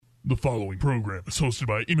The following program is hosted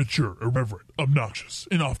by immature, irreverent, obnoxious,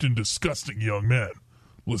 and often disgusting young men.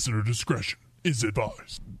 Listener discretion is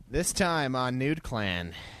advised. This time on Nude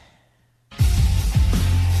Clan.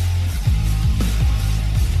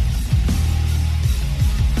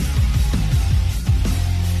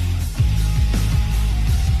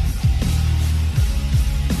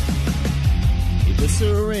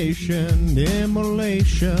 Evisceration,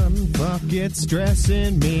 immolation, fuck it's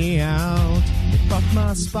stressing me out. Fuck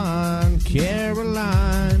my spine,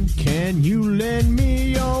 Caroline, can you lend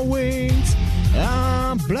me your wings?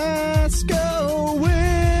 I'm Blasco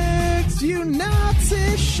Wicks, you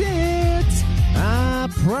Nazi shit. I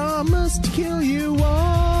promise to kill you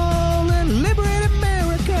all and liberate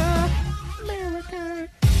America. America.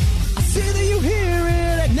 I see that you hear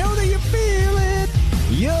it, I know that you feel it.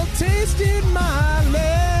 You're tasting my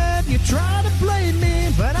lead. You try to blame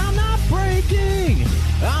me, but I'm not breaking.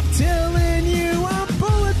 I'm telling you I'm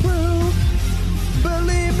bulletproof.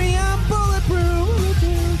 Believe me, I'm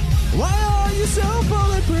bulletproof. Why are you so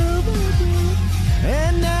bulletproof?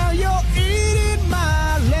 And now you're eating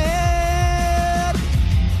my lead.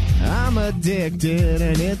 I'm addicted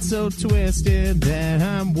and it's so twisted that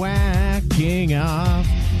I'm whacking off.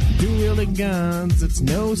 Dueling guns, it's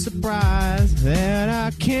no surprise that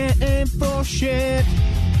I can't aim for shit.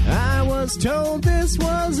 I was told this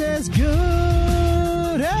was as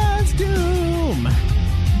good as Doom,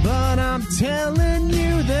 but I'm telling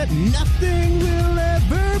you that nothing will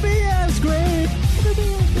ever be as great.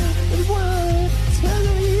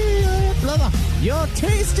 You're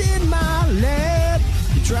tasting my lead.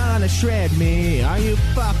 You're trying to shred me. Are you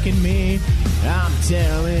fucking me? I'm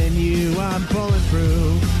telling you I'm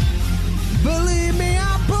bulletproof. Believe me,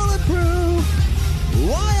 I'm bulletproof.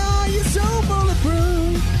 Why are you so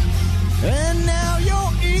bulletproof? And now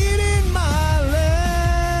you're eating my lead.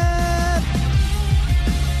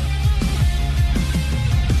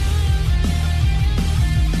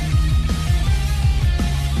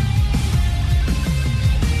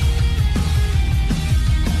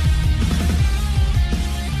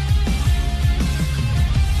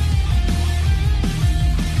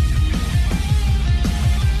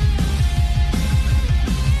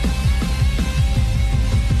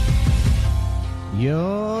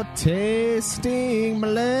 You're tasting my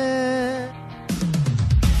lead.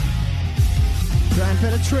 Trying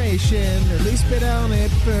penetration, at least spit on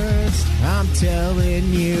it first. I'm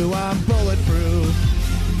telling you I'm bulletproof.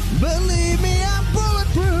 Believe me, I'm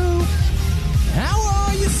bulletproof. How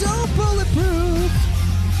are you so bulletproof?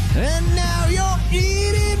 And now you're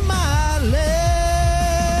eating my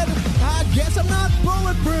lead. I guess I'm not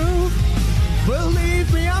bulletproof.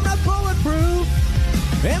 Believe me, I'm not bulletproof.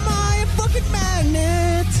 Am I a fucking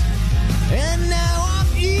magnet? And now I'm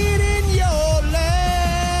eating your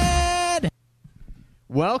lead.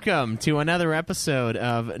 Welcome to another episode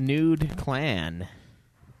of Nude Clan.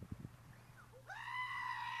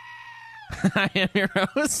 I am your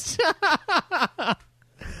host.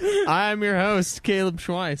 I'm your host, Caleb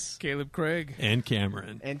Schweiss. Caleb Craig. And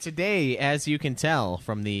Cameron. And today, as you can tell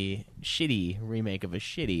from the shitty remake of a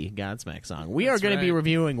shitty Godsmack song, we are going to be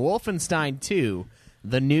reviewing Wolfenstein II,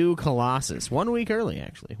 the new Colossus. 1 week early,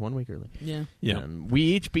 actually. 1 week early. Yeah. We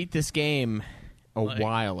each beat this game a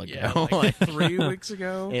while ago. Yeah, like 3 weeks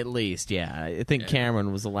ago? At least, yeah. I think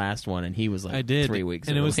Cameron was the last one, and he was like I did. 3 weeks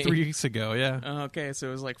and early. it was 3 weeks ago, yeah. Okay, so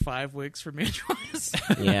it was like 5 weeks for me twice.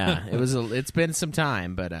 Yeah, it's been some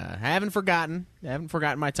time, but I haven't forgotten. I haven't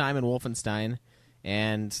forgotten my time in Wolfenstein.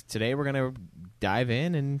 And today we're going to dive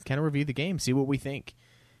in and kind of review the game, see what we think.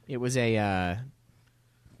 It was a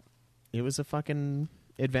fucking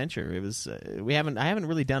adventure. It was I haven't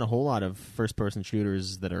really done a whole lot of first-person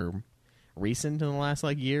shooters that are recent in the last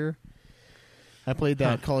year. I played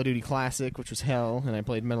that Call of Duty Classic, which was hell, and I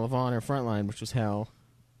played Medal of Honor Frontline, which was hell.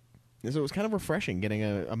 And so it was kind of refreshing getting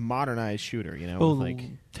a modernized shooter, you know. Well,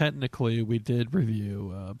 technically, we did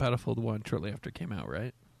review Battlefield 1 shortly after it came out,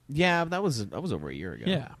 right? Yeah, that was over a year ago.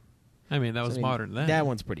 Yeah. I mean, that was modern then. That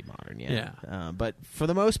one's pretty modern, yeah. But for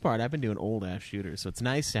the most part, I've been doing old-ass shooters, so it's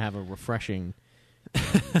nice to have a refreshing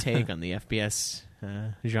take on the FPS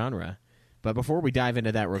genre. But before we dive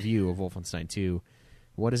into that review of Wolfenstein 2,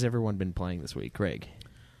 what has everyone been playing this week? Craig?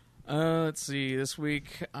 Let's see. This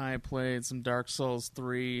week I played some Dark Souls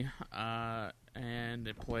 3, and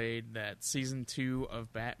I played that Season 2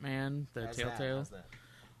 of Batman, the Telltale. How's that?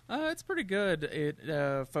 It's pretty good. It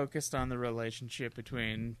focused on the relationship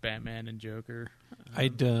between Batman and Joker. I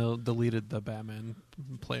deleted the Batman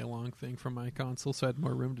play-along thing from my console, so I had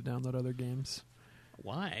more room to download other games.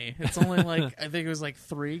 Why? It's only like, I think it was like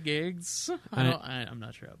 3 gigs. I'm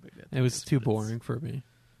not sure how big that It was is, too but boring for me.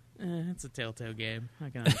 It's a Telltale game. I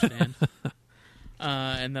can understand.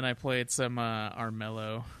 And then I played some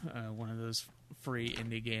Armello, one of those free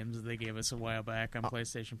indie games that they gave us a while back on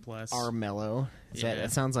PlayStation Plus. Armello? Yeah.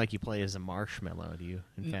 That sounds like you play as a marshmallow, do you,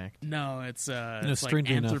 in fact? No, it's it's like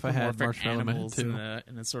strangely enough, I had anthropomorphic Marshmallow Man, animals too.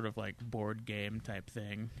 in a sort of like board game type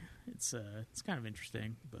thing. It's kind of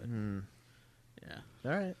interesting, but yeah.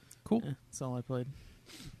 All right. Cool. Yeah, that's all I played.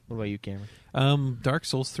 What about you, Cameron? Dark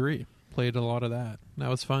Souls 3. Played a lot of that. That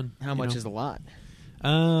was fun. How much is a lot?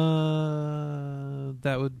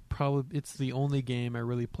 That would probably... It's the only game I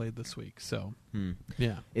really played this week, so...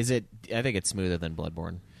 Yeah. Is it... I think it's smoother than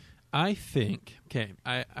Bloodborne. I think... Okay,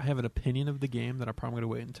 I have an opinion of the game that I'm probably going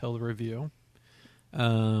to wait until the review. There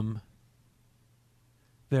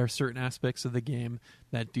are certain aspects of the game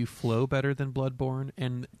that do flow better than Bloodborne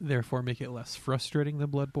and therefore make it less frustrating than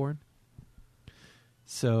Bloodborne.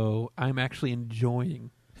 So I'm actually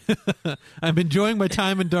enjoying... I'm enjoying my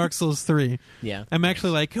time in Dark Souls 3. Yeah. I'm actually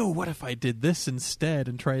like, oh, what if I did this instead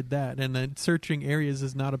and tried that? And then searching areas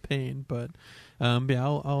is not a pain, but yeah,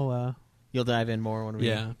 I'll You'll dive in more when we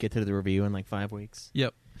get to the review in like 5 weeks.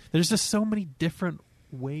 Yep. There's just so many different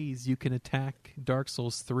ways you can attack Dark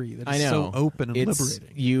Souls 3 that I is know. so open and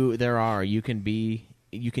liberating.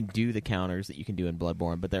 You can do the counters that you can do in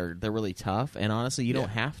Bloodborne, but they're really tough. And honestly, you don't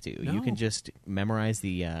have to. No. You can just memorize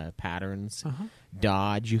the patterns,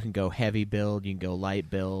 dodge. You can go heavy build. You can go light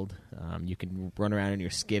build. You can run around in your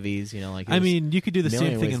skivvies. I mean, you could do the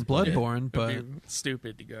same thing in ways to play it. Bloodborne, but It'd be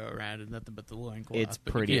stupid to go around in nothing but the loincloth. It's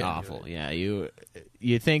but pretty you can do awful. it. Yeah, you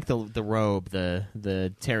think the robe,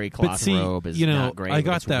 the terry cloth robe is not great. I but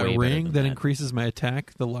got it's that way better ring than that increases my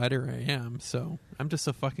attack the lighter I am, so I'm just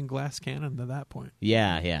a fucking glass cannon to that point. Yeah.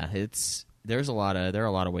 There are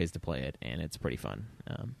a lot of ways to play it, and it's pretty fun.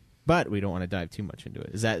 But we don't want to dive too much into it.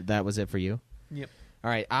 Is that was it for you? Yep. All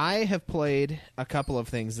right, I have played a couple of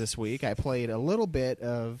things this week. I played a little bit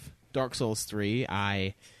of Dark Souls 3.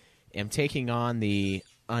 I am taking on the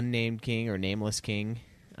Unnamed King or Nameless King.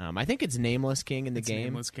 I think it's Nameless King in the game,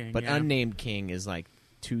 Nameless King, but yeah. Unnamed King is like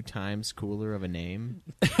 2 times cooler of a name.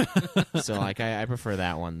 So like I prefer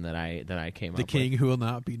that one that I came up The with. king who will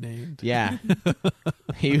not be named. Yeah.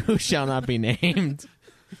 He who shall not be named.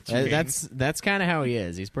 That's kind of how he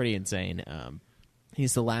is. He's pretty insane.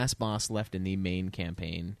 He's the last boss left in the main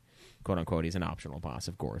campaign, quote unquote. He's an optional boss,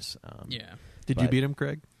 of course. Yeah. Did you beat him,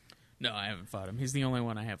 Craig? No, I haven't fought him. He's the only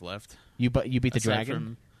one I have left. You beat the Aside dragon?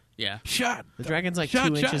 from- yeah. Shot. The dragon's like Shot,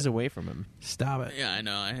 2 shot. inches away from him. Stop it. Yeah, I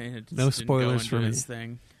know. I just No didn't spoilers go into for me. his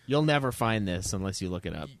thing. You'll never find this unless you look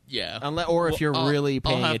it up. Yeah. Or if you're really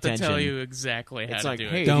paying I'll have attention. to tell you exactly how It's to like, do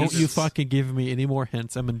hey, it. Don't Jesus. you fucking give me any more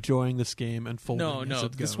hints. I'm enjoying this game and folding No, as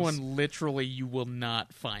it this goes. one literally you will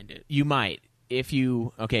not find it. You might. If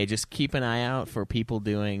you... Okay, just keep an eye out for people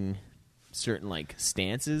doing certain like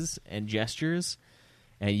stances and gestures,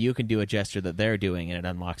 and you can do a gesture that they're doing, and it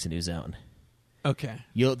unlocks a new zone. Okay.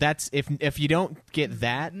 That's if you don't get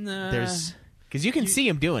that, Nah. there's... Because you can see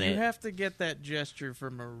him doing You it. have to get that gesture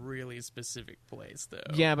from a really specific place, though.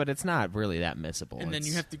 Yeah, but it's not really that missable. And then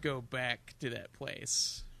you It's- have to go back to that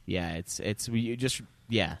place. Yeah, it's you just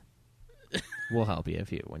yeah. We'll help you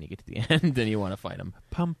when you get to the end and you want to fight him.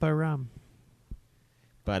 Pump-a-rum.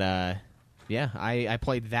 But yeah, I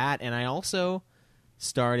played that, and I also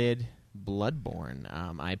started Bloodborne.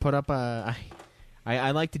 I put up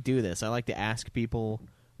I like to do this. I like to ask people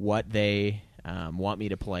what they want me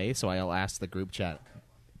to play, so I'll ask the group chat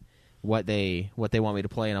what they want me to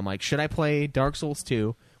play, and I'm like, should I play Dark Souls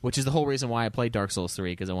 2, which is the whole reason why I played Dark Souls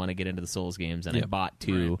 3, because I want to get into the Souls games, and I bought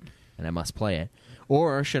 2, and I must play it.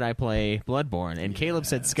 Or should I play Bloodborne? And Caleb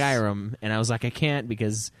said Skyrim, and I was like, I can't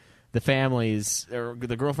because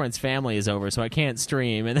the girlfriend's family is over, so I can't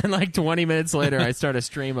stream. And then like 20 minutes later, I start a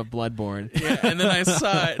stream of Bloodborne. Yeah, and then I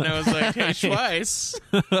saw it, and I was like, hey, Schweiss,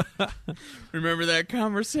 remember that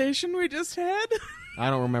conversation we just had? I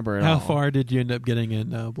don't remember at all. How far did you end up getting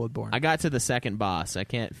in Bloodborne? I got to the second boss. I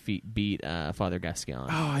can't beat Father Gascon.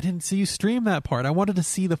 Oh, I didn't see you stream that part. I wanted to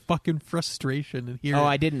see the fucking frustration and hear Oh, it.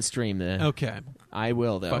 I didn't stream the... Okay. I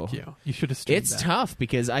will, though. Fuck you. You should have streamed It's that. tough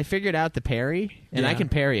because I figured out the parry, and I Yeah. can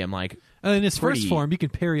parry him like... In its pretty- first form, you can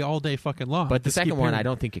parry all day fucking long. But the Just keep second one, parrying. I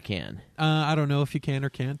don't think you can. I don't know if you can or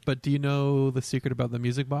can't, but do you know the secret about the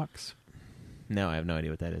music box? No, I have no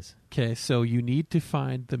idea what that is. Okay, so you need to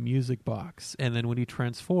find the music box, and then when he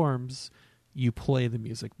transforms, you play the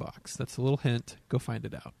music box. That's a little hint. Go find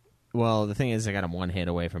it out. Well, the thing is, I got him one hit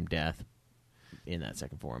away from death in that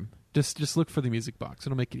second form. Just look for the music box.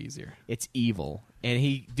 It'll make it easier. It's evil.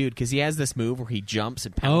 And because he has this move where he jumps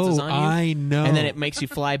and pounces on you. I know. And then it makes you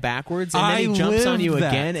fly backwards, and then he jumps on you lived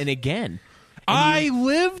that. again and again. I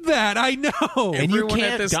lived that. I know. And you Everyone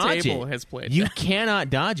can't at this dodge table it. has played You that. cannot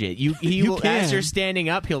dodge it. He You will, can. as you're standing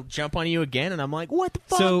up, he'll jump on you again, and I'm like, what the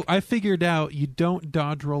fuck? So I figured out you don't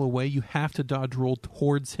dodge roll away. You have to dodge roll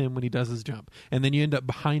towards him when he does his jump. And then you end up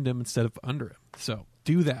behind him instead of under him. So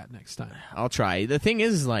do that next time. I'll try. The thing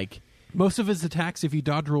is, like, Most of his attacks, if you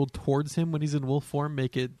dodge roll towards him when he's in wolf form,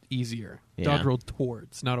 make it easier. Yeah. Dodge roll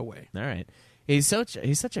towards, not away. all right. He's such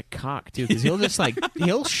a cock too, because he'll just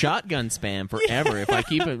he'll shotgun spam forever. If I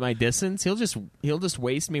keep at my distance, he'll just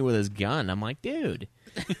waste me with his gun. I'm like, dude,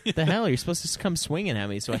 the hell? You're supposed to come swinging at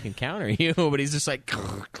me so I can counter you, but he's just like,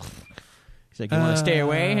 he's like, you want to stay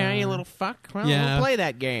away, huh, you little fuck? Well, Yeah. we'll play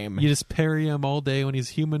that game. You just parry him all day when he's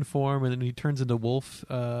human form, and then when he turns into wolf,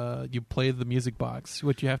 you play the music box,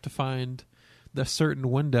 which you have to find the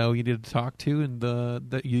certain window you need to talk to,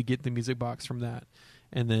 and you get the music box from that.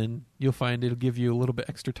 And then you'll find it'll give you a little bit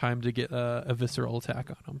extra time to get a visceral attack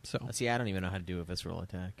on him. So See, I don't even know how to do a visceral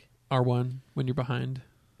attack. R1 when you're behind.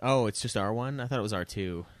 Oh, it's just R1? I thought it was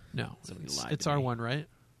R2. No, Somebody lied it's to me. R1, right?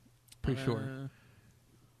 Pretty sure.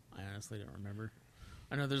 I honestly don't remember.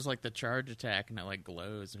 I know there's like the charge attack, and it like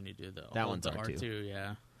glows when you do the That one's the R2.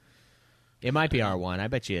 Yeah. It might be R1. I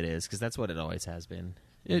bet you it is, because that's what it always has been.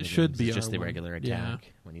 in It the should games. be It's just the R1. regular attack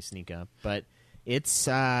Yeah. when you sneak up. But it's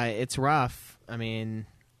rough. I mean,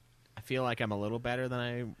 I feel like I'm a little better than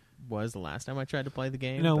I was the last time I tried to play the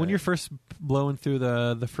game. You know, when but- you're first blowing through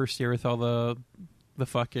the first year with all the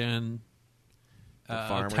fucking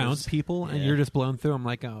farmers. townspeople, and Yeah. you're just blowing through, I'm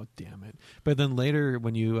like, oh, damn it. But then later,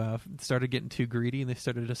 when you started getting too greedy and they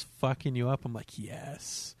started just fucking you up, I'm like,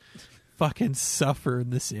 yes. Fucking suffer in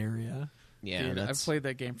this area. yeah, Dude, I've that's played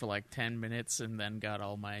that game for like 10 minutes and then got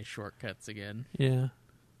all my shortcuts again. Yeah.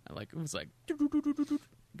 It was like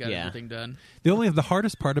got Yeah. everything done. The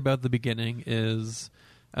hardest part about the beginning is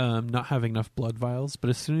not having enough blood vials, but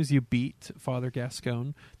as soon as you beat Father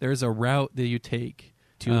Gascon, there's a route that you take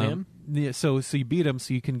to him. Yeah, so you beat him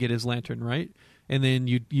so you can get his lantern, right? And then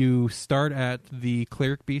you start at the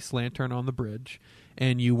Cleric Beast lantern on the bridge,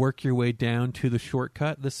 and you work your way down to the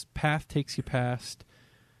shortcut. This path takes you past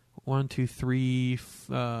 3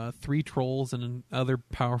 trolls and other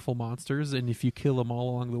powerful monsters, and if you kill them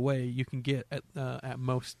all along the way, you can get at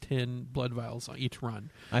most 10 blood vials on each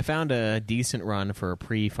run. I found a decent run for a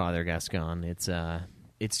pre-Father Gascon.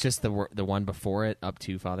 It's just the one before it up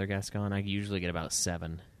to Father Gascon. I usually get about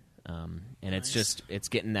 7. And it's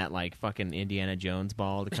getting that like fucking Indiana Jones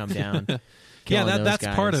ball to come down. Yeah, killing those that's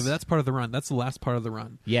guys. part of it. That's part of the run. That's the last part of the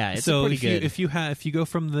run. Yeah, it's so pretty if good. if you go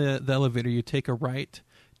from the elevator, you take a right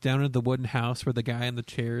down to the wooden house where the guy in the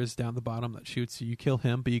chair is down the bottom that shoots you. You kill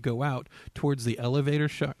him, but you go out towards the elevator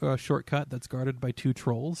shortcut that's guarded by 2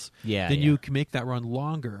 trolls. Yeah, then yeah. you can make that run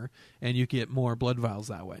longer, and you get more blood vials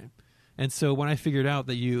that way. And so when I figured out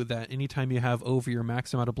that anytime you have over your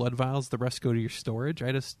max amount of blood vials, the rest go to your storage.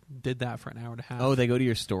 I just did that for an hour and a half. Oh, they go to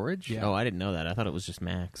your storage? Yeah. Oh, I didn't know that. I thought it was just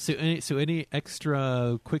max. So any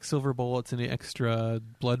extra Quicksilver bullets, any extra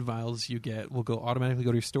blood vials you get will automatically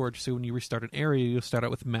go to your storage. So when you restart an area, you'll start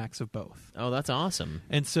out with max of both. Oh, that's awesome.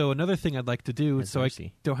 And so another thing I'd like to do, That's so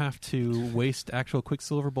mercy. I don't have to waste actual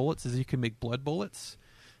Quicksilver bullets, is you can make blood bullets.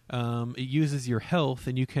 It uses your health,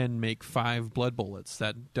 and you can make 5 blood bullets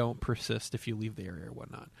that don't persist if you leave the area or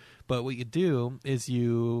whatnot. But what you do is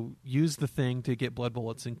you use the thing to get blood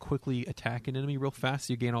bullets and quickly attack an enemy real fast,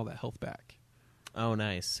 so you gain all that health back, Oh,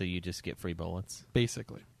 nice. So you just get free bullets.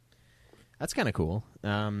 basically. That's kind of cool.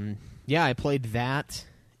 Yeah, I played that,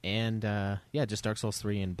 and just Dark Souls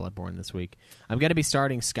 3 and Bloodborne this week. I'm going to be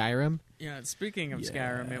starting Skyrim. Yeah, speaking of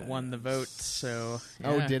Skyrim, it won the vote, so...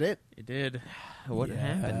 Oh, yeah, did it? It did. What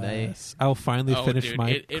happened? I'll finally finish dude, my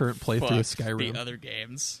it current playthrough of fucked Skyrim. The other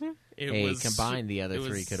games. Combined, the other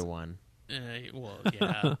 3 could have won. Well,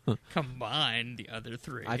 yeah. Combine the other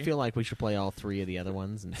 3. I feel like we should play all 3 of the other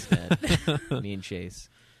ones instead. Me and Chase.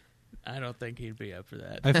 I don't think he'd be up for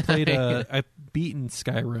that. I've played. I've beaten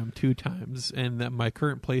Skyrim 2 times, and my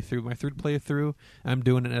current playthrough, my 3rd playthrough, I'm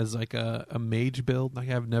doing it as like a mage build. Like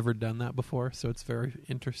I've never done that before, so it's very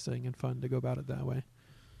interesting and fun to go about it that way.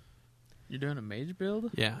 You're doing a mage build?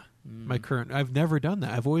 Yeah, my current. I've never done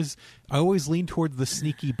that. I always lean towards the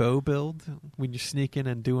sneaky bow build when you're sneaking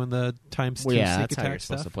and doing the times 2 Well, yeah, sneak that's how you're attack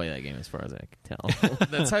supposed stuff. to play that game, as far as I can tell.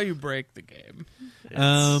 That's how you break the game.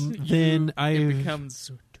 Then it becomes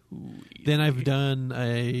too easy. Then I've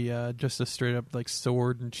done just a straight up like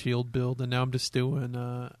sword and shield build, and now I'm just doing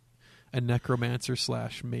a necromancer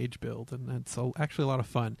 / mage build, and it's actually a lot of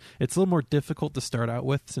fun. It's a little more difficult to start out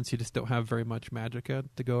with since you just don't have very much magicka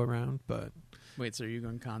to go around. But Wait, so are you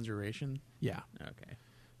going conjuration? yeah, Okay.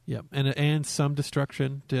 yep, and some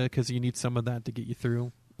destruction because you need some of that to get you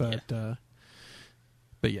through. But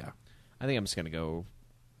But yeah, I think I'm just gonna go,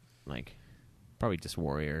 like, probably just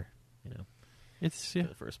warrior. it's For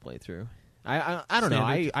the first playthrough. I don't know.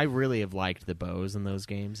 Standard. I really have liked the bows in those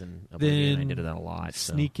games, and Oblivion, I Then did that a lot.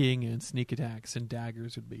 So sneaking and sneak attacks and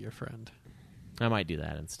daggers would be your friend. I might do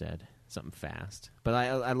that instead. Something fast. But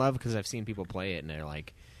I love because I've seen people play it, and they're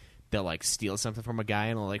like, they'll like steal something from a guy,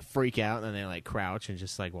 and they'll like freak out, and then they like crouch and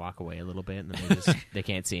just like walk away a little bit, and then they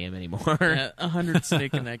can't see him anymore. Yeah, 100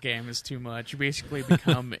 snake in that game is too much. You basically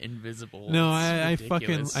become invisible. No, It's I fucking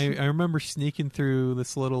ridiculous. I remember sneaking through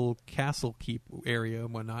this little castle keep area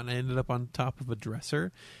and whatnot, and I ended up on top of a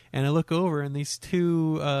dresser, and I look over, and these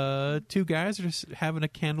two guys are just having a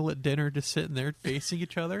candlelit dinner, just sitting there facing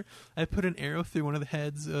each other. I put an arrow through one of the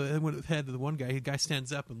heads, the head of the one guy. The guy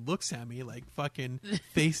stands up and looks at me like fucking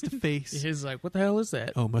face to face. He's like, what the hell is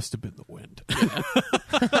that? Oh, must have been the wind.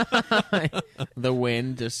 The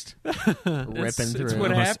wind just ripping It's through.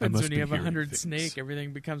 what I must happens when be you have hearing 100 things. snake.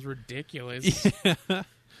 Everything becomes ridiculous.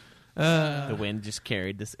 The wind just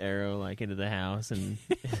carried this arrow like into the house and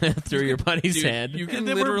through your buddy's Dude, head. you can And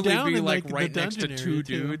then we're literally down be in, like like, right the next to dungeon two area,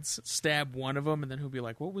 too. dudes, stab one of them, and then he'll be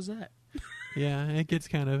like, "What was that?" Yeah, it gets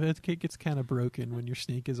kind of broken when your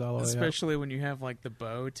sneak is all the way up. Especially when you have like the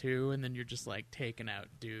bow too, and then you're just like taking out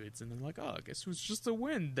dudes, and then like, "Oh, I guess it was just the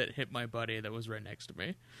wind that hit my buddy that was right next to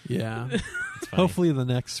me." Yeah. It's funny. Hopefully, the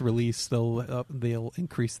next release they'll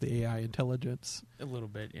increase the AI intelligence. A little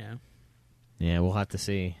bit, yeah. Yeah, we'll have to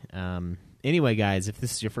see. Anyway, guys, if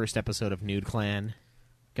this is your first episode of Nude Clan,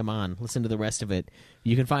 come on, listen to the rest of it.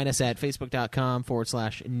 You can find us at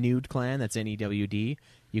facebook.com/Nude Clan. That's NEWD.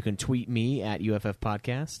 You can tweet me at UFF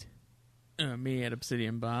Podcast. Me at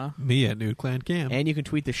Obsidian Bar. Me at Nude Clan Cam. And you can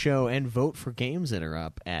tweet the show and vote for games that are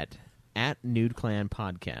up at Nude Clan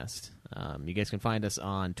Podcast. You guys can find us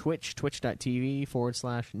on Twitch,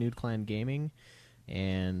 twitch.tv/Nude Clan Gaming.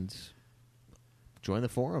 And join the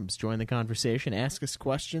forums, join the conversation, ask us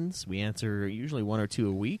questions. We answer usually one or two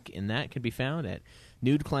a week, and that can be found at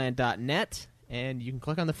nudeclan.net, and you can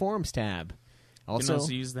click on the forums tab. You can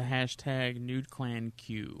also use the hashtag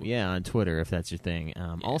NudeClanQ. Yeah, on Twitter if that's your thing.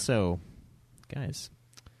 Also, guys,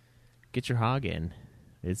 get your hog in.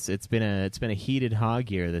 It's been a heated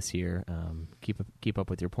hog year this year. Keep up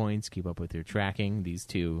with your points, keep up with your tracking. These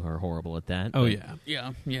two are horrible at that. Oh, but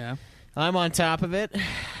yeah. Yeah. I'm on top of it.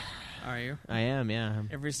 Are you? I am, yeah.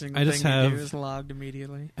 Every single I thing just you have- do is logged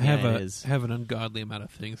immediately. I have Yeah, it is. have an ungodly amount of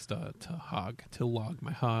things to log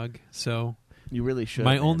my hog. So You really should.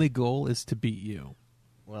 my man. only goal is to beat you,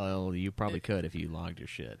 Well, you probably could if you logged your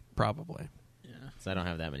shit. probably. Yeah. So I don't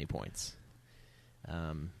have that many points.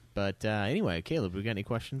 But anyway, Caleb, we got any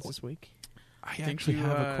questions this week? I think actually you,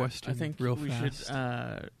 have a question I think real we fast.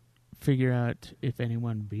 should figure out if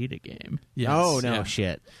anyone beat a game. Yes, Oh no, yeah.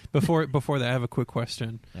 shit. Before that, I have a quick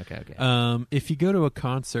question. Okay. If you go to a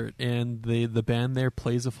concert and the band there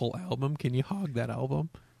plays a full album, can you hog that album?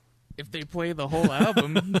 If they play the whole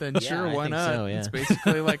album, then Yeah, sure, I why think not? so, yeah. It's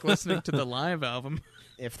basically like listening to the live album.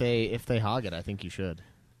 If they hog it, I think you should.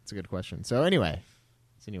 It's a good question. So anyway,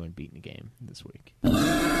 has anyone beaten a game this week? Almost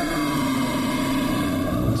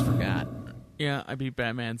forgot. Yeah, I beat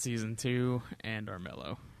Batman Season 2 and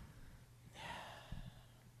Armello.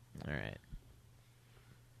 All right.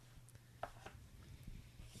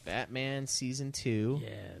 Batman Season 2 Yeah,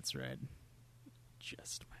 that's right.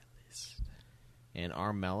 Just my list. and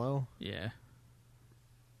Armello. Yeah.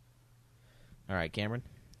 All right, Cameron.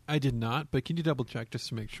 I did not, but can you double check just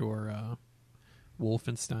to make sure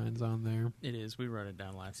Wolfenstein's on there? It is. We wrote it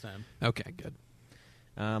down last time. Okay, good.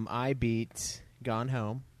 I beat Gone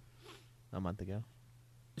Home a month ago.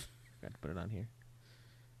 Got to put it on here.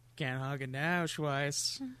 Can't hog it now,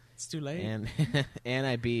 Schweiss. It's too late. And and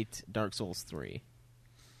I beat Dark Souls 3.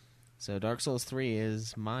 So Dark Souls 3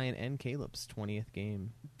 is mine and Caleb's 20th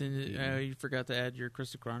game. Then Yeah. you forgot to add your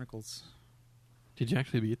Crystal Chronicles. Did you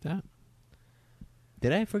actually beat that?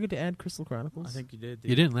 Did I forget to add Crystal Chronicles? I think you did.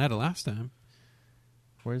 You didn't add it last time.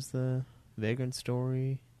 Where's the Vagrant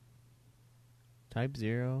Story? Type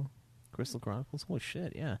 0? Crystal Chronicles? Holy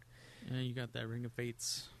shit, yeah. Yeah, you got that Ring of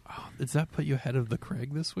Fates. Oh, does that put you ahead of the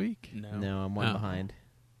Craig this week? No. I'm one Oh. behind.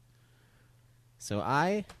 So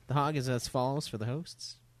the hog is as follows for the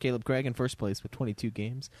hosts. Caleb Craig in first place with 22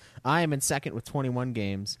 games. I am in second with 21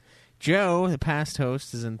 games. Joe, the past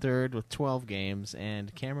host, is in third with 12 games.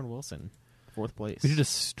 And Cameron Wilson, fourth place. We should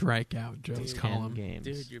just strike out Joe's Dude, column. games.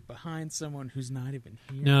 Dude, you're behind someone who's not even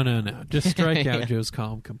here. No. Just strike Yeah. out Joe's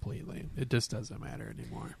column completely. It just doesn't matter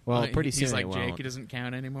anymore. Well, pretty he's soon like it Jake. won't. He doesn't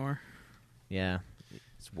count anymore. Yeah,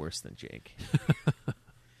 it's worse than Jake.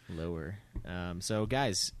 Lower. So,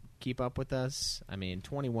 guys, keep up with us. I mean,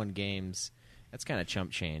 21 games That's kind of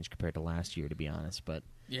chump change compared to last year, to be honest. But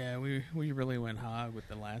Yeah, we really went hog with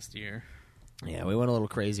the last year. yeah, we went a little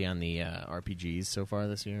crazy on the RPGs so far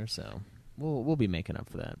this year, so we'll be making up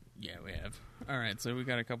for that. Yeah, we have. All right, so we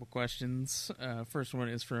got a couple questions. First one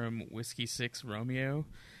is from Whiskey 6 Romeo.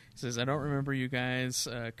 He says, I don't remember you guys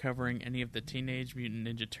covering any of the Teenage Mutant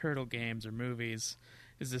Ninja Turtle games or movies.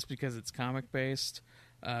 Is this because it's comic-based?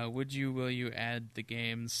 Will you add the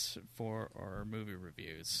games for our movie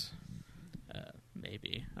reviews?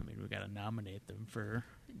 Maybe. I mean, we got to nominate them for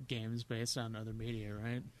games based on other media,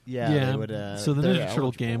 right? Yeah, they would, so the they're Ninja Turtle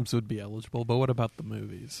eligible. games would be eligible, but what about the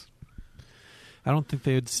movies? I don't think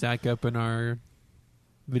they would stack up in our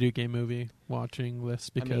video game movie watching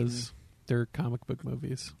list because they're comic book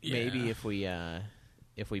movies. Maybe Yeah.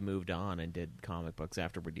 if we moved on and did comic books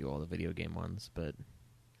after we do all the video game ones, but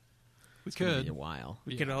We it's gonna could. be a while.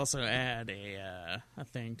 We could also add a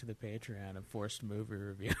thing to the Patreon of forced movie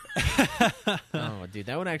review. Oh, dude,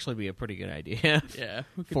 that would actually be a pretty good idea. Yeah,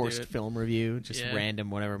 we could Forced do it. film review, just Yeah. random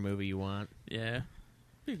whatever movie you want. Yeah,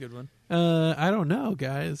 be a good one. I don't know,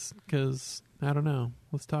 guys, because I don't know.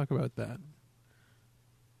 Let's talk about that.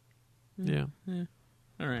 Yeah.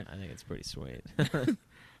 All right. I think it's pretty sweet.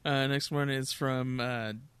 Next one is from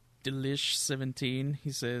Delish17.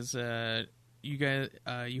 He says, "You guys,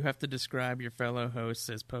 you have to describe your fellow hosts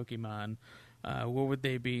as Pokemon. What would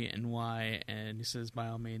they be and why?" And he says, "By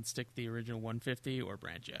all means, stick the original 150 or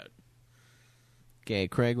branch out." Okay,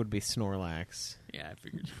 Craig would be Snorlax Yeah, I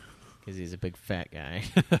figured. because he's a big fat guy.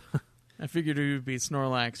 I figured it would be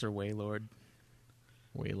Snorlax or Wailord.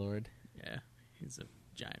 Wailord. Yeah, he's a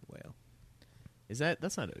giant whale. Is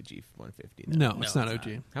that's not OG 150? No, No, it's not it's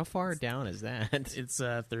OG. not. How far down is that? It's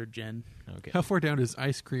third gen. Okay, How far down is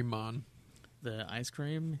Ice Cream Mon? The ice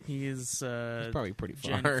cream. He's it's probably pretty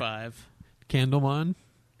Gen far. 5. Candlemon?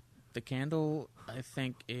 The candle, I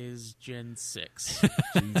think, is Gen 6.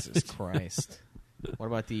 Jesus Christ. What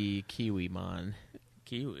about the Kiwimon?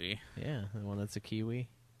 Kiwi. Yeah, the one that's a kiwi.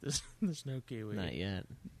 There's no kiwi. Not yet.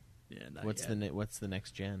 Yeah, not What's yet. what's the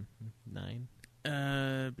next gen?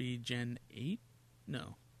 9? Be Gen 8?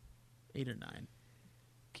 No. 8 or 9.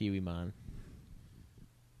 Kiwimon.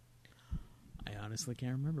 I honestly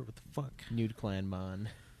can't remember what the fuck. Nude Clanmon.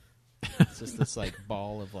 It's just this like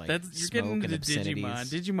ball of like You're smoke getting and into obscenities. Digimon.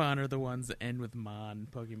 Digimon are the ones that end with Mon.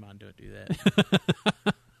 Pokemon don't do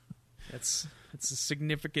that. That's a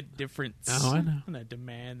significant difference. Oh, I know. And I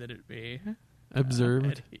demand that it be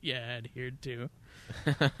Observed. adhered to.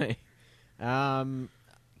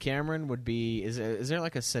 Cameron would be. Is there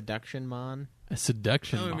like a seduction mon? A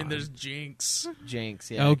seduction Oh, I Mon. mean, there's Jinx. Jinx.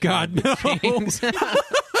 Yeah. Oh, God, no. Jinx.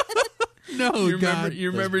 No, You remember, God. you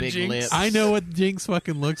remember big Jinx? lips. I know what Jinx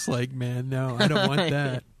fucking looks like, man. No, I don't want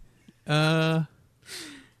that.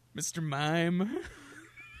 Mr. Mime.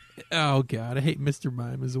 Oh, God. I hate Mr.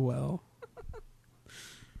 Mime as well.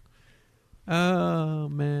 Oh,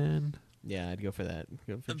 man. Yeah, I'd go for that.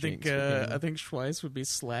 Go for I think Jinx for Cameron. I think Schweiss would be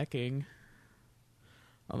slacking.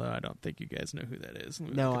 Although I don't think you guys know who that is.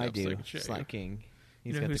 Let me No, look it I up so do. can show you. Slacking.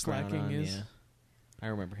 He's know got who the crown Slacking on. is? Yeah, I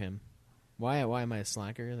remember him. Why am I a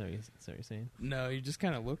slacker? Is that what you're saying? No, you just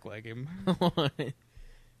kind of look like him.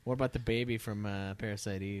 What about the baby from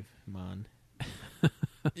Parasite Eve, Mon?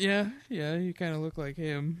 yeah, you kind of look like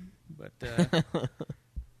him. But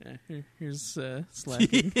yeah, here's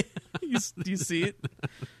slacking. Do you see it?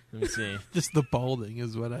 Let me see. Just the balding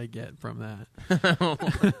is what I get from that.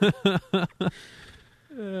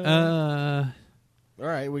 All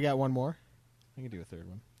right, we got one more. I can do a third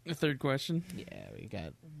one. The third question. Yeah, we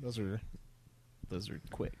got those are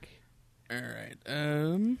quick. All right.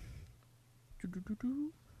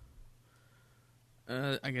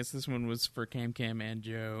 I guess this one was for Cam and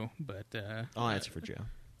Joe, but I'll answer for Joe.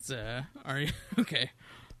 it's, are you okay?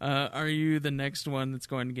 Are you the next one that's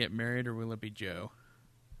going to get married, or will it be Joe?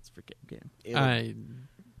 It's for Cam.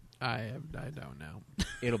 I don't know.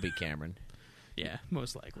 It'll be Cameron. Yeah,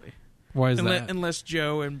 most likely. Why is that? Unless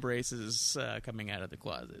Joe embraces coming out of the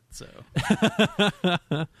closet. So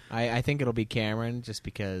I think it'll be Cameron just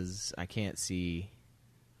because I can't see.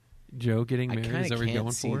 Joe getting I married kind is of that what you're can't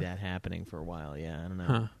going see for? that happening for a while. Yeah, I don't know.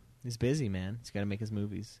 Huh. He's busy, man. He's got to make his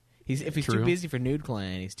movies. If he's too True. busy for Nude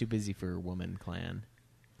Clan, he's too busy for Woman Clan,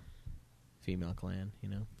 Female Clan. You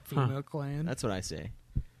know, female clan. that's what I say.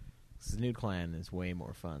 'Cause Nude Clan is way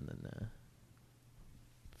more fun than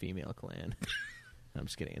Female Clan. I'm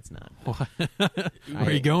just kidding. It's not. Where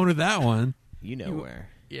are you going with that one? You know where.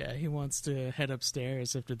 Yeah, he wants to head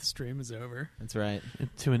upstairs after the stream is over. That's right.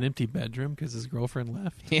 To an empty bedroom because his girlfriend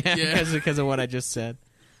left? Yeah, because of what I just said.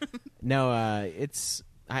 No, it's.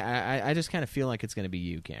 I just kind of feel like it's going to be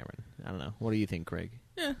you, Cameron. I don't know. What do you think, Craig?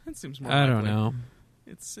 Yeah, that seems more I likely. don't know.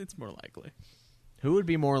 It's more likely. Who would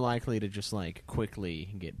be more likely to just like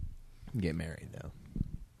quickly get married though?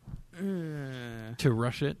 To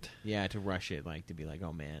rush it? Yeah, to rush it, like to be like,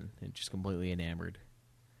 oh man, and just completely enamored.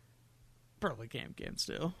 Probably Cam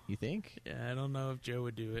still. You think? Yeah, I don't know if Joe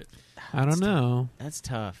would do it. I don't know. That's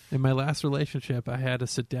tough. In my last relationship, I had to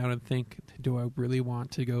sit down and think, do I really want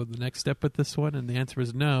to go the next step with this one? And the answer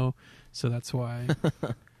was no. So that's why.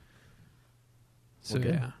 So, Well,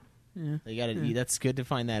 good. yeah. Yeah. You gotta. That's good to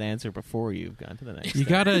find that answer before you've gone to the next. You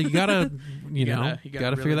step. gotta, You gotta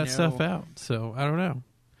gotta figure really that stuff know. out. So I don't know.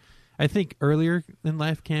 I think earlier in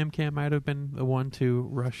life, Cam might have been the one to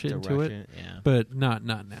rush To into rush it, yeah. but not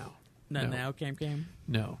now. Not No. now, Cam.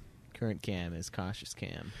 No, Current Cam is cautious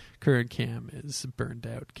Cam. current Cam is burned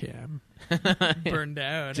out Cam. Burned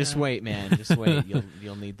out. Just huh? wait, man. Just wait.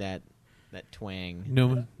 You'll need that twang.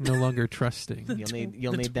 No longer trusting. You'll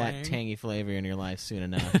the need that twang. tangy flavor in your life soon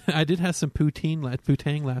enough. I did have some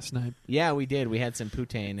poutine last night, Yeah, we did. We had some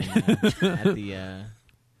poutine at the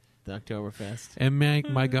Oktoberfest. and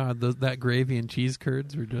my God, that gravy and cheese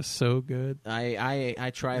curds were just so good.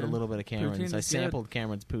 I tried a Yeah. little bit of Cameron's. Poutine I is sampled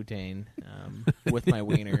Cameron's poutine with my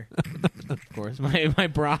wiener, of course. My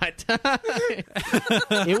brat.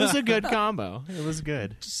 It was a good combo. It was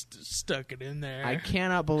good. Just stuck it in there. I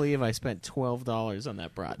cannot believe I spent $12 on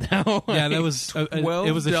that brat. Though. Yeah, that was it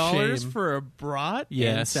was a $12 shame. for a brat.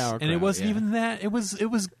 Yes, sauerkraut, and it wasn't yeah. even that. It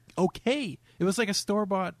was okay. It was like a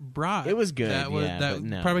store-bought brat. It was good, That yeah, that but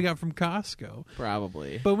no. probably got from Costco.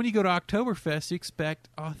 Probably. But when you go to Oktoberfest, you expect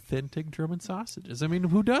authentic German sausages. I mean,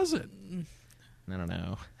 who doesn't? I don't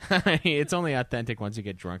know. It's only authentic once you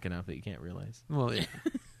get drunk enough that you can't realize. Well, yeah.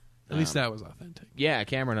 At least that was authentic. Yeah,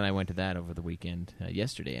 Cameron and I went to that over the weekend.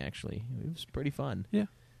 Yesterday, actually. It was pretty fun. Yeah.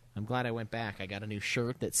 I'm glad I went back. I got a new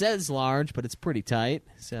shirt that says large, but it's pretty tight.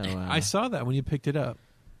 So I saw that when you picked it up.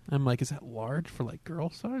 I'm like, is that large for like girl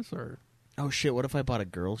size or? oh shit! What if I bought a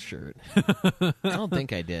girl's shirt? I don't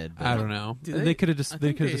think I did. But I don't know. Do They could have I just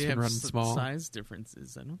think been have running some small. size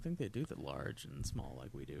differences. I don't think they do the large and small like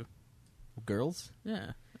we do. Girls?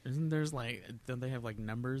 Yeah, isn't there's like don't they have like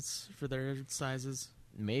numbers for their sizes?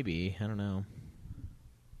 Maybe. I don't know.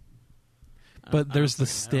 But there's the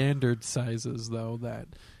honestly, no. standard sizes though that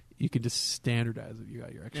you can just standardize it. You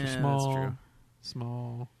got your extra Yeah, small, that's true.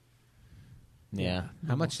 small. Yeah. Yeah, How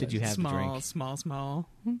normal much did you sizes. have to drink? Small.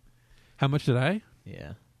 How much did I?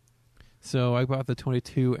 Yeah. So I bought the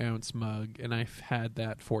 22-ounce mug, and I've had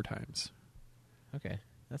that 4 times. Okay.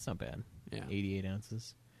 That's not bad. Yeah. 88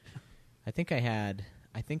 ounces. I think I had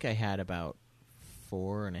about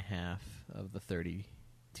 4.5 of the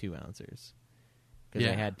 32 ounces. Because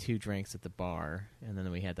I Yeah. had 2 drinks at the bar, and then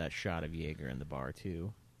we had that shot of Jaeger in the bar,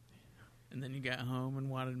 too. And then you got home and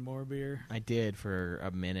wanted more beer. I did for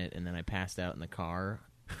a minute, and then I passed out in the car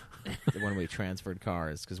when we transferred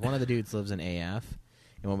cars. Because one of the dudes lives in AF,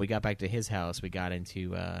 and when we got back to his house, we got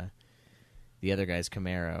into the other guy's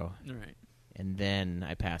Camaro, Right. and then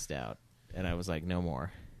I passed out. And I was like, no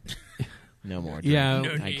more. No more. Yeah.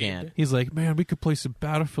 drinking. No I need. can't. He's like, man, we could play some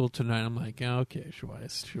Battlefield tonight. I'm like, okay,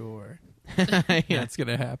 Schweiss, sure. Yeah. That's going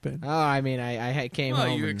to happen. Oh, I mean, I came Well,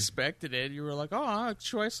 home. you and- expected it. You were like, "Oh,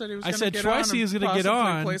 Troy said he was." I Gonna said get Troy on said he was and gonna get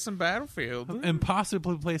possibly on. play some Battlefield." And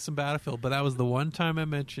possibly play some Battlefield, but that was the one time I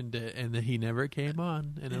mentioned it, and then he never came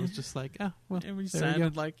on, and it was just like, well, And we there you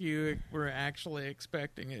sounded go. like you were actually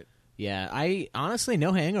expecting it. Yeah, I honestly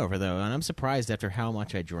no hangover though, and I'm surprised after how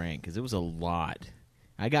much I drank because it was a lot.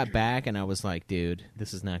 I got back and I was like, dude,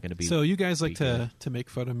 this is not going to be. So you guys like be good. to make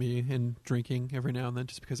fun of me and drinking every now and then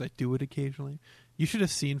just because I do it occasionally. You should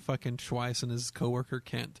have seen fucking Schweiss and his coworker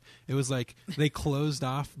Kent. It was like they closed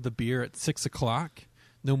off the beer at 6:00.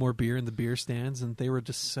 No more beer in the beer stands, and they were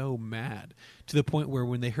just so mad to the point where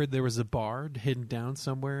when they heard there was a bar hidden down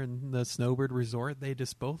somewhere in the Snowbird Resort, they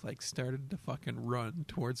just both like started to fucking run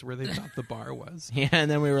towards where they thought the bar was. Yeah,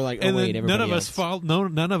 and then we were like, oh And wait, then none everybody of else. us followed. No,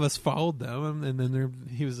 none of us followed them. And then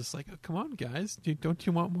he was just like, oh, "Come on, guys, don't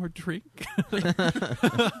you want more drink?"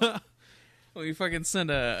 Well, you fucking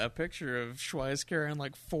sent a picture of Schweiss carrying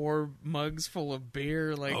like 4 mugs full of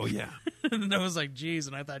beer. Like, Oh yeah, and I was like, "Geez,"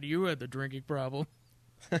 and I thought you had the drinking problem.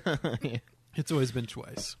 it's always been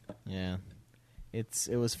Schweiss. Yeah,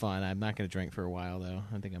 it was fun. I'm not going to drink for a while though.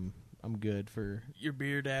 I think I'm good for. You're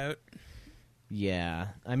beard out. Yeah,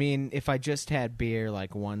 I mean, if I just had beer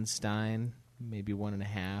like 1 stein, maybe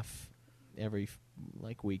 1.5 every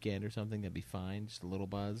like weekend or something, that'd be fine. Just a little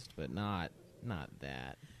buzzed, but not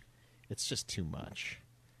that. It's just too much.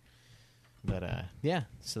 But yeah,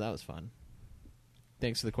 so that was fun.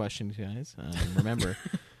 Thanks for the questions, guys. Remember,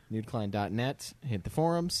 nudeklein.net. Hit the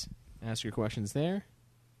forums. Ask your questions there.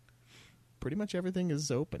 pretty much everything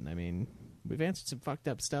is open. I mean, we've answered some fucked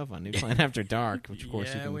up stuff on Nude Client After Dark, which, of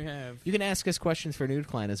course, we have. You can ask us questions for Nude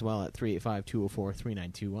Client as well at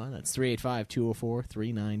 385-204-3921. That's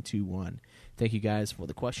 385-204-3921. Thank you guys for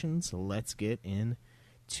the questions. Let's get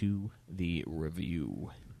into the review.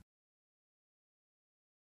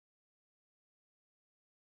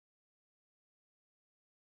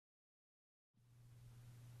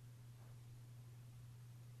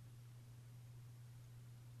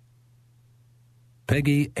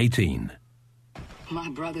 Peggy 18. My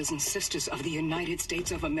brothers and sisters of the United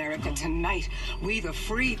States of America, tonight, we, the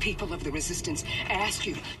free people of the resistance, ask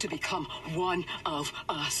you to become one of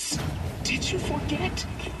us. Did you forget?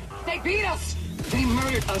 They beat us. They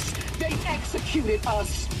murdered us. They executed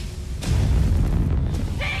us.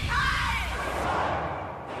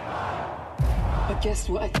 But guess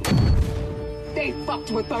what? They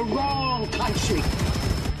fucked with the wrong country.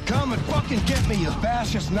 Come and fucking get me, you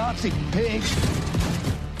fascist Nazi pigs!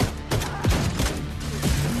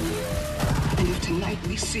 And if tonight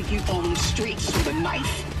we see you on the streets with a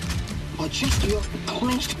knife, or just your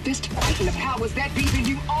clenched fist fighting the powers that be, then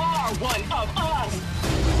you are one of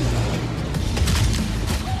us!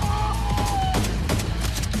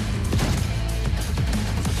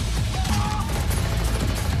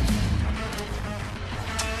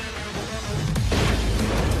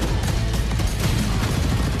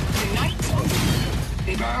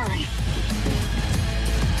 They burn.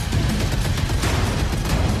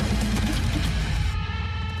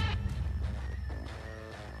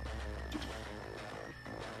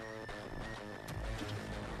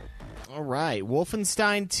 All right,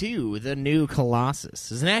 Wolfenstein II, The New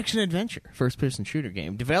Colossus, is an action-adventure first-person shooter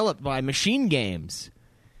game developed by Machine Games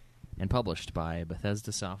and published by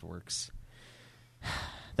Bethesda Softworks.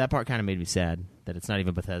 That part kind of made me sad that it's not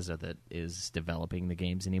even Bethesda that is developing the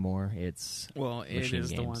games anymore. It's It Machine is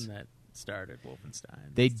the Games. one that started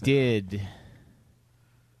Wolfenstein. They so- did,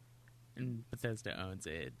 And Bethesda owns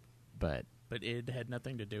id. but But id had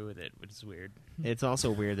nothing to do with it, which is weird. it's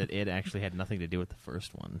also weird that it actually had nothing to do with the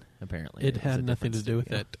first one, apparently. It was a had nothing to different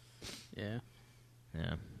do with studio. it.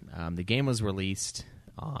 Yeah. Yeah. The game was released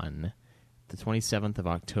on the 27th of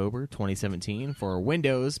October, 2017 for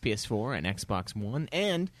Windows, PS4, and Xbox One,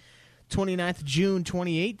 and 29th June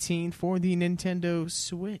 2018 for the Nintendo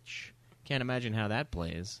Switch. Can't imagine how that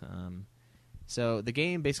plays. So the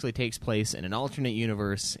game basically takes place in an alternate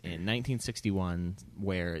universe in 1961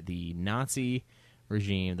 where the Nazi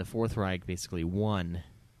regime, the Fourth Reich, basically won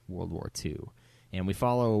World War II. And we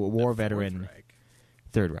follow a war veteran...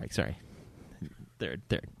 Third Reich, sorry. Third.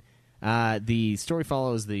 The story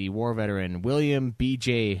follows the war veteran William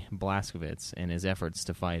B.J. Blazkowicz and his efforts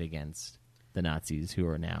to fight against the Nazis, who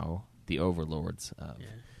are now the overlords of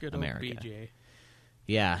Good America. old BJ.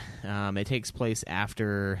 Yeah, it takes place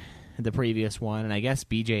after the previous one, and I guess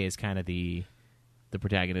BJ is kind of the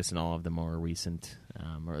protagonist in all of the more recent,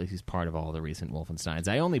 or at least he's part of all the recent Wolfensteins.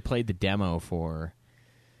 I only played the demo for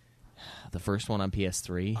the first one on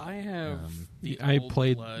PS3. I have the I Old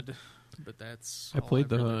played- Blood, but that's I all played I've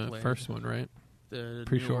the really played. first one, right? The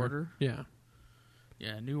Pretty New sure. Order. Yeah.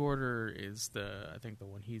 Yeah, New Order is I think the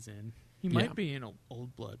one he's in. He Yeah. might be in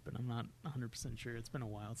Old Blood, but I'm not 100% sure. It's been a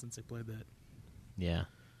while since I played that. Yeah.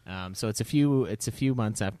 So it's a few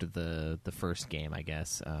months after the first game, I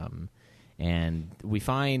guess. And we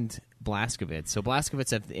find Blazkowicz. So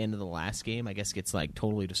Blazkowicz at the end of the last game, I guess, gets like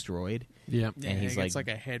totally destroyed. Yeah. And he's it's like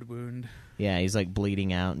a head wound. Yeah, he's like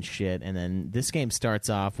bleeding out and shit. And then this game starts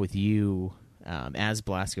off with you as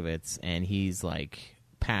Blazkowicz, and he's like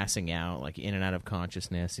passing out, like in and out of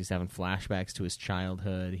consciousness. He's having flashbacks to his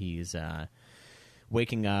childhood. He's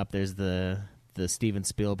waking up. There's the Steven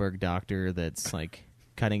Spielberg doctor that's like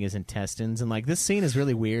cutting his intestines, and like this scene is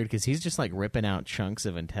really weird because he's just like ripping out chunks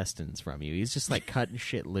of intestines from you. He's just like cutting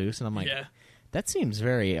shit loose, and I'm like, that seems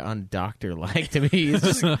very undoctor-like to me. He's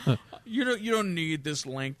just, You don't need this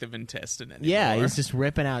length of intestine anymore. yeah, he's just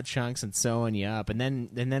ripping out chunks and sewing you up, and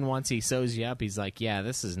then once he sews you up, he's like, yeah,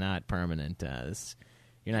 this is not permanent.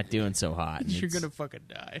 You're not doing so hot. And You're it's- gonna fucking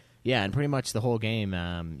die. Yeah, and pretty much the whole game,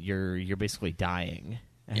 you're basically dying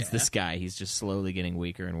as this guy. He's just slowly getting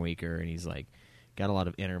weaker and weaker, and he's like got a lot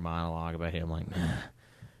of inner monologue about him, like,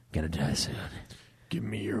 gonna die soon. Give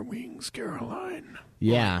me your wings, Caroline.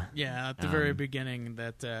 Yeah, Yeah, at the very beginning,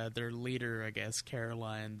 that their leader, I guess,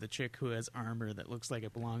 Caroline, the chick who has armor that looks like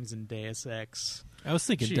it belongs in Deus Ex. I was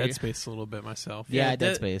thinking She- Dead Space a little bit myself. Yeah,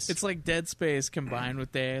 Dead Space. It's like Dead Space combined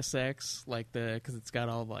with Deus Ex, like because it's got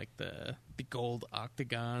all like the gold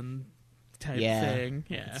octagon type Yeah, thing.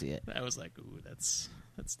 I Yeah, can see it. I was like, ooh, that's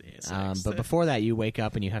That's the SX. But before that, you wake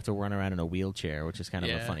up and you have to run around in a wheelchair, which is kind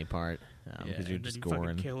of a funny part because you're and just then you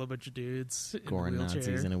goring, kill a bunch of dudes, goring in a wheelchair.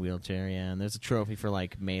 Nazis in a wheelchair. Yeah, and there's a trophy for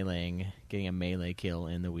like getting a melee kill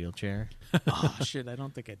in the wheelchair. Oh shit! I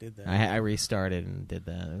don't think I did that. I restarted and did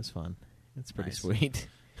that. It was fun. It's pretty sweet.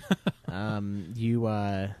 You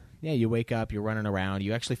wake up, you're running around.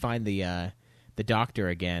 You actually find the doctor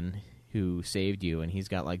again who saved you, and he's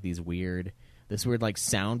got like this weird like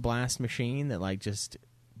sound blast machine that like just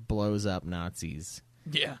blows up Nazis.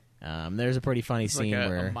 Yeah. There's a pretty funny it's scene like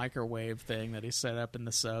where a microwave thing that he set up in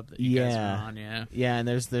the sub that you guys were on. Yeah, and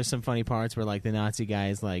there's some funny parts where like the Nazi guy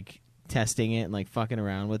is like testing it and like fucking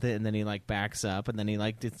around with it, and then he like backs up, and then he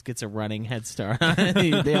like gets a running head start on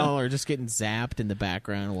it. They all are just getting zapped in the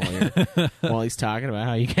background while he's talking about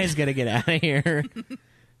how you guys got to get out of here.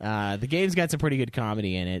 The game's got some pretty good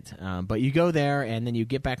comedy in it, but you go there and then you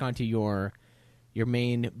get back onto your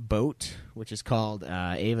main boat, which is called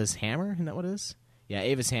Ava's Hammer. Isn't that what it is? Yeah,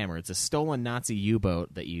 Ava's Hammer. It's a stolen Nazi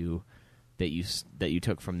U-boat that you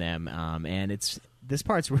took from them, and this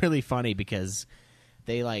part's really funny because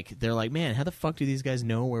they're like, man, how the fuck do these guys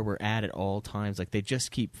know where we're at all times? Like, they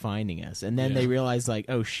just keep finding us, and then they realize like,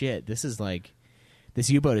 oh shit, this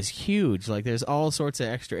U-boat is huge. Like, there's all sorts of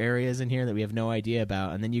extra areas in here that we have no idea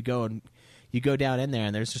about, and then you go down in there,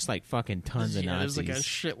 and there's just like fucking tons of Nazis. There's like a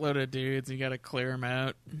shitload of dudes. You got to clear them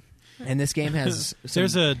out. And this game has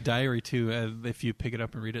there's a diary too. If you pick it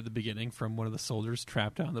up and read it at the beginning from one of the soldiers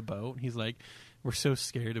trapped on the boat, he's like, "We're so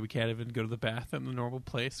scared that we can't even go to the bathroom in the normal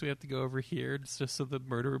place. We have to go over here just so the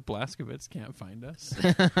murderer Blazkowicz can't find us."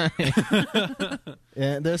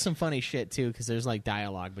 Yeah, there's some funny shit too because there's like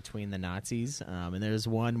dialogue between the Nazis, and there's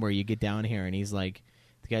one where you get down here and he's like,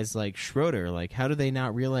 the guy's like, Schroeder, like, how do they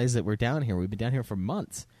not realize that we're down here? We've been down here for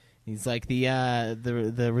months. He's like,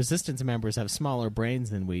 the resistance members have smaller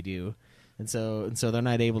brains than we do, and so they're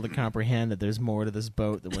not able to comprehend that there's more to this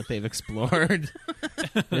boat than what they've explored.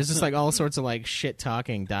 There's just like all sorts of like shit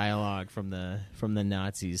talking dialogue from the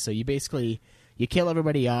Nazis. So you basically kill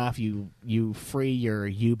everybody off, you free your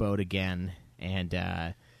U-boat again, and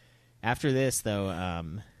after this though,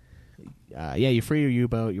 you free your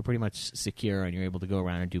U-boat, you're pretty much secure, and you're able to go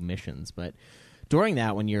around and do missions, but. During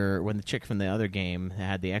that, when the chick from the other game that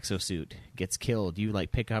had the exosuit gets killed, you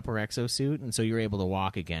like pick up her exosuit, and so you're able to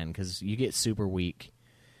walk again because you get super weak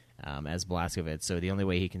as Blazkowicz. So the only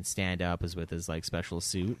way he can stand up is with his like special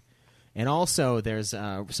suit. And also, there's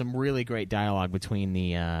some really great dialogue between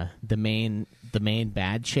the main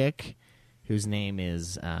bad chick, whose name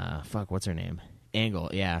is what's her name? Angle,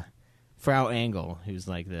 yeah, Frau Angle, who's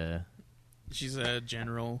like the. She's a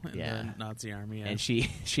general in the Nazi army. Yeah. And she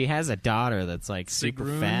has a daughter that's like super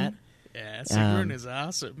fat. Yeah, Sigrun is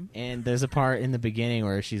awesome. And there's a part in the beginning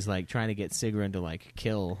where she's like trying to get Sigrun to like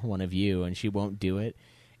kill one of you, and she won't do it.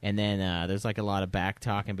 And then there's like a lot of back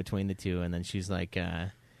talking between the two, and then she's like,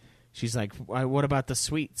 what about the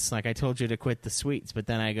sweets? Like, I told you to quit the sweets, but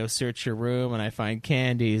then I go search your room and I find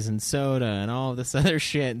candies and soda and all of this other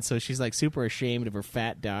shit. And so she's like super ashamed of her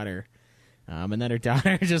fat daughter. And then her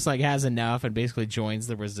daughter just like has enough and basically joins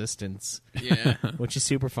the resistance. Yeah, which is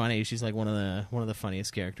super funny. She's like one of the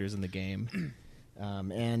funniest characters in the game.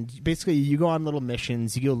 And basically, you go on little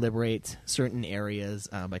missions. You go liberate certain areas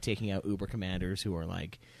by taking out Uber commanders who are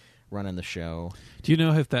like running the show. Do you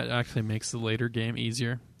know if that actually makes the later game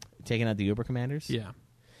easier? Taking out the Uber commanders? Yeah.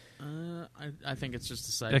 I think it's just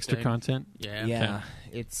a side extra thing. content. Yeah. Yeah.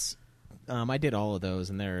 Okay. It's I did all of those,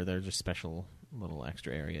 and they're just special little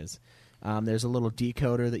extra areas. There's a little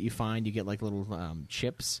decoder that you find. You get like little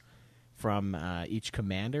chips from each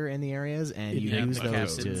commander in the areas, and you use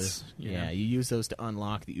those you use those to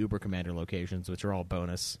unlock the Uber commander locations, which are all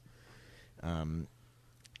bonus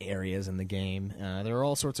areas in the game. There are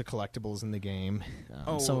all sorts of collectibles in the game.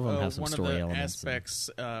 Some of them have some story elements. One of the aspects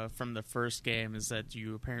from the first game is that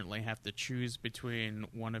you apparently have to choose between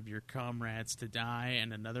one of your comrades to die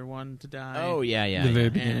and another one to die. Oh, yeah. The very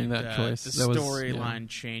beginning of that choice. The storyline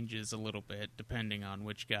changes a little bit depending on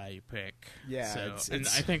which guy you pick. Yeah. And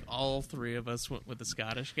I think all three of us went with the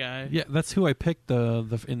Scottish guy. Yeah, that's who I picked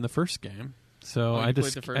in the first game. So I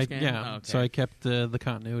just the first game? Yeah, oh, okay. So I kept the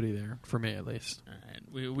continuity there for me at least. All right.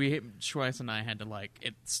 We Schweiss and I had to like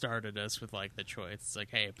it started us with like the choice. It's like,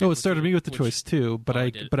 hey, it started me with the choice too, but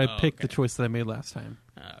I picked the choice that I made last time.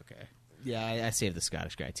 Oh, okay. Yeah, I saved the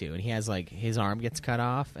Scottish guy too, and he has like his arm gets cut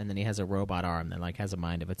off, and then he has a robot arm that like has a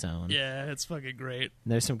mind of its own. Yeah, it's fucking great.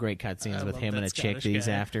 And there's some great cutscenes with him and a chick that he's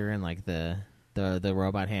after, and like the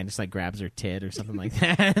robot hand just like grabs her tit or something like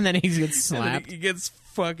that, and then he gets slapped. He gets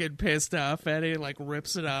fucking pissed off at it, like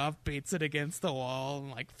rips it off, beats it against the wall,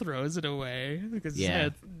 and like throws it away because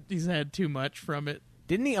he's had too much from it.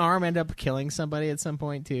 Didn't the arm end up killing somebody at some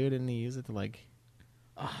point too? Didn't he use it to like?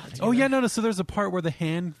 Oh yeah, no. So there's a part where the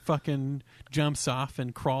hand fucking jumps off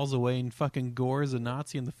and crawls away and fucking gores a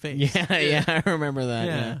Nazi in the face. Yeah, I remember that.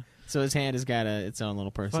 Yeah. Yeah. So his hand has got its own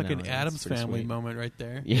little personality. Fucking Addams That's pretty Family sweet. moment right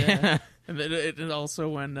there. Yeah. And then it also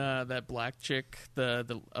when that black chick,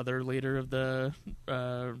 the other leader of the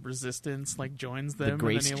resistance, like joins them,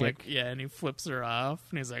 Grace and then he chick. and he flips her off,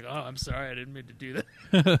 and he's like, "Oh, I'm sorry, I didn't mean to do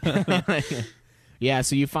that." Yeah,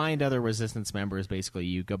 so you find other resistance members. Basically,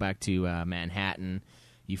 you go back to Manhattan.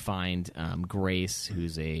 You find Grace,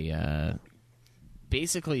 who's a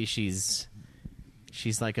basically she's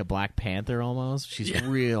like a Black Panther almost. She's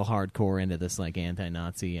real hardcore into this like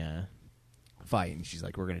anti-Nazi fight, and she's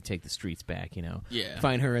like, "We're gonna take the streets back," you know. Yeah.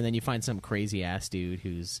 Find her, and then you find some crazy ass dude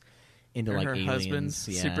who's into like her aliens. husband's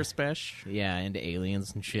super special. Yeah, into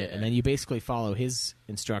aliens and shit. Yeah. And then you basically follow his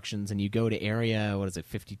instructions, and you go to area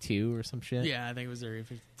 52 or some shit. Yeah, I think it was Area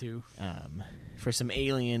 52. For some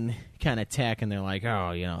alien kind of tech, and they're like,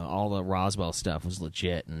 oh, you know, all the Roswell stuff was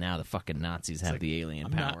legit, and now the fucking Nazis have like, the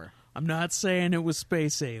alien power. I'm not saying it was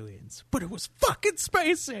space aliens, but it was fucking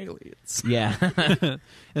space aliens. Yeah. And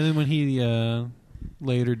then when he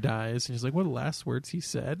later dies, he's like, "What are the last words he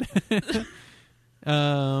said?"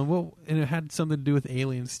 Well, and it had something to do with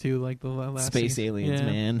aliens too, like the last Space scene. aliens, Yeah.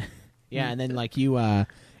 man. Yeah, and then like you,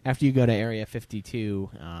 after you go to Area 52,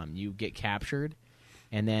 you get captured,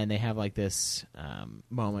 and then they have like this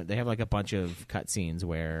moment. They have like a bunch of cutscenes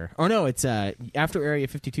where, oh no, it's after Area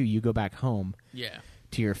 52, you go back home. Yeah.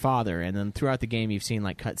 To your father, and then throughout the game, you've seen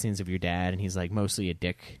like cutscenes of your dad, and he's like mostly a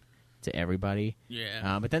dick to everybody.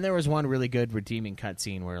 Yeah. But then there was one really good redeeming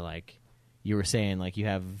cutscene where like you were saying like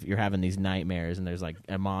you're having these nightmares, and there's like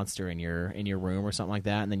a monster in your room or something like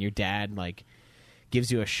that, and then your dad like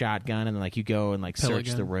gives you a shotgun, and then like you go and like search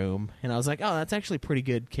the room, and I was like, oh, that's actually pretty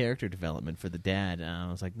good character development for the dad. And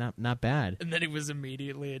I was like, not bad. And then he was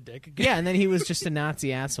immediately a dick again. Yeah, and then he was just a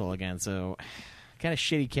Nazi asshole again. So. Kind of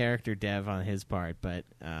shitty character dev on his part, but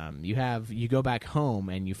you go back home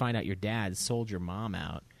and you find out your dad sold your mom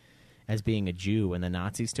out as being a Jew when the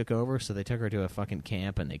Nazis took over, so they took her to a fucking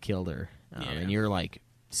camp and they killed her. And you're like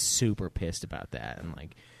super pissed about that, and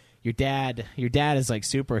like your dad is like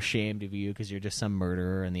super ashamed of you because you're just some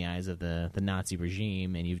murderer in the eyes of the Nazi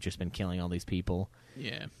regime, and you've just been killing all these people.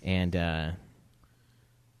 Yeah. And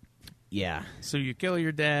yeah. So you kill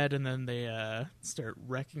your dad, and then they start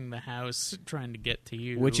wrecking the house, trying to get to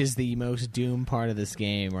you. Which is the most Doom part of this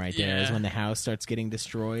game, right there, is Yeah. when the house starts getting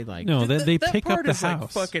destroyed. Like, No, they that pick part up the is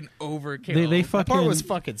house. Like fucking overkill. They that fucking part was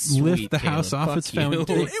fucking sweet. lift the Caleb. house off Fuck its you.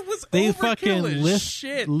 foundation. It was They overkill fucking as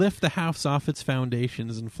shit. lift the house off its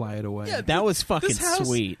foundations and fly it away. Yeah, That was fucking this house,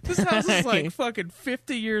 sweet. This house is like fucking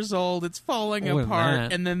 50 years old. It's falling More than apart,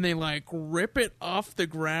 that. and then they like rip it off the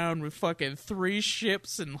ground with fucking 3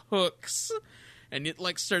 ships and hooks, and it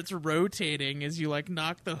like starts rotating as you like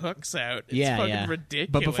knock the hooks out. It's fucking ridiculous.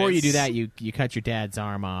 But before you do that, you cut your dad's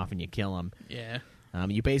arm off and you kill him. Yeah.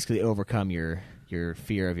 You basically overcome your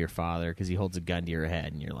fear of your father because he holds a gun to your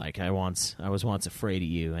head, and you're like, I was once afraid of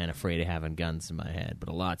you and afraid of having guns in my head, but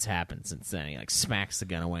a lot's happened since then. He like smacks the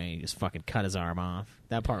gun away and he just fucking cut his arm off.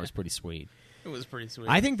 That part was pretty sweet. It was pretty sweet.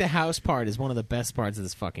 I think the house part is one of the best parts of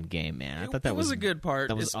this fucking game, man. I thought that it was a good part,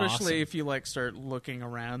 that was especially awesome. if you like start looking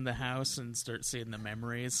around the house and start seeing the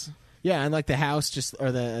memories. Yeah, and like the house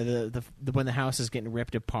or the when the house is getting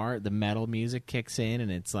ripped apart, the metal music kicks in,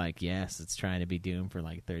 and it's like, yes, it's trying to be Doom for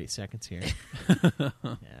like 30 seconds here. Yeah,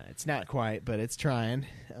 it's not quite, but it's trying.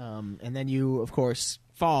 And then you, of course,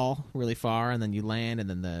 fall really far, and then you land, and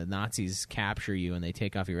then the Nazis capture you, and they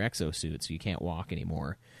take off your exosuit, so you can't walk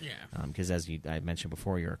anymore. Yeah. Because as I mentioned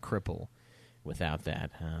before, you're a cripple without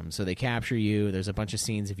that. So they capture you. There's a bunch of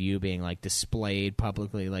scenes of you being like displayed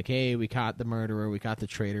publicly, like, hey, we caught the murderer, we caught the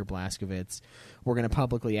traitor Blazkowicz, we're going to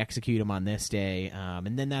publicly execute him on this day.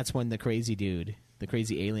 And then that's when the crazy dude, the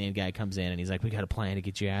crazy alien guy, comes in, and he's like, we got a plan to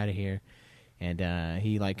get you out of here. And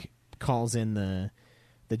he like calls in the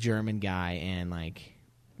German guy and like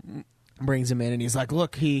brings him in, and he's like,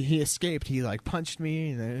 look, he escaped, he like punched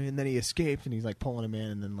me, and then he escaped, and he's like pulling him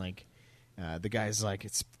in, and then like the guy's like,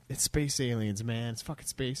 it's space aliens, man, it's fucking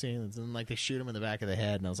space aliens, and like they shoot him in the back of the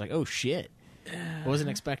head, and I was like, oh shit, I wasn't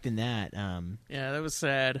expecting that. Yeah, that was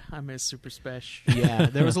sad. I miss Super Special. Yeah,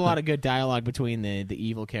 there was a lot of good dialogue between the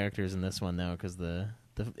evil characters in this one though, because the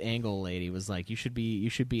angle lady was like, you should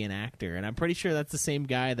be an actor, and I'm pretty sure that's the same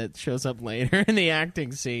guy that shows up later in the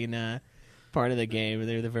acting scene. part of the game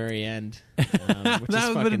near the very end. That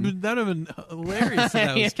would have been hilarious if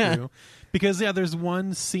that was true. Because, there's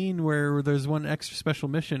one scene where there's one extra special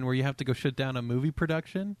mission where you have to go shut down a movie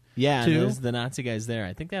production. Yeah, too. and there's the Nazi guys there.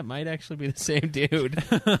 I think that might actually be the same dude.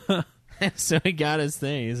 So he got his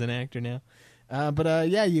thing. He's an actor now.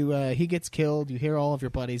 He gets killed. You hear all of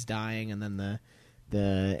your buddies dying, and then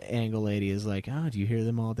the angle lady is like, "Oh, do you hear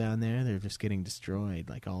them all down there? They're just getting destroyed.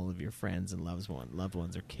 Like all of your friends and loved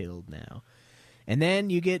ones are killed now." And then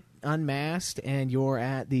you get unmasked, and you're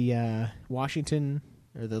at the Washington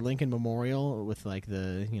or the Lincoln Memorial with like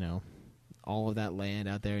the all of that land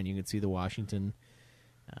out there, and you can see the Washington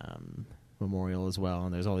Memorial as well.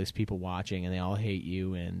 And there's all these people watching, and they all hate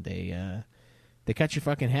you, and they cut your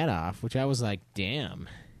fucking head off. Which I was like, damn.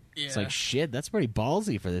 Yeah. It's like shit. That's pretty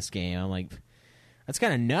ballsy for this game. I'm like, that's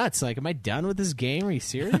kind of nuts. Like, am I done with this game? Are you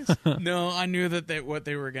serious? No, I knew that what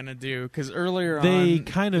they were gonna do because earlier they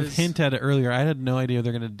kind of hint at it earlier. I had no idea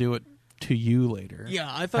they're gonna do it to you later. Yeah,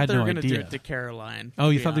 I thought they were going to do it to Caroline. Oh,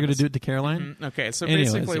 you thought they were going to do it to Caroline? Mm-hmm. Okay, so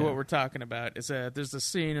basically what we're talking about is there's a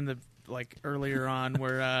scene in the earlier on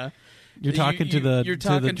where you're talking to the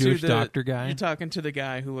Jewish doctor guy. You're talking to the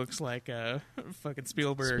guy who looks like fucking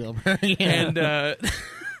Spielberg. Yeah. And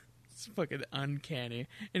it's fucking uncanny.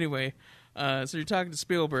 Anyway, so you're talking to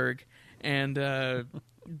Spielberg, and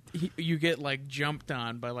you get like jumped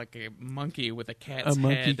on by like a monkey with a cat's head.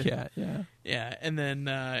 Monkey cat, yeah. Yeah, and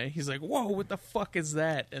then he's like, "Whoa, what the fuck is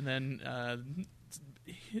that?" And then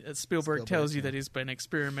Spielberg tells you that he's been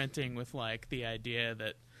experimenting with like the idea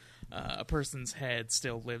that a person's head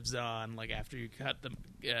still lives on, like after you cut them,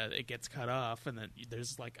 it gets cut off, and then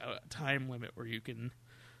there's like a time limit where you can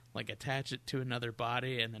like attach it to another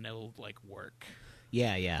body, and then it'll like work.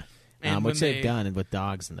 Yeah. Which they've done with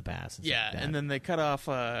dogs in the past. And then they cut off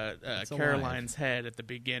Caroline's head at the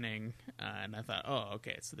beginning, and I thought, oh,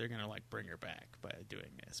 okay, so they're going to like bring her back by doing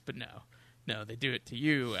this. But no, they do it to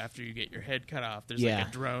you after you get your head cut off. There's like a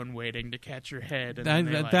drone waiting to catch your head. And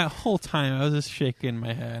that whole time, I was just shaking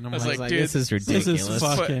my head. I was like, dude, this is ridiculous. This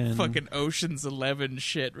is fucking Ocean's 11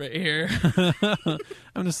 shit right here.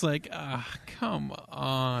 I'm just like, come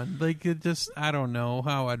on. Like, it just, I don't know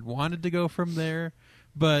how I'd wanted to go from there.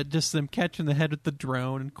 But just them catching the head with the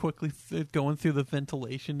drone and quickly going through the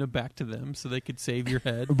ventilation to back to them so they could save your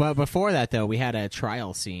head. But before that, though, we had a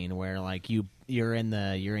trial scene where like you're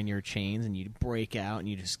in your chains and you break out and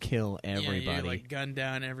you just kill everybody. Yeah, you like gun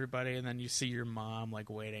down everybody, and then you see your mom like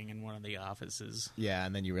waiting in one of the offices. Yeah,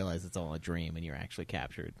 and then you realize it's all a dream and you're actually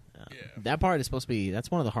captured. That part is supposed to be.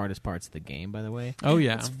 That's one of the hardest parts of the game, by the way. Oh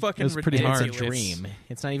yeah, it's fucking it's pretty hard. It's a dream.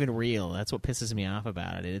 It's not even real. That's what pisses me off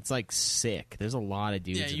about it. It's like sick. There's a lot of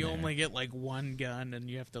dudes. Yeah, you in there. only get like one gun, and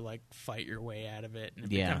you have to like fight your way out of it, and it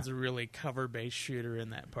becomes a really cover-based shooter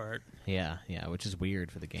in that part. Yeah, which is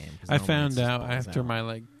weird for the game. I found out after my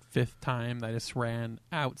like 5th time that I just ran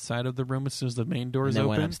outside of the room as soon as the main doors open.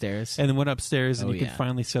 Went upstairs. And then went upstairs, and you could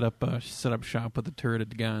finally set up shop with the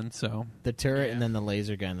turreted gun. So the turret and then the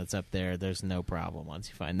laser gun that's up there. There's no problem once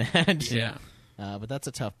you find that. Yeah. But that's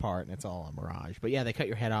a tough part, and it's all a mirage. But yeah, they cut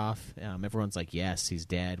your head off. Everyone's like, "Yes, he's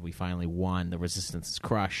dead. We finally won. The resistance is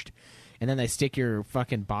crushed." And then they stick your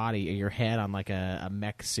fucking body, or your head, on like a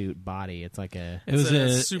mech suit body. It's like a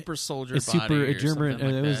super soldier body.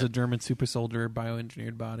 It was a German super soldier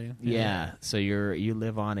bioengineered body. Yeah. So you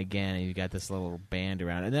live on again, and you got this little band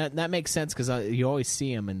around, and that makes sense because you always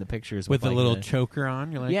see him in the pictures with like the little choker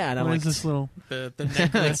on. You're like, yeah, and I'm what like, is this little the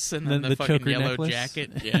necklace and then the fucking yellow necklace?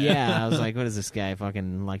 Jacket. Yeah, I was like, what does this guy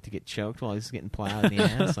fucking like to get choked while he's getting plowed in the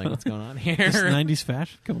ass? Like, what's going on here? This 90s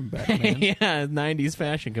fashion coming back, man. Yeah, 90s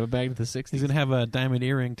fashion coming back to the 60s. He's gonna have a diamond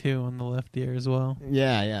earring too on the left ear as well.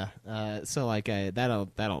 Yeah. So like that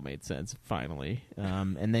all made sense finally.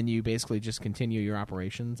 And then you basically just continue your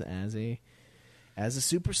operations as a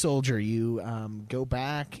super soldier. You go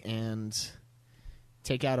back and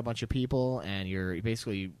take out a bunch of people, and you're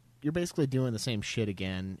basically doing the same shit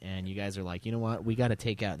again. And you guys are like, you know what? We got to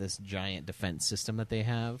take out this giant defense system that they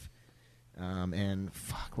have. And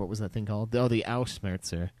fuck, what was that thing called? Oh, the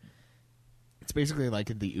Ausmerzer. It's basically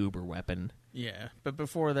like the Uber weapon. Yeah, but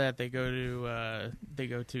before that, they go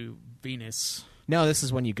to Venus. No, this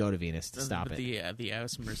is when you go to Venus to stop it. The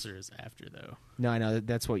Ausmerzer is after, though. No, I know.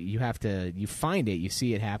 That's what you have to. You find it, you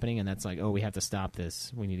see it happening, and that's like, oh, we have to stop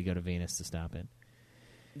this. We need to go to Venus to stop it.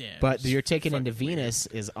 Yeah, but you're taken into Venus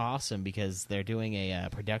is awesome because they're doing a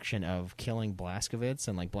production of Killing Blazkowicz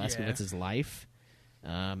and like Blazkowicz's life,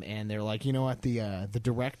 and they're like, you know what, the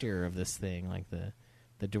director of this thing, like the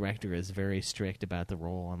director is very strict about the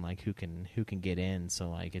role and like who can get in.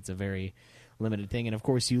 So like it's a very limited thing. And of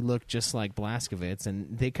course, you look just like Blazkowicz,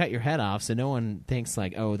 and they cut your head off, so no one thinks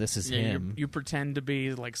like, oh, this is him. You pretend to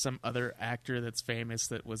be like some other actor that's famous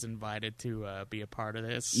that was invited to be a part of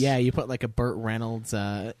this. Yeah, you put like a Burt Reynolds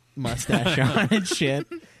mustache on and shit.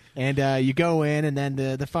 And you go in, and then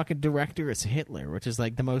the fucking director is Hitler, which is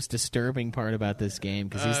like the most disturbing part about this game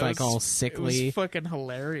because he's like all sickly. It was fucking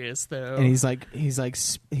hilarious though. And he's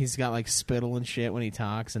got like spittle and shit when he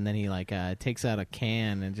talks, and then he like takes out a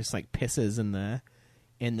can and just like pisses in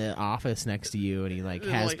the office next to you, and he like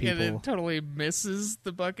has people. And it totally misses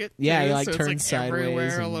the bucket. Yeah, too, he like so turns it's, like, sideways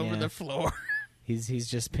everywhere and, all over the floor. He's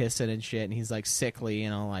just pissing and shit, and he's like sickly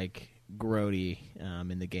and all like grody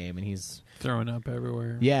in the game, and he's throwing up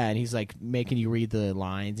everywhere. Yeah, and he's like making you read the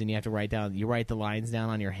lines, and you have to write the lines down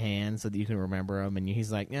on your hand so that you can remember them. And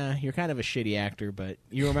he's like, "Yeah, you're kind of a shitty actor, but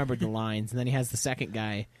you remembered the lines." And then he has the second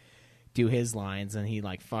guy do his lines, and he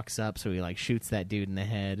like fucks up, so he like shoots that dude in the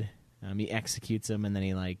head. He executes him, and then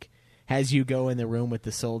he like has you go in the room with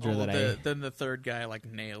the soldier Then the third guy like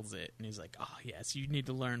nails it, and he's like, "Oh yes, you need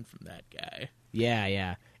to learn from that guy."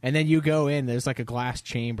 Yeah. And then you go in, there's like a glass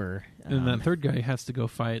chamber. And that third guy has to go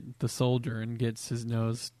fight the soldier and gets his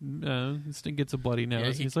nose, gets a bloody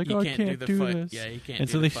nose. Yeah, he's like, I can't do this. Yeah, he can't. And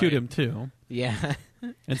so they shoot him too. Yeah.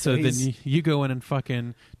 And so then you go in and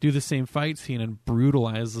fucking do the same fight scene and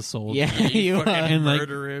brutalize the soldier. Yeah, you fucking and like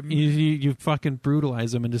murder him. You fucking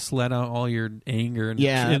brutalize him and just let out all your anger and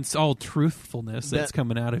it's all truthfulness that's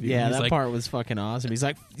coming out of you. Yeah, and that part was fucking awesome. He's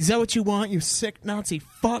like, "Is that what you want, you sick Nazi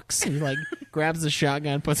fucks?" And he like grabs the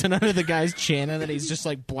shotgun, puts it under the guy's chin, and then he's just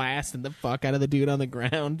like blasting the fuck out of the dude on the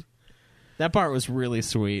ground. That part was really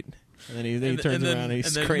sweet. And then he turns around and he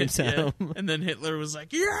screams at him. And then Hitler was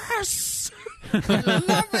like, "Yes! I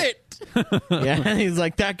love it!" Yeah, and he's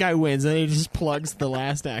like, "That guy wins." And he just plugs the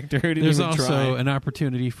last actor who didn't There's even also try. an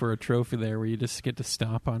opportunity for a trophy there where you just get to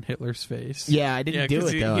stomp on Hitler's face. Yeah, I didn't do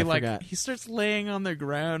it, though. I forgot. He starts laying on the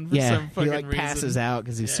ground for some fucking he like reason. passes out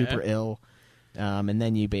because he's super ill. And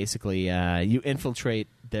then you basically you infiltrate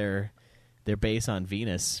their base on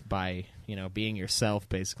Venus by being yourself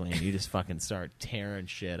basically, and you just fucking start tearing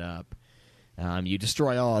shit up. You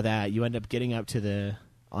destroy all of that. You end up getting up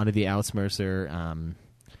onto the Ausmercer.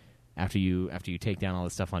 After you take down all the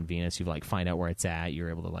stuff on Venus, you like find out where it's at. You're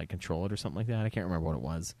able to like control it or something like that. I can't remember what it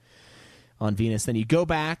was on Venus. Then you go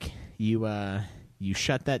back. You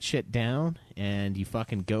shut that shit down, and you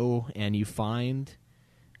fucking go and you find.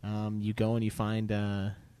 You go and you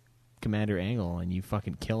find Commander Angle, and you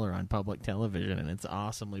fucking kill her on public television, and it's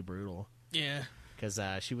awesomely brutal. Yeah. Because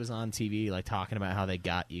she was on TV, like, talking about how they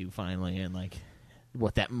got you finally, and, like,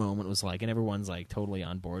 what that moment was like. And everyone's, like, totally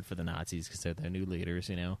on board for the Nazis because they're their new leaders,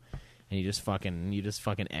 And you just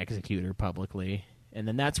fucking execute her publicly. And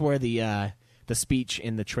then that's where the speech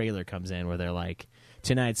in the trailer comes in, where they're like,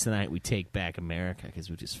 tonight's the night we take back America because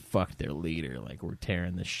we just fucked their leader. Like, we're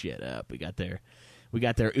tearing this shit up. We got their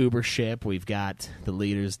Uber ship. We've got the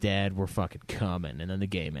leaders dead. We're fucking coming. And then the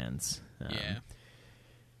game ends. Yeah.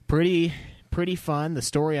 Pretty fun. The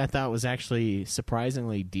story I thought was actually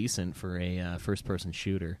surprisingly decent for a first-person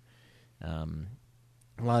shooter. A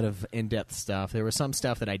lot of in-depth stuff. There was some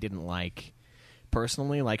stuff that I didn't like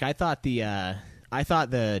personally. Like I thought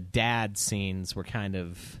the dad scenes were kind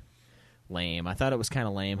of lame. I thought it was kind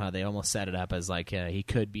of lame how they almost set it up as like he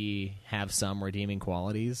could have some redeeming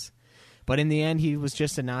qualities, but in the end he was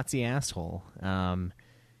just a Nazi asshole.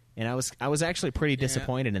 And I was actually pretty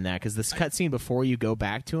disappointed in that because this cutscene before you go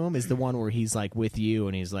back to him is the one where he's like with you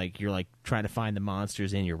and he's like you're like trying to find the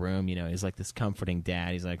monsters in your room. He's like this comforting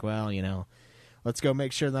dad. He's like, well, let's go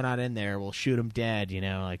make sure they're not in there. We'll shoot them dead.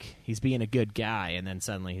 Like he's being a good guy, and then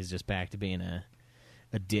suddenly he's just back to being a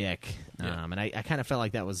dick. Yeah. And I kind of felt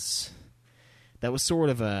like that was sort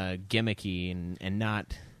of a gimmicky and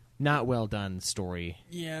not well done story.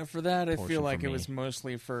 Yeah, for that I feel like for it me. was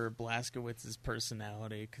mostly for Blazkowicz's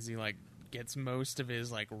personality because he like gets most of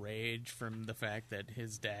his like rage from the fact that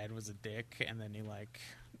his dad was a dick, and then he like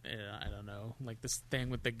I don't know, like this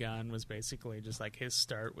thing with the gun was basically just like his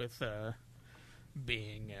start with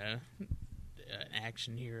being an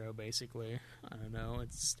action hero. Basically, I don't know.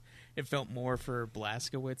 It felt more for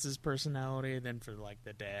Blazkowicz's personality than for like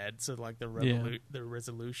the dad. So like the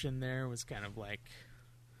resolution there was kind of like.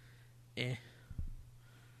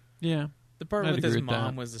 Yeah. The part I'd with his agree with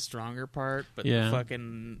mom that. was the stronger part, but Yeah. the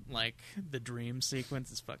fucking like the dream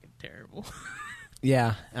sequence is fucking terrible.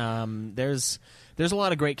 Yeah, there's a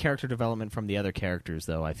lot of great character development from the other characters,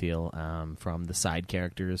 though. I feel from the side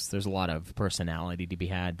characters, there's a lot of personality to be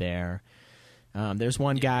had there. There's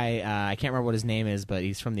one guy I can't remember what his name is, but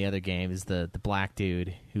he's from the other game. Is the black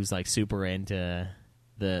dude who's like super into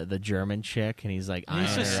the German chick, and he's like,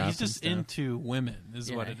 he's just into women, is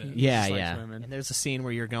what it is. Yeah, just likes yeah. women. And there's a scene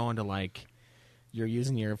where you're going to like, you're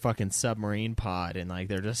using your fucking submarine pod, and like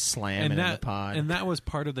they're just slamming in the pod. And that was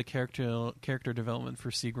part of the character development for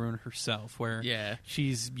Sigrun herself, where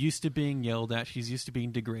she's used to being yelled at, she's used to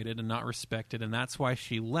being degraded and not respected, and that's why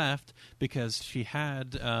she left, because she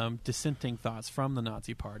had dissenting thoughts from the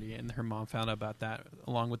Nazi Party, and her mom found out about that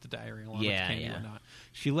along with the diary, along with the cane and whatnot.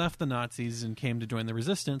 She left the Nazis and came to join the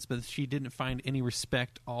resistance, but she didn't find any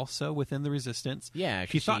respect also within the resistance. Yeah,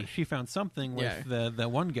 she thought she found something with the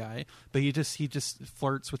one guy, but he just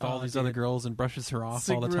flirts with all these other girls and brushes her off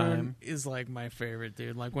all the time. Is like my favorite,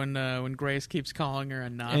 dude. Like when Grace keeps calling her a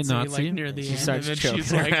Nazi, like near the she end, starts and then choking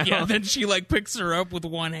she's her like, out. then she like picks her up with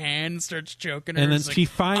one hand and starts choking her. And then It's she like,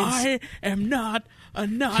 finds I am not a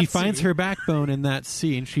Nazi. She finds her backbone in that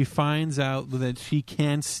scene. She finds out that she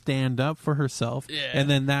can stand up for herself, and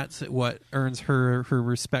then that's what earns her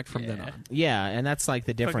respect from then on. Yeah, and that's like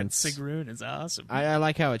the difference. Sigrun is awesome. I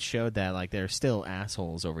like how it showed that like they're still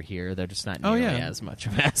assholes over here. They're just not nearly as much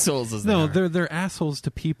of assholes as they're assholes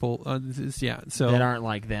to people. So that aren't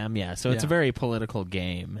like them. Yeah, so it's a very political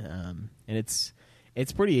game, and it's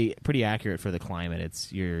pretty accurate for the climate.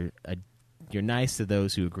 It's you're nice to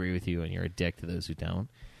those who agree with you, and you're a dick to those who don't.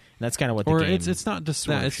 And that's kind of what the game it's not just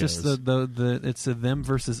that. It's shows. just it's a them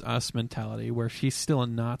versus us mentality, where she's still a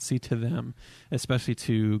Nazi to them, especially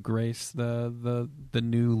to Grace, the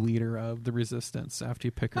new leader of the resistance. After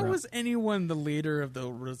you pick her How up, was anyone the leader of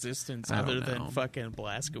the resistance other than fucking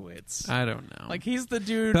Blazkowicz? I don't know. Like he's the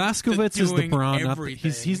dude. Blazkowicz is the brawn.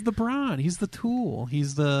 Everything. He's the brawn. He's the tool.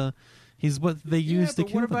 He's what they use to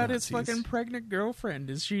kill what about the his Nazis. fucking pregnant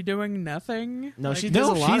girlfriend? Is she doing nothing? No, like, she does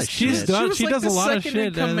a lot of shit. She does a lot of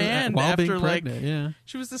shit command while after, being pregnant. Yeah.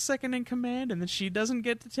 She was the second in command, and then she doesn't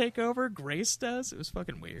get to take over. Grace does. It was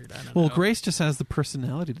fucking weird. I don't know. Grace just has the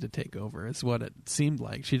personality to take over. Is what it seemed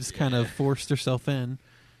like. She just kind of forced herself in.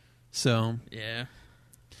 So yeah.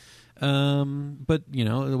 But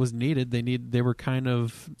it was needed. They were kind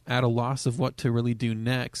of at a loss of what to really do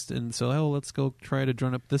next, and so let's go try to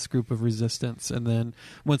join up this group of resistance. And then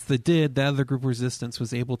once they did, the other group of resistance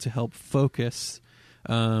was able to help focus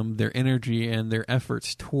their energy and their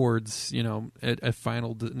efforts towards a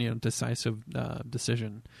final decisive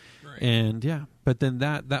decision. Right. And but then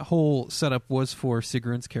that whole setup was for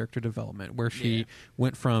Sigrun's character development, where she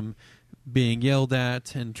went from being yelled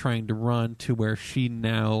at and trying to run to where she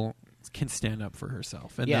now can stand up for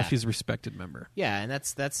herself, and now she's a respected member. Yeah, and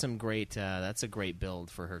that's some great that's a great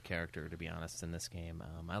build for her character, to be honest, in this game.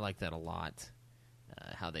 I like that a lot,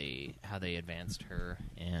 how they advanced her,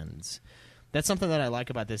 and that's something that I like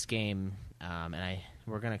about this game. And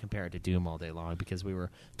we're going to compare it to Doom all day long, because we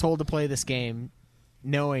were told to play this game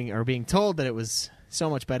knowing or being told that it was so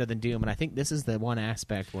much better than Doom, and I think this is the one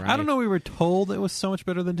aspect where I don't know. We were told it was so much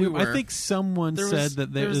better than Doom. I think someone said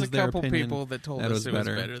that there was a their couple opinion people that told that us it was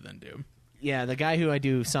better. better than Doom. Yeah, the guy who I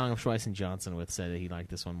do Song of Schweiss and Johnson with said that he liked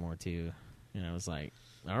this one more too. And I was like,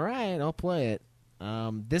 all right, I'll play it.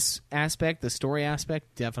 This aspect, the story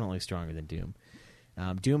aspect, definitely stronger than Doom.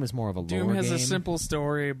 Doom is more of a lore game. Doom has a simple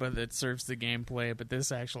story, but it serves the gameplay. But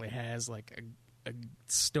this actually has like a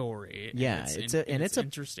story. Yeah, it's an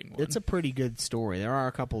interesting one. It's a pretty good story. There are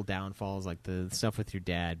a couple downfalls, like the stuff with your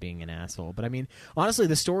dad being an asshole. But I mean, honestly,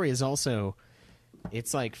 the story is also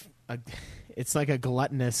it's like a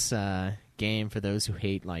gluttonous game for those who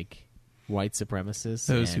hate like white supremacists,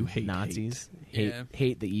 those and who hate Nazis,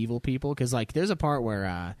 hate the evil people. Because like there's a part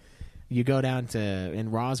where you go down to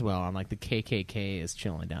in Roswell, and like the KKK is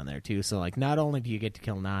chilling down there too. So like, not only do you get to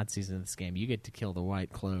kill Nazis in this game, you get to kill the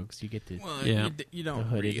white cloaks. You get to you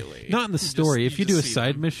don't really. Not in the story. If you do a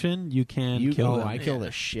side mission, you can kill them. I kill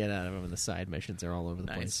the shit out of them in the side missions. They're all over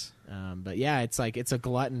the place. But yeah, it's like it's a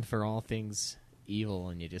glutton for all things evil,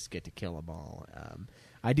 and you just get to kill them all.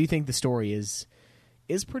 I do think the story is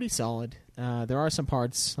pretty solid. There are some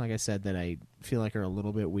parts, like I said, that I feel like are a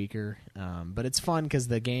little bit weaker, but it's fun because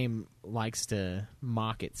the game likes to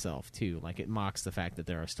mock itself too. Like it mocks the fact that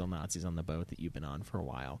there are still Nazis on the boat that you've been on for a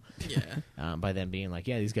while. Yeah. By them being like,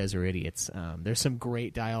 yeah, these guys are idiots. There's some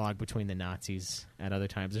great dialogue between the Nazis at other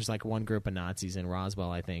times. There's like one group of Nazis in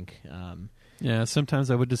Roswell, I think. Yeah,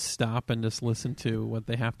 sometimes I would just stop and just listen to what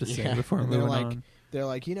they have to say before moving on. They're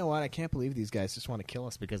like, you know what? I can't believe these guys just want to kill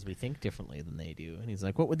us because we think differently than they do. And he's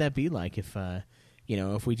like, what would that be like if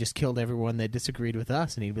we just killed everyone that disagreed with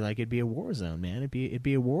us? And he'd be like, it'd be a war zone, man. It'd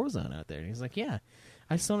be a war zone out there. And he's like, yeah,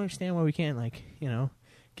 I just don't understand why we can't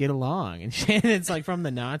get along. And it's like from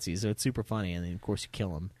the Nazis, so it's super funny. And then of course you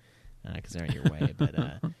kill them because they're in your way.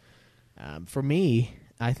 But for me,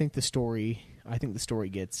 I think the story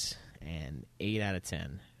gets and 8 out of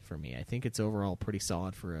 10 for me. I think it's overall pretty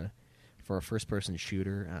solid for a first-person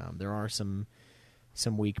shooter. There are some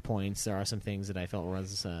weak points. There are some things that I felt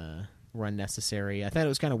was were unnecessary. I thought it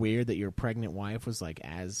was kind of weird that your pregnant wife was like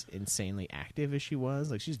as insanely active as she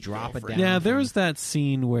was. Like she's dropping down. Yeah, there was that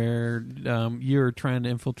scene where you're trying to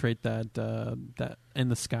infiltrate that in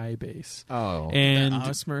the sky base. Oh, and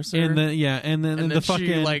Ausmercer? and then the fucking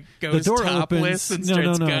she, like, goes the door topless opens and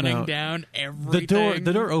starts gunning down everything.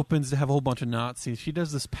 The door opens to have a whole bunch of Nazis. She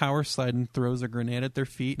does this power slide and throws a grenade at their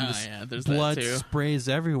feet, and there's blood that too. sprays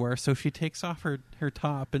everywhere. So she takes off her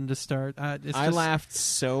top and just start. I laughed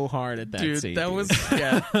so hard at that scene. That was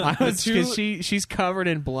because she's covered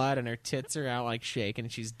in blood and her tits are out like shaking.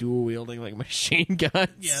 And she's dual wielding like machine guns.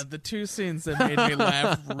 Yeah, the two scenes that made me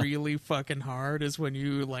laugh really fucking hard is when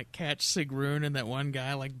you like catch Sigrun and that one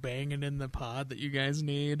guy like banging in the pod that you guys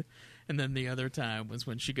need, and then the other time was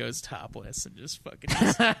when she goes topless and just fucking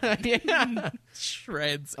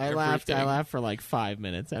shreds. I laughed for like 5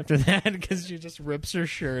 minutes after that because she just rips her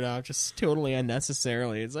shirt off just totally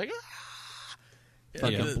unnecessarily. It's like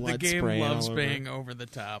the game loves being over the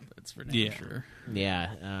top. That's for damn sure.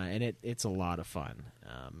 Yeah, and it's a lot of fun.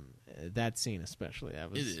 That scene especially,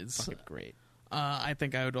 that was fucking great. I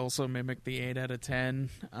think I would also mimic the 8 out of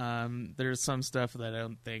 10. There's some stuff that I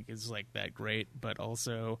don't think is like that great, but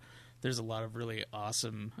also there's a lot of really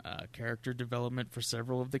awesome character development for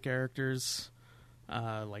several of the characters,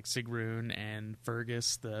 like Sigrun and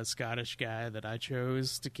Fergus, the Scottish guy that I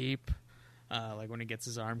chose to keep. Like when he gets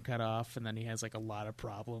his arm cut off, and then he has like a lot of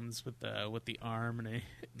problems with the arm, and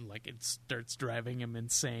it starts driving him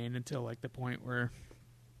insane until like the point where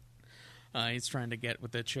he's trying to get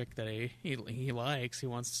with the chick that he likes. He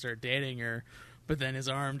wants to start dating her, but then his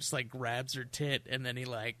arm just like grabs her tit, and then he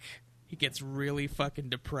gets really fucking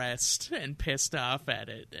depressed and pissed off at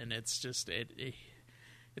it, and it's just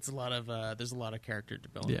it's a lot of there's a lot of character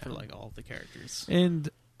development for like all of the characters. And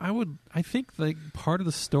I think like part of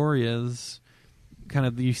the story is kind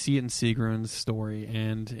of you see it in Sigrun's story,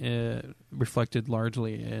 and reflected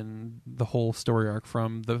largely in the whole story arc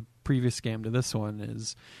from the previous game to this one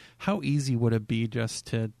is how easy would it be just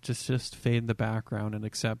to just fade in the background and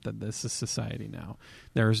accept that this is society now.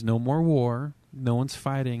 There is no more war, no one's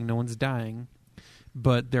fighting, no one's dying,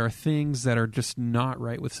 but there are things that are just not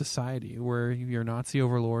right with society where your Nazi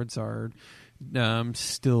overlords are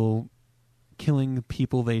still killing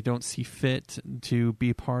people they don't see fit to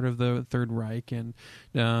be part of the Third Reich, and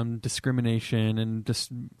discrimination and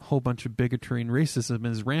just a whole bunch of bigotry and racism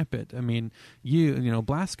is rampant. I mean, you know,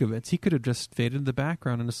 Blazkowicz, he could have just faded in the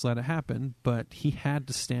background and just let it happen, but he had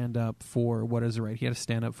to stand up for what is right. He had to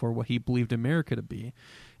stand up for what he believed America to be.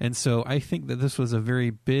 And so I think that this was a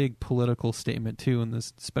very big political statement too, in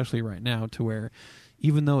this, especially right now, to where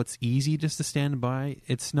even though it's easy just to stand by,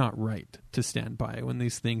 it's not right to stand by when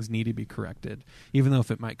these things need to be corrected. Even though if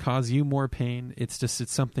it might cause you more pain, it's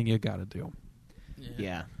something you got to do.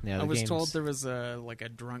 Yeah. I was told there was a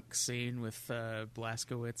drunk scene with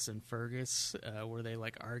Blazkowicz and Fergus where they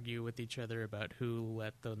like argue with each other about who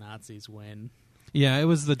let the Nazis win. Yeah, it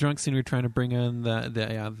was the drunk scene we were trying to bring in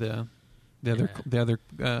the other.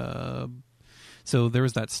 So there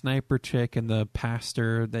was that sniper chick and the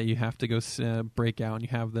pastor that you have to go break out, and you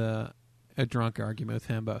have a drunk argument with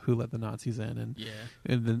him about who let the Nazis in,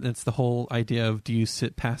 and then it's the whole idea of, do you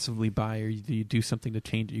sit passively by, or do you do something to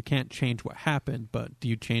change it? You can't change what happened, but do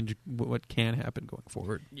you change what can happen going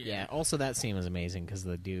forward? Yeah. Also, that scene was amazing because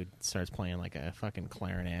the dude starts playing like a fucking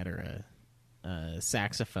clarinet or a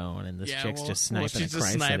saxophone, and this chick's just sniping. She's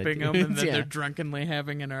just sniping him, and then they're drunkenly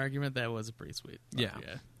having an argument. That was pretty sweet. Yeah.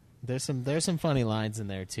 There's some funny lines in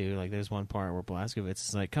there too. Like there's one part where Blazkowicz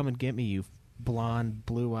is like, "Come and get me, you blonde,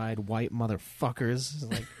 blue-eyed, white motherfuckers!"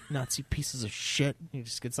 Like Nazi pieces of shit. He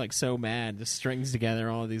just gets like so mad, just strings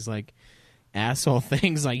together all of these like asshole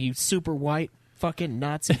things, like, "You super white fucking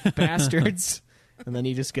Nazi bastards," and then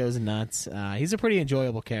he just goes nuts. He's a pretty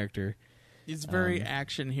enjoyable character. He's very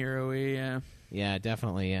action hero-y. Yeah. Yeah,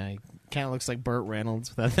 definitely. Yeah, he kind of looks like Burt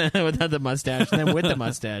Reynolds without the mustache, and then with the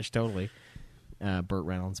mustache, totally. Burt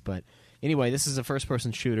Reynolds. But anyway, this is a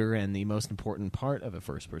first-person shooter, and the most important part of a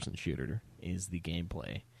first-person shooter is the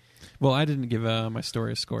gameplay. Well, I didn't give my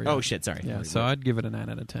story a score yet. Oh, shit, sorry. Yeah, so I'd give it a 9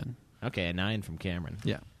 out of 10. Okay, a 9 from Cameron.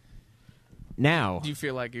 Yeah. Now, do you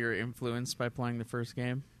feel like you're influenced by playing the first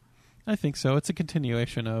game? I think so. It's a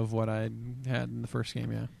continuation of what I had in the first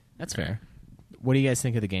game, yeah. That's fair. What do you guys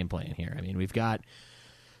think of the gameplay in here? I mean, we've got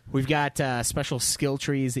special skill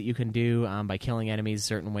trees that you can do by killing enemies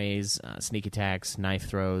certain ways, sneak attacks, knife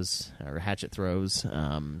throws, or hatchet throws.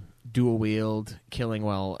 dual wield, killing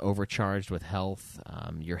while overcharged with health.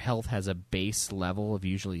 Your health has a base level of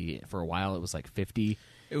usually, for a while, it was like 50.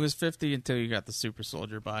 It was 50 until you got the super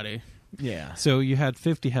soldier body. Yeah. So you had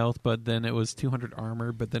 50 health, but then it was 200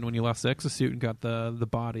 armor. But then when you lost the exosuit and got the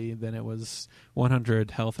body, then it was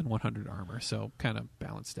 100 health and 100 armor. So kind of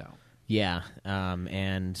balanced out. Yeah,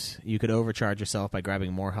 and you could overcharge yourself by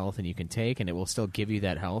grabbing more health than you can take, and it will still give you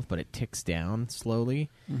that health, but it ticks down slowly.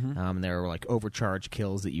 There are like overcharge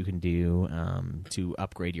kills that you can do to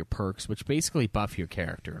upgrade your perks, which basically buff your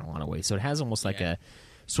character in a lot of ways. So it has almost like a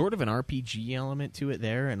sort of an RPG element to it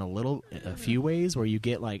there in a few ways, where you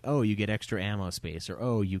get like, oh, you get extra ammo space, or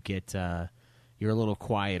oh, you get you're a little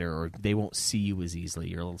quieter, or they won't see you as easily.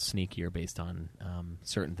 You're a little sneakier based on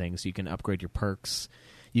certain things. So you can upgrade your perks.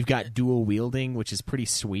 You've got dual wielding, which is pretty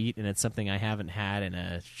sweet, and it's something I haven't had in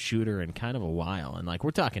a shooter in kind of a while. And like,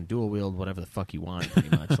 we're talking dual wield, whatever the fuck you want, pretty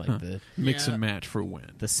much. Like the Mix and match for win.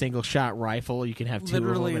 The single shot rifle, you can have two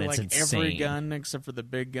Literally, of them, and like it's insane. every gun except for the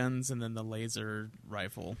big guns, and then the laser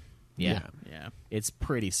rifle. Yeah, It's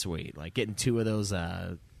pretty sweet. Like getting two of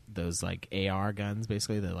those like AR guns,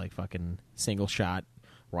 basically the like fucking single shot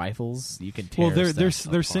rifles. You can tear they're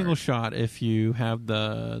stuff single apart. shot if you have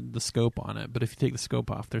the scope on it, but if you take the scope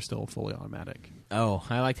off, they're still fully automatic. Oh,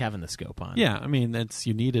 I liked having the scope on. Yeah, I mean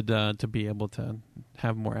you needed to be able to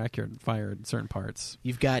have more accurate fire in certain parts.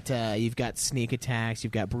 You've got sneak attacks.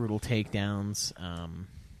 You've got brutal takedowns.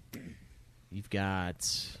 You've got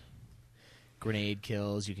grenade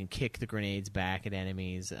kills. You can kick the grenades back at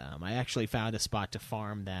enemies. I actually found a spot to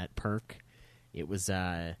farm that perk. It was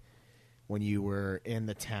when you were in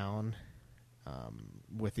the town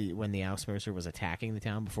when the Ausmercer was attacking the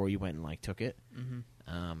town before you went and like took it.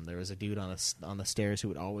 There was a dude on the stairs who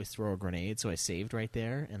would always throw a grenade, so I saved right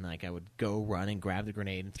there, and like I would go run and grab the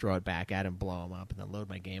grenade and throw it back at him, blow him up, and then load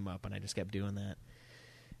my game up, and I just kept doing that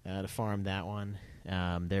to farm that one.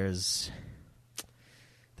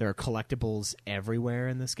 There are collectibles everywhere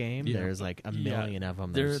in this game. Yeah. There's like a million of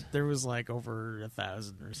them. There was like over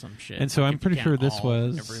 1,000 or some shit. And so Like, I'm if you pretty count sure this all,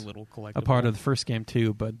 was every little a part collectible. of the first game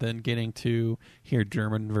too, but then getting to hear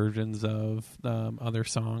German versions of other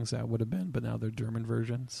songs that would have been, but now they're German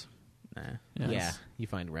versions. Nah. Yeah, you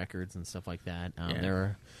find records and stuff like that. Yeah. There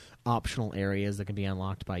are optional areas that can be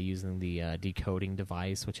unlocked by using the decoding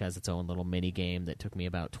device, which has its own little mini game that took me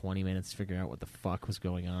about 20 minutes to figure out what the fuck was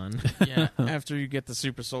going on. Yeah, after you get the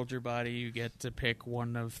super soldier body, you get to pick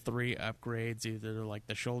one of 3 upgrades, either like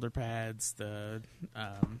the shoulder pads, the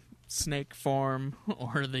snake form,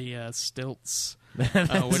 or the stilts.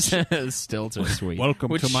 Which Stilts are sweet. Welcome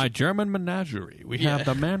Which- to my German menagerie. We Yeah. have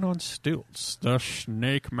the man on stilts, the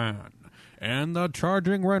snake man, and the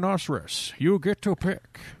charging rhinoceros. You get to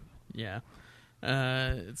pick. Yeah.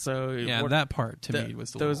 So Yeah, that part to me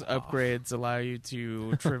was a those little off. upgrades allow you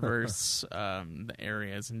to traverse the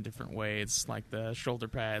areas in different ways. Like the shoulder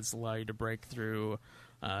pads allow you to break through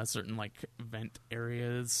certain like vent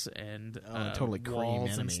areas and totally cream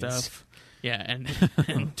walls enemies. and stuff. Yeah,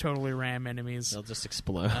 and totally ram enemies. They'll just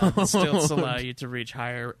explode. The stilts allow you to reach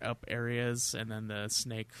higher up areas, and then the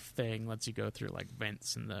snake thing lets you go through like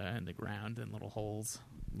vents in the ground and little holes.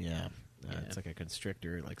 Yeah. Yeah. It's like a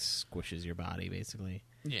constrictor. It like squishes your body, basically.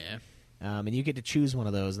 Yeah, And you get to choose one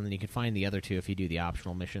of those, and then you can find the other 2 if you do the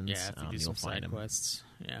optional missions. yeah. If you do you'll some find side 'em. quests,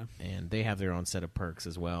 yeah. And they have their own set of perks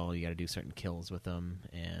as well. You got to do certain kills with them,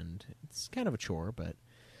 and it's kind of a chore, but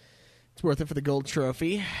it's worth it for the gold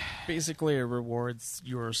trophy. Basically, it rewards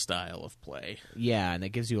your style of play. Yeah, and it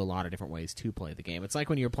gives you a lot of different ways to play the game. It's like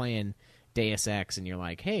when you're playing Deus Ex, and you're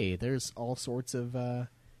like, hey, there's all sorts of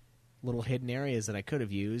little hidden areas that I could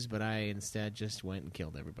have used, but I instead just went and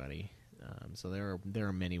killed everybody. So there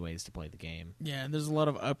are many ways to play the game. Yeah, and there's a lot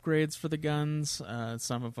of upgrades for the guns.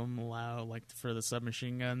 Some of them allow, like for the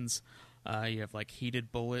submachine guns, you have like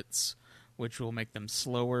heated bullets, which will make them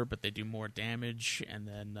slower, but they do more damage. And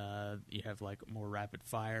then you have like more rapid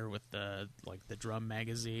fire with the drum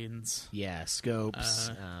magazines. Yeah, scopes,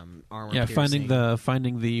 armor. Yeah, piercing.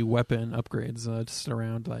 finding the weapon upgrades just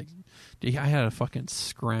around like I had a fucking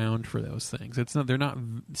scrounge for those things. They're not.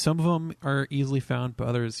 Some of them are easily found, but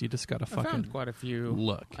others you just gotta I fucking found quite a few.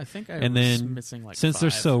 look. I think I And was then missing like since 5. they're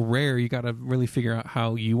so rare, you gotta really figure out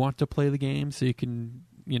how you want to play the game, so you can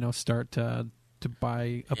start to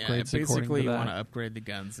buy upgrades basically according to you that. want to upgrade the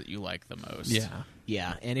guns that you like the most. Yeah.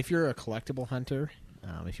 Yeah, and if you're a collectible hunter,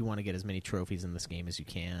 if you want to get as many trophies in this game as you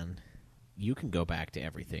can go back to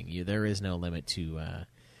everything. There is no limit to...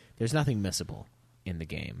 there's nothing missable in the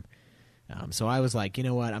game. So I was like, you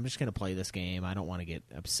know what? I'm just going to play this game. I don't want to get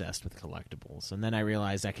obsessed with collectibles. And then I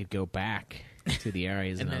realized I could go back to the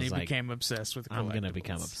areas, and and then I was he like, became obsessed with collectibles. I'm going to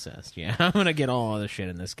become obsessed. Yeah, I'm going to get all other shit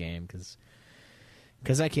in this game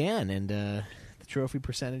because I can. And the trophy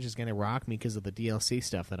percentage is going to rock me because of the DLC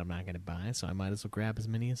stuff that I'm not going to buy. So I might as well grab as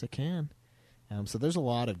many as I can. So there's a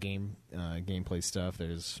lot of gameplay stuff.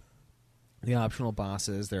 There's the optional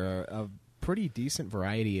bosses. There are a pretty decent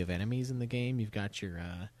variety of enemies in the game. You've got your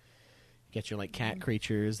like cat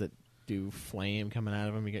creatures that do flame coming out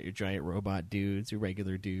of them. You got your giant robot dudes, your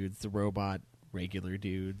regular dudes, the robot regular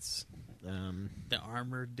dudes, the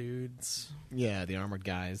armored dudes. Yeah, the armored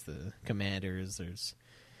guys, the commanders.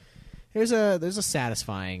 There's a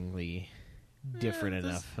satisfyingly different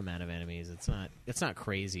enough amount of enemies. It's not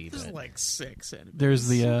crazy. There's but like 6 enemies. There's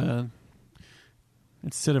the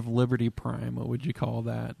instead of Liberty Prime, what would you call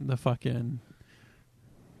that? The fucking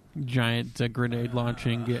giant grenade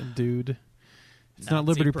launching dude. It's not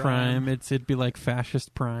Liberty Prime. It'd be like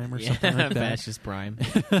Fascist Prime or something like that. Fascist Prime.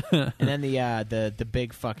 And then the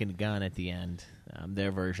big fucking gun at the end.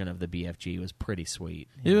 Their version of the BFG was pretty sweet.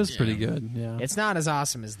 It was pretty good. Yeah, it's not as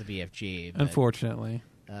awesome as the BFG. But, unfortunately.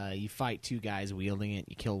 You fight 2 guys wielding it.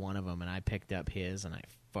 You kill one of them, and I picked up his, and I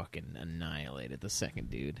fucking annihilated the second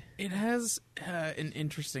dude. It has an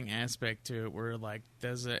interesting aspect to it where it like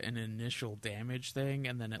does an initial damage thing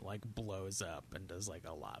and then it like blows up and does like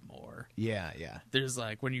a lot more. Yeah. There's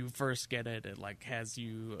like when you first get it, it like has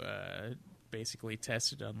you basically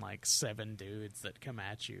tested on like 7 dudes that come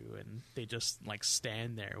at you and they just like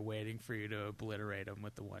stand there waiting for you to obliterate them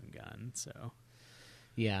with the one gun. So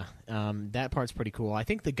yeah, that part's pretty cool. I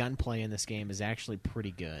think the gunplay in this game is actually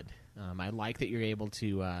pretty good. I like that you're able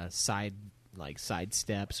to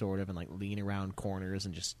sidestep sort of and like lean around corners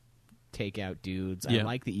and just take out dudes. Yeah, I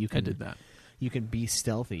like that you can. I did that. You can be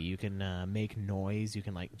stealthy. You can make noise. You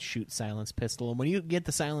can like shoot silence pistol. And when you get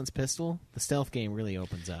the silence pistol, the stealth game really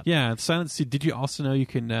opens up. Yeah, silence. Did you also know you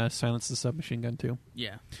can silence the submachine gun too?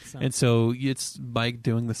 yeah. And so it's like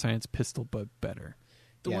doing the silence pistol but better.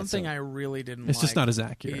 The one thing I really didn't it's like just not as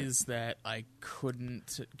accurate. is that I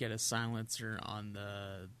couldn't get a silencer on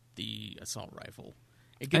the assault rifle.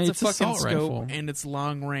 It gets a fucking scope rifle. And it's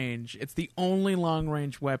long range. It's the only long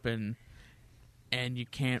range weapon, and you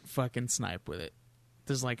can't fucking snipe with it.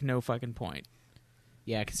 There's like no fucking point.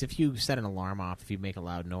 Yeah, because if you set an alarm off, if you make a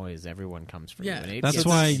loud noise, everyone comes for you. And that's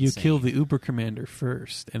why you kill the Uber commander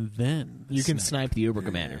first, and then you can snipe the Uber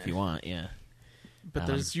commander if you want. Yeah. But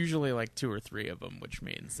there's usually like 2 or 3 of them, which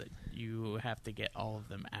means that you have to get all of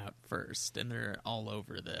them out first, and they're all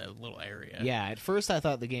over the little area. Yeah, at first I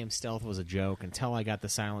thought the game stealth was a joke until I got the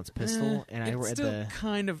silence pistol, and I read still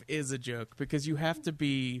kind of is a joke because you have to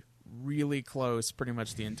be really close pretty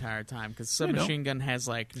much the entire time because submachine gun has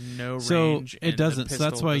like no range. So it doesn't. So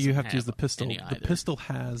that's why you have to use the pistol. The pistol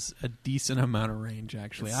has a decent amount of range.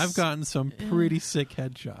 Actually, I've gotten some pretty sick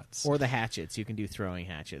headshots. Or the hatchets. You can do throwing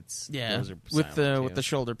hatchets. Yeah, those are with the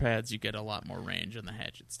shoulder pads, you get a lot more range on the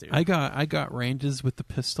hatchets too. I got ranges with the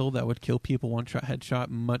pistol that would kill people one shot headshot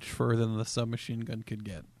much further than the submachine gun could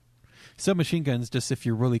get. Submachine guns, just if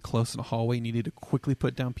you're really close in a hallway and you need to quickly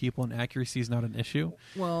put down people, and accuracy is not an issue.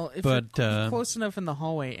 Well, if you're close enough in the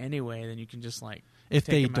hallway anyway, then you can just like if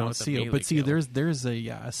take they them don't see you. But see, kill. there's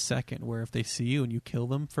a second where if they see you and you kill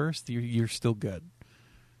them first, you're still good.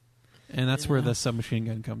 And that's where the submachine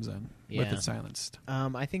gun comes in with it silenced.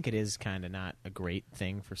 I think it is kind of not a great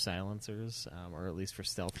thing for silencers, or at least for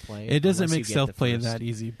stealth play. It doesn't make stealth play that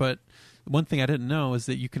easy, but one thing I didn't know is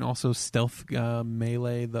that you can also stealth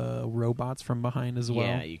melee the robots from behind as well.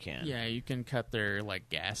 Yeah, you can. Yeah, you can cut their like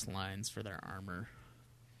gas lines for their armor,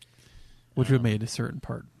 which would have made a certain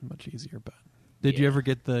part much easier. But did you ever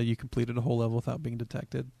get you completed a whole level without being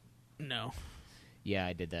detected? No. Yeah,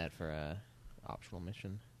 I did that for a optional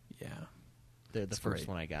mission. Yeah. The first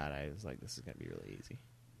one I got, I was like, this is going to be really easy.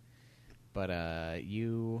 But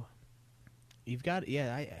you've got,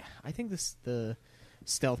 I think the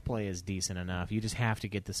stealth play is decent enough. You just have to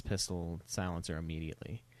get this pistol silencer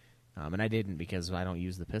immediately. And I didn't because I don't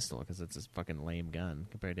use the pistol because it's a fucking lame gun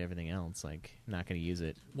compared to everything else. Like, not going to use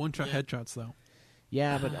it. One-shot headshots, though.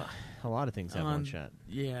 Yeah, but a lot of things have one-shot.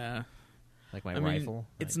 Yeah. Like my rifle.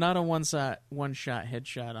 It's not a one-shot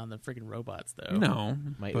headshot on the freaking robots, though. No.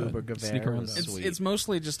 My Uber Gewehr was sweet. It's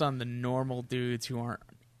mostly just on the normal dudes who aren't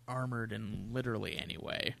armored in literally any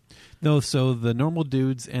way. No, so the normal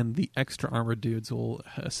dudes and the extra armored dudes will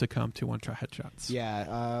succumb to one-shot headshots.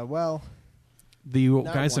 Yeah, well... The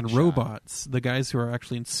guys in robots, the guys who are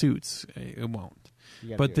actually in suits, it won't.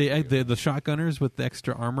 But the shotgunners with the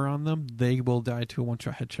extra armor on them, they will die to a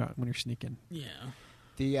one-shot headshot when you're sneaking. Yeah.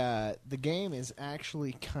 The game is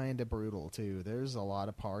actually kind of brutal too. There's a lot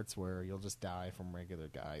of parts where you'll just die from regular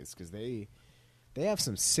guys because they have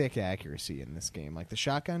some sick accuracy in this game. Like the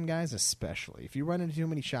shotgun guys, especially. If you run into too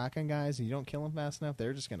many shotgun guys and you don't kill them fast enough,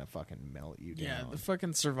 they're just gonna fucking melt you down. Yeah, the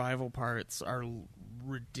fucking survival parts are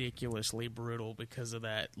ridiculously brutal because of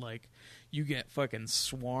that. Like, you get fucking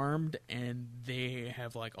swarmed, and they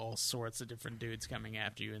have like all sorts of different dudes coming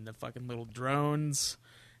after you, and the fucking little drones.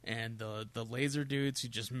 And the laser dudes who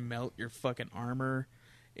just melt your fucking armor,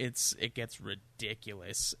 it gets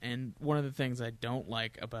ridiculous. And one of the things I don't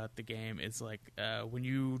like about the game is like when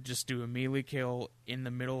you just do a melee kill in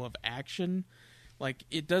the middle of action, like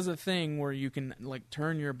it does a thing where you can like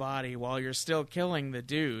turn your body while you're still killing the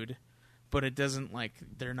dude, but it doesn't like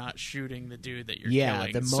they're not shooting the dude that you're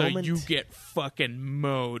killing. The moment, so you get fucking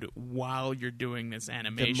mowed while you're doing this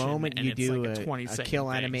animation. The moment and you it's do like a 20 a second kill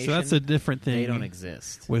thing. animation, So that's a different thing. They don't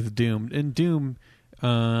exist with Doom. In Doom,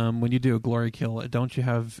 when you do a glory kill, don't you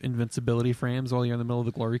have invincibility frames while you're in the middle of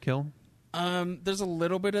the glory kill? There's a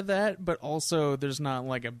little bit of that, but also there's not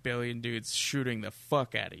like a billion dudes shooting the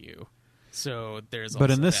fuck out of you. So there's. But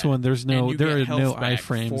also in this that. one, there are no back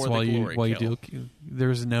iframes for while the you glory kill.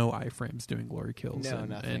 There's no iframes doing glory kills. No, in,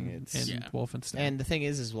 nothing. In It's- Wolfenstein. And the thing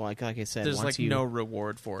is like I said, There's once like you, no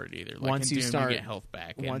reward for it either. Like once in you Doom, start you get health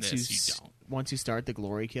back. In once this, you you don't. Once you start the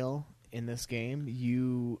glory kill in this game,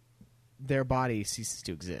 their body ceases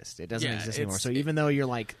to exist. It doesn't Yeah, exist anymore. So even though you're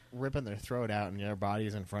like ripping their throat out and their body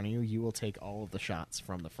is in front of you, you will take all of the shots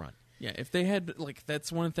from the front. Yeah, if they had, like,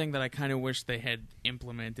 that's one thing that I kind of wish they had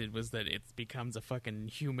implemented was that it becomes a fucking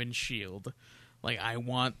human shield. Like, I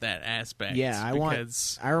want that aspect. Yeah,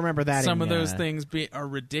 I remember that. Some of those things are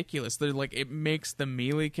ridiculous. They're like, it makes the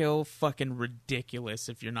melee kill fucking ridiculous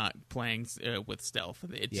if you're not playing with stealth.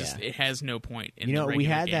 It just it has no point. In the we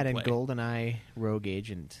had gameplay. that in GoldenEye Rogue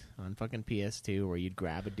Agent on fucking PS2, where you'd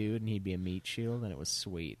grab a dude and he'd be a meat shield, and it was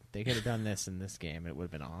sweet. They could have done this in this game, and it would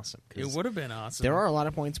have been awesome. It would have been awesome. There are a lot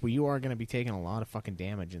of points where you are going to be taking a lot of fucking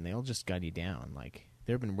damage, and they'll just gun you down. Like,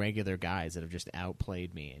 there have been regular guys that have just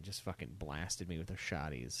outplayed me and just fucking blasted me with their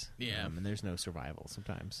shotties. Yeah. And there's no survival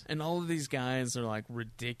sometimes. And all of these guys are like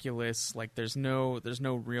ridiculous. Like there's no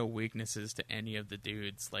real weaknesses to any of the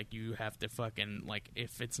dudes. Like you have to fucking like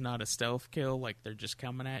if it's not a stealth kill, like they're just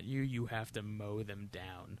coming at you, you have to mow them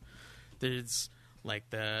down. There's like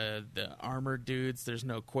the armored dudes, there's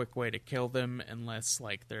no quick way to kill them unless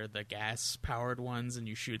like they're the gas powered ones and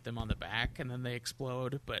you shoot them on the back and then they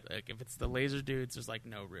explode. But like if it's the laser dudes, there's like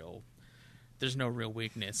no real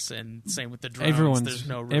weakness. And same with the drones. There's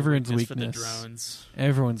no real weakness for the drones.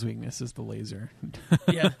 Everyone's weakness is the laser.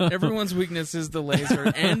 Yeah, everyone's weakness is the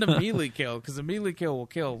laser and a melee kill, because a melee kill will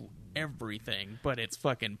kill everything, but it's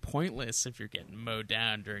fucking pointless if you're getting mowed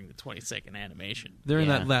down during the 20-second animation. During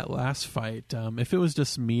that last fight, if it was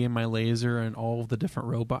just me and my laser and all of the different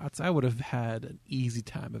robots, I would have had an easy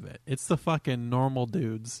time of it. It's the fucking normal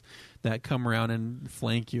dudes that come around and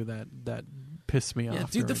flank you that piss me off. Yeah,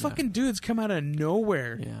 dude, the fucking dudes come out of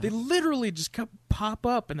nowhere. Yeah. They literally just pop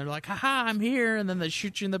up and they're like, haha, I'm here, and then they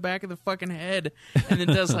shoot you in the back of the fucking head and it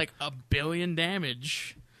does like 1 billion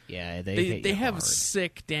damage. Yeah, they have hard.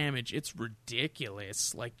 sick damage. It's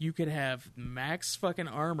ridiculous. Like you could have max fucking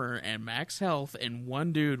armor and max health, and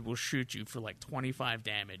one dude will shoot you for like 25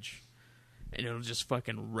 damage, and it'll just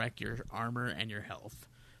fucking wreck your armor and your health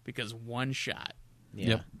because one shot. Yeah,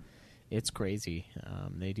 Yep. It's crazy.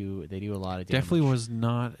 They do a lot of damage. Definitely was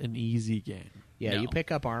not an easy game. Yeah, No. you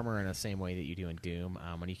pick up armor in the same way that you do in Doom.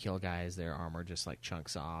 When you kill guys, their armor just like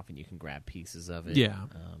chunks off, and you can grab pieces of it. Yeah.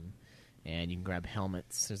 And you can grab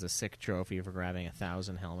helmets. There's a sick trophy for grabbing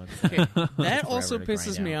 1,000 helmets. Okay, that Forever also to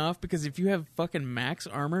pisses grind me out. off because if you have fucking max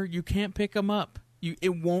armor, you can't pick them up.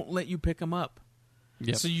 It won't let you pick them up.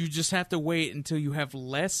 Yep. So you just have to wait until you have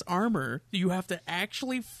less armor. You have to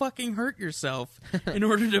actually fucking hurt yourself in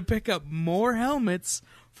order to pick up more helmets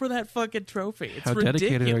for that fucking trophy. It's How ridiculous.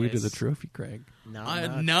 dedicated are you to the trophy, Craig?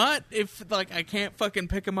 Not if like I can't fucking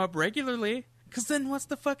pick them up regularly. Because then what's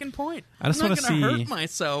the fucking point? I just I'm want not to gonna see. hurt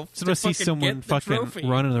myself. I just want to see fucking someone get the fucking trophy.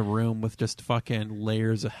 run in the room with just fucking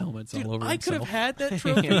layers of helmets Dude, all over I could have himself. had that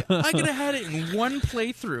trophy. I could have had it in one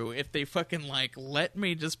playthrough if they fucking like let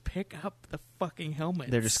me just pick up the fucking helmets.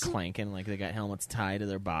 They're just clanking like they got helmets tied to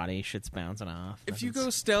their body. Shit's bouncing off. If you go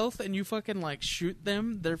stealth and you fucking like shoot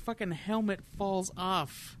them, their fucking helmet falls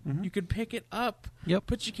off. Mm-hmm. You could pick it up. Yep.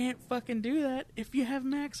 But you can't fucking do that if you have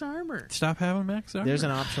max armor. Stop having max armor. There's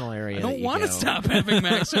an optional area. I don't want to stop having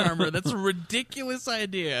max armor. That's a ridiculous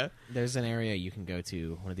idea. There's an area you can go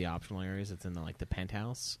to. One of the optional areas. It's in the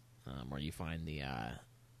penthouse, where you find the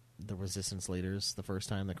resistance leaders. The first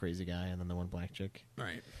time, the crazy guy, and then the one black chick.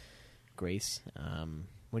 Right. Grace.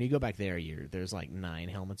 When you go back there, there's like 9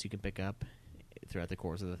 helmets you can pick up throughout the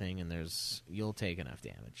course of the thing, and you'll take enough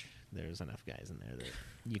damage. There's enough guys in there that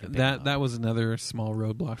you can pick them up. That was another small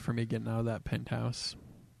roadblock for me getting out of that penthouse.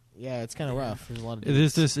 Yeah, it's kind of rough. There's a lot of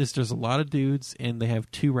dudes. It's just a lot of dudes, and they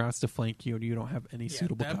have 2 routes to flank you, and you don't have any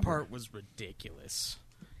suitable cover. That part was ridiculous.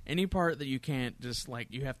 Any part that you can't just, like,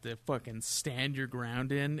 you have to fucking stand your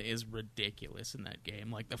ground in is ridiculous in that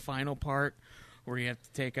game. Like, the final part where you have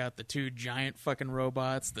to take out the 2 giant fucking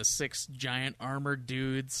robots, the 6 giant armored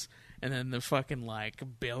dudes, and then the fucking, like,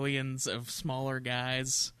 billions of smaller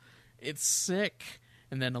guys. It's sick.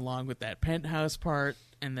 And then along with that penthouse part,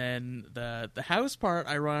 and then the house part,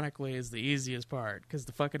 ironically, is the easiest part, because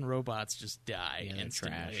the fucking robots just die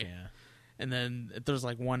instantly. Trash, yeah. And then there's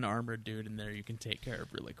like 1 armored dude in there you can take care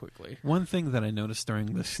of really quickly. One thing that I noticed during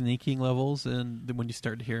the sneaking levels, and when you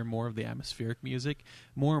start to hear more of the atmospheric music,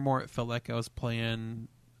 more and more it felt like I was playing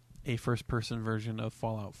a first-person version of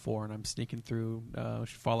Fallout 4, and I'm sneaking through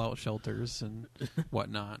Fallout shelters and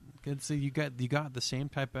whatnot. And so you got the same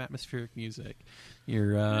type of atmospheric music.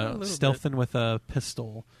 You're stealthing with a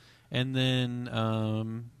pistol, and then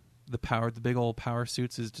the big old power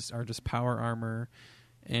suits are just power armor,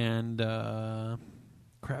 and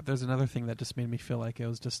crap. There's another thing that just made me feel like it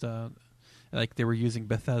was just like they were using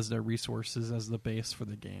Bethesda resources as the base for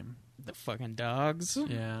the game. The fucking dogs.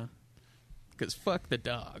 Yeah. Because fuck the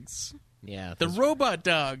dogs. Yeah. The robot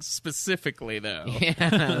dogs, specifically, though.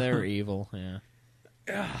 Yeah, they were evil, yeah.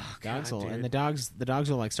 Oh, The dogs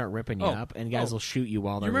will like start ripping you up, and guys will shoot you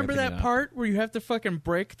while they're You remember ripping that you part where you have to fucking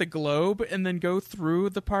break the globe and then go through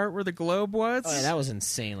the part where the globe was? Oh, yeah, that was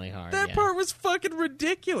insanely hard. That part was fucking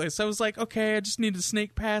ridiculous. I was like, okay, I just need to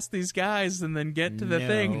snake past these guys and then get to the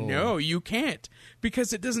thing. No, you can't.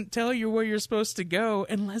 Because it doesn't tell you where you're supposed to go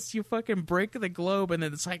unless you fucking break the globe, and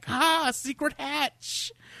then it's like, secret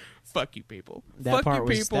hatch. Fuck you, people. That part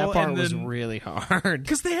was really hard.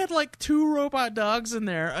 Because they had like 2 robot dogs in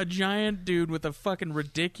there, a giant dude with a fucking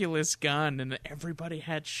ridiculous gun, and everybody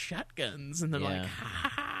had shotguns, and they're like,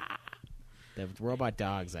 ha. The robot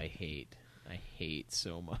dogs I hate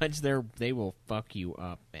so much. They will fuck you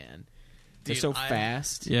up, man. They're so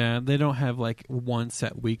fast. Yeah, they don't have like one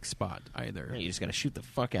set weak spot either. You just gotta shoot the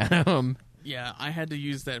fuck out of them. Yeah, I had to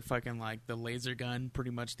use that fucking, like, the laser gun pretty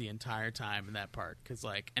much the entire time in that part. Cause,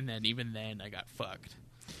 like, and then even then I got fucked.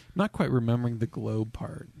 I'm not quite remembering the globe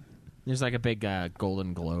part. There's like a big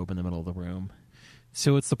golden globe in the middle of the room.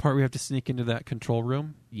 So it's the part where we have to sneak into that control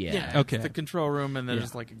room? Yeah. Okay. It's the control room, and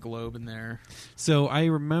there's like a globe in there. So I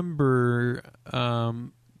remember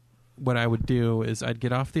what I would do is I'd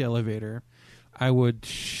get off the elevator. I would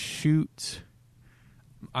just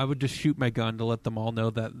shoot my gun to let them all know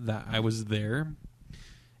that I was there.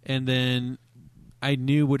 And then I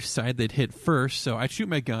knew which side they'd hit first, so I'd shoot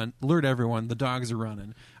my gun, alert everyone, the dogs are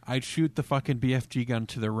running. I'd shoot the fucking BFG gun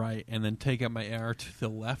to the right, and then take out my AR to the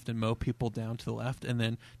left and mow people down to the left, and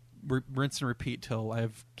then rinse and repeat till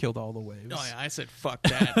I've killed all the waves. Oh, yeah, I said fuck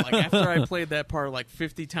that. Like, after I played that part like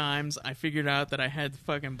 50 times, I figured out that I had to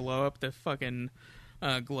fucking blow up the fucking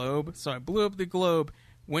globe. So I blew up the globe,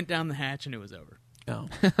 went down the hatch, and it was over. Oh.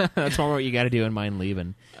 That's all what you got to do in Mein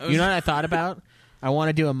Leben. You know what I thought about? I want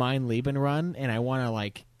to do a Mein Leben run, and I want to,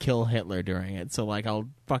 like, kill Hitler during it. So, like, I'll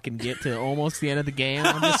fucking get to almost the end of the game.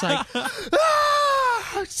 I'm just like,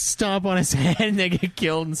 stomp on his head, and then get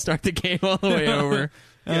killed and start the game all the way over.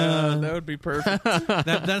 Yeah, that would be perfect.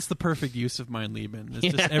 That's the perfect use of Mein Leben.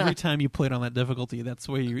 It's just every time you play it on that difficulty, that's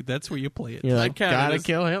where you play it. You're like, gotta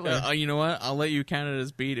kill Hitler. You know what? I'll let you count it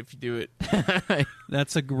as beat if you do it.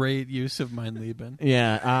 That's a great use of Mein Leben.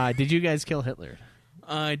 Yeah. Did you guys kill Hitler?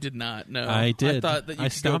 I did not. No, I did. I thought that you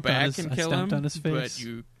could go back and kill him, on his face.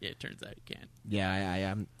 but it turns out you can't.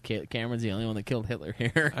 Yeah, Cameron's the only one that killed Hitler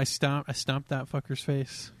here. I stomped that fucker's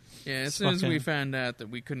face. Yeah, as soon as we found out that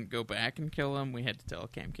we couldn't go back and kill him, we had to tell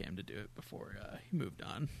Cam to do it before he moved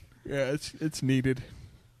on. Yeah, it's needed.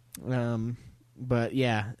 But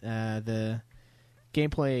yeah, the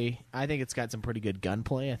gameplay, I think it's got some pretty good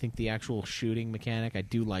gunplay. I think the actual shooting mechanic, I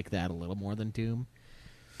do like that a little more than Doom.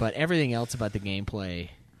 But everything else about the gameplay,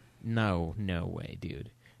 no way, dude.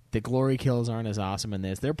 The glory kills aren't as awesome in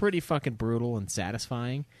this. They're pretty fucking brutal and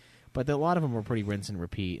satisfying, but a lot of them are pretty rinse and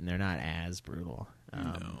repeat, and they're not as brutal.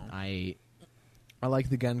 I like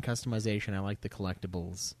the gun customization. I like the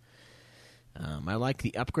collectibles. I like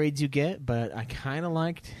the upgrades you get, but I kind of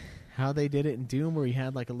liked how they did it in Doom, where you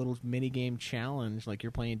had like a little mini game challenge, like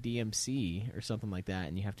you're playing DMC or something like that,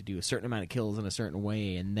 and you have to do a certain amount of kills in a certain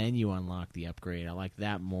way, and then you unlock the upgrade. I like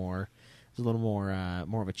that more. It's a little more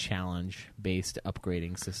of a challenge based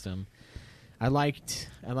upgrading system. I liked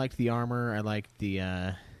the armor. I liked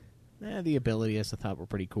the The abilities I thought were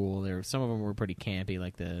pretty cool. Some of them were pretty campy,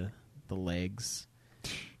 like the legs.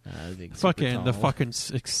 The fucking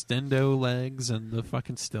extendo legs and the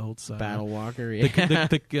fucking stilts. Battle Walker,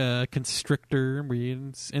 the constrictor,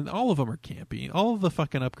 and all of them are campy. All of the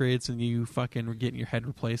fucking upgrades and you fucking getting your head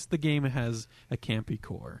replaced. The game has a campy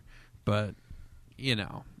core, but I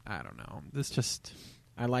don't know. This just.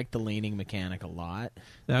 I like the leaning mechanic a lot.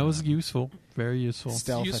 That was useful, very useful.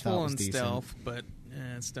 Stealth, it's useful in decent. stealth, but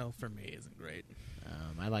stealth for me isn't great.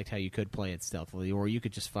 I liked how you could play it stealthily, or you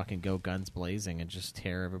could just fucking go guns blazing and just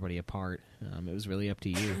tear everybody apart. It was really up to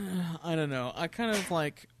you. I don't know. I kind of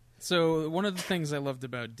like... So one of the things I loved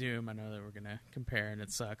about Doom, I know that we're going to compare and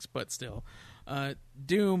it sucks, but still.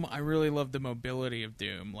 Doom, I really love the mobility of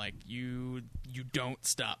Doom. Like, you don't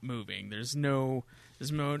stop moving. There's no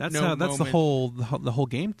That's moment. the whole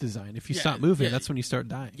game design. If you stop moving, that's when you start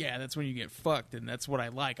dying. Yeah, that's when you get fucked, and that's what I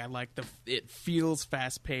like. I like it feels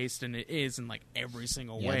fast paced, and it is in like every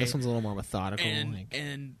single way. Yeah, this one's a little more methodical.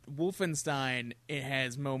 And Wolfenstein, it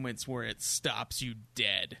has moments where it stops you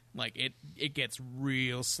dead. Like it gets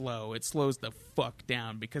real slow. It slows the fuck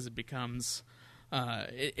down because it becomes.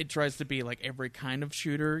 It tries to be like every kind of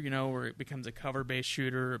shooter, where it becomes a cover-based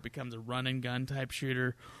shooter, or it becomes a run-and-gun type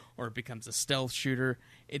shooter, or it becomes a stealth shooter.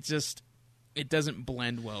 It doesn't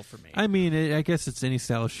blend well for me. I mean, I guess it's any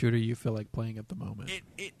style of shooter you feel like playing at the moment.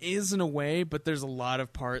 It is in a way, but there's a lot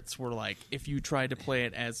of parts where, like, if you try to play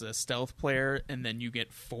it as a stealth player and then you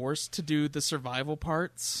get forced to do the survival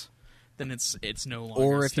parts... then it's no longer.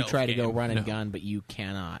 Or if you try to game. go run and gun, but you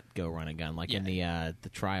cannot go run and gun, like in the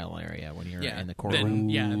trial area when you're in the Then,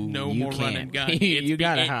 courtroom. no you more can't. run and gun. You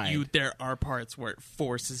gotta hide. There are parts where it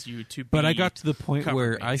forces you to. But I got to the point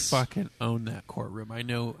where I base. fucking owned that courtroom. I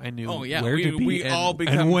knew. Oh yeah, where to be. We and, all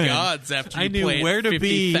become and when. gods after you I knew play it where to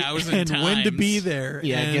be 50,000 and times. when to be there.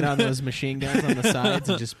 Yeah, and get on those machine guns on the sides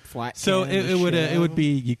and just flat. So cannon the shit it out would of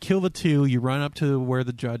be you kill the two, you run up to where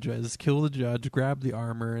the judge is, kill the judge, grab the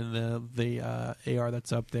armor and the AR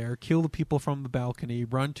that's up there, kill the people from the balcony,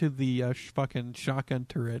 run to the fucking shotgun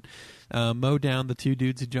turret, mow down the two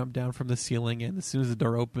dudes who jump down from the ceiling, and as soon as the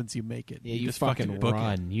door opens, you make it. Yeah, you just fucking book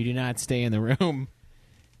run. it. You do not stay in the room.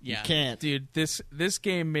 Yeah, you can't, dude. This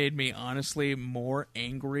game made me honestly more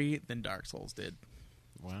angry than Dark Souls did.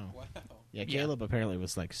 Wow. Yeah, Caleb apparently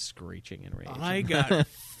was like screeching in rage. I got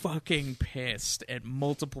fucking pissed at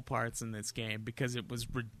multiple parts in this game because it was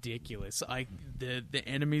ridiculous. The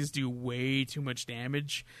enemies do way too much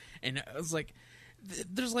damage, and I was like,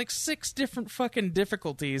 there's like 6 different fucking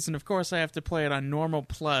difficulties, and of course I have to play it on normal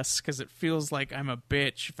plus because it feels like I'm a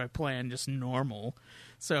bitch if I play on just normal.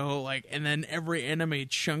 So like, and then every enemy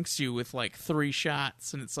chunks you with like 3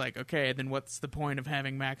 shots, and it's like, okay, then what's the point of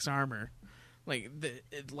having max armor? Like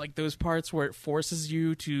those parts where it forces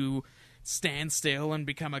you to stand still and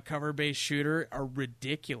become a cover-based shooter are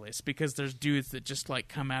ridiculous because there's dudes that just like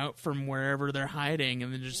come out from wherever they're hiding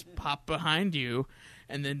and then just pop behind you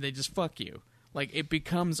and then they just fuck you. Like it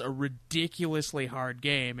becomes a ridiculously hard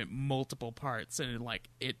game at multiple parts, and like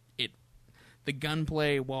it the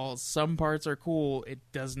gunplay, while some parts are cool, it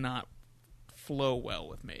does not flow well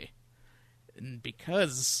with me. And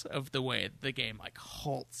because of the way the game like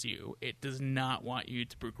halts you, it does not want you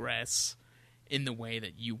to progress in the way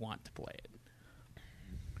that you want to play it.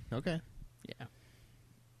 Okay. Yeah.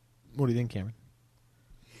 What do you think, Cameron?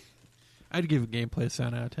 I'd give a gameplay a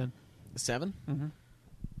 7 out of 10. 7? Mm-hmm.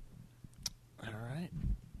 All right.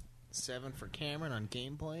 7 for Cameron on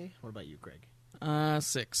gameplay. What about you, Craig?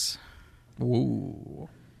 6. Ooh.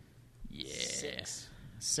 Yeah.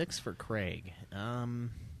 6 for Craig.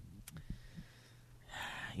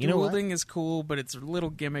 Dueling is cool, but it's a little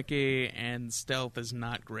gimmicky, and stealth is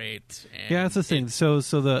not great. And Yeah, that's the thing. So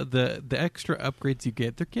the extra upgrades you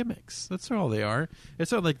get, they're gimmicks. That's all they are.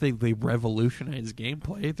 It's not like they revolutionize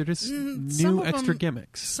gameplay. They're just new extra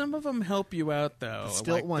gimmicks. Some of them help you out, though. The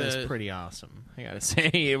stilt like one is pretty awesome. I gotta say,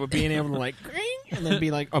 being able to like and then be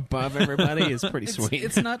like above everybody is pretty sweet.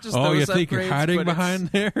 It's not just Oh, those you think upgrades, you're hiding but behind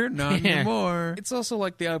there? Not Yeah. anymore. It's also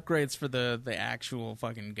like the upgrades for the actual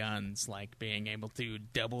fucking guns, like being able to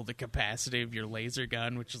double the capacity of your laser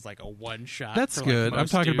gun, which is like a one shot. That's for, good. Like, I'm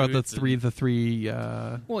most talking about the dudes three.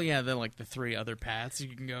 Well, yeah, they're like the 3 other paths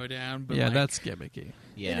you can go down. But Yeah, like, that's gimmicky.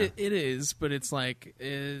 Yeah. it is, but it's like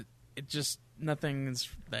it just nothing's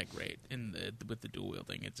that great with the dual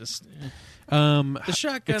wielding. It just the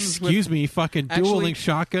shotguns. Excuse me, fucking dueling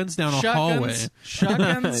shotguns down a hallway.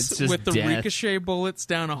 Shotguns It's just with the death. ricochet bullets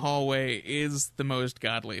down a hallway is the most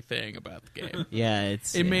godly thing about the game. Yeah,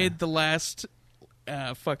 It made the last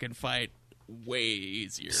fucking fight way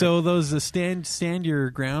easier. So those stand your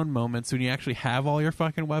ground moments when you actually have all your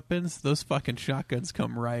fucking weapons, those fucking shotguns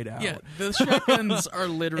come right out. Yeah, the shotguns are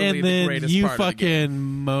literally and the then greatest you part of the game. fucking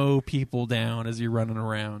mow people down as you're running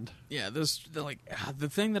around. Yeah, the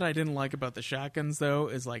thing that I didn't like about the shotguns though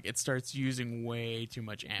is like it starts using way too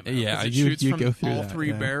much ammo. Yeah, 'Cause it you shoots from go through all that, three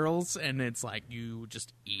yeah. barrels, and it's like you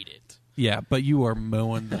just eat it. Yeah, but you are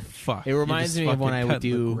mowing the fuck. It reminds me of when I would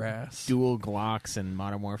cutting the do grass. dual Glocks in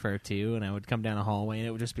Modern Warfare 2, and I would come down a hallway, and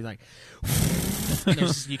it would just be like,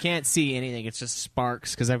 you can't see anything. It's just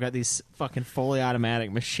sparks because I've got these fucking fully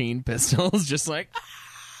automatic machine pistols, just like,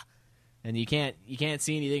 and you can't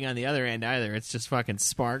see anything on the other end either. It's just fucking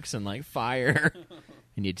sparks and like fire,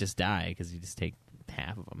 and you just die because you just take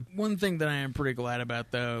half of them. One thing that I am pretty glad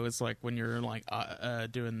about though is like when you're like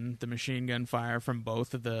doing the machine gun fire from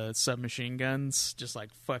both of the submachine guns, just like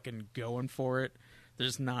fucking going for it.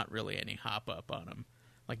 There's not really any hop up on them.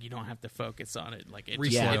 Like you don't have to focus on it. Like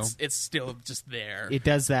it's still just there. It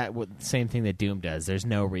does that with the same thing that Doom does. There's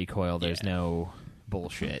no recoil. There's no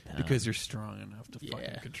bullshit because you're strong enough to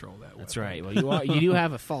fucking control that. That's weapon. right. Well, you do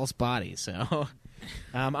have a false body, so.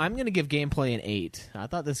 I'm going to give gameplay an 8. I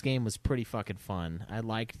thought this game was pretty fucking fun. I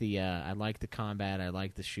liked the combat. I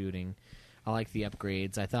liked the shooting. I liked the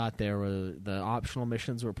upgrades. I thought the optional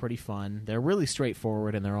missions were pretty fun. They're really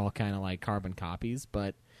straightforward and they're all kind of like carbon copies,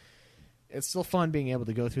 but it's still fun being able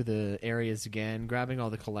to go through the areas again, grabbing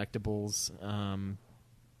all the collectibles.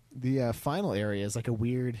 The final area is like a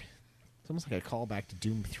weird. It's almost like a callback to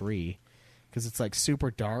Doom 3 because it's like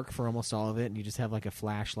super dark for almost all of it, and you just have like a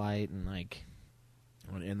flashlight and like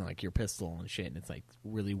your pistol and shit, and it's like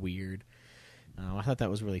really weird. I thought that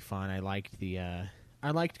was really fun. I liked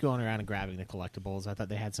going around and grabbing the collectibles. I thought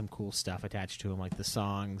they had some cool stuff attached to them, like the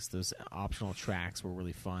songs. Those optional tracks were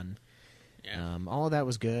really fun. Yeah. All of that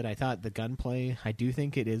was good. I thought the gunplay, I do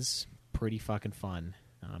think it is pretty fucking fun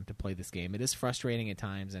to play this game. It is frustrating at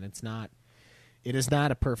times, and it is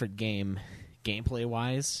not a perfect game gameplay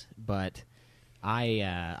wise, but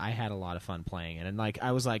I had a lot of fun playing it, and like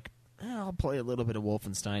I was like, I'll play a little bit of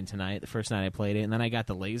Wolfenstein tonight. The first night I played it, and then I got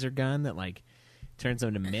the laser gun that like turns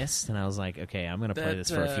into mist, and I was like, okay, I'm gonna play this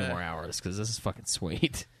for a few more hours because this is fucking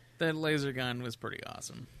sweet. That laser gun was pretty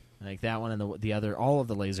awesome. Like that one and the other, all of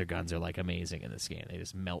the laser guns are like amazing in this game. They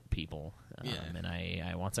just melt people. Yeah. And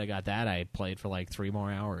I once I got that, I played for like 3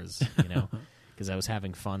 more hours, because I was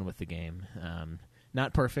having fun with the game.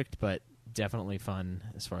 Not perfect, but definitely fun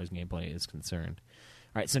as far as gameplay is concerned.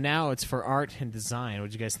 All right, so now it's for art and design.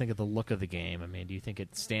 What do you guys think of the look of the game? I mean, do you think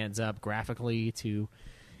it stands up graphically to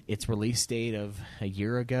its release date of a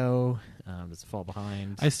year ago? Does it fall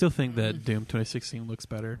behind? I still think that Doom 2016 looks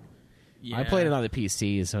better. Yeah. I played it on the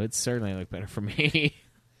PC, so it certainly looked better for me.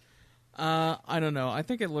 I don't know. I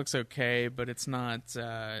think it looks okay, but it's not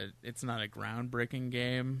a groundbreaking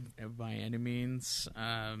game by any means.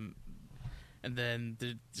 And then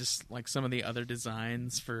just like some of the other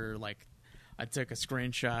designs for like, I took a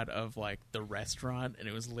screenshot of like the restaurant, and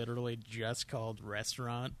it was literally just called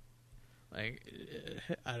Restaurant. Like,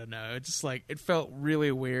 I don't know. It just like it felt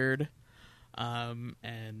really weird. And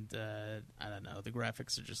I don't know. The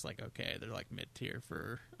graphics are just like okay. They're like mid tier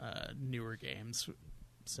for newer games.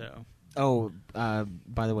 So. Oh,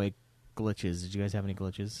 by the way, glitches. Did you guys have any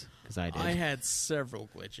glitches? Because I did. I had several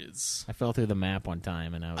glitches. I fell through the map one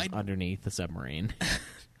time, and I was underneath the submarine.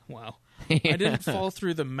 Wow. I didn't fall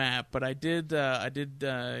through the map, but I did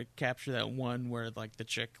capture that one where like the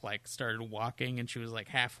chick like started walking and she was like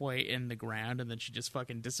halfway in the ground and then she just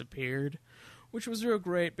fucking disappeared, which was real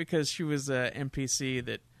great because she was a NPC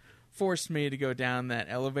that forced me to go down that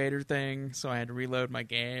elevator thing, so I had to reload my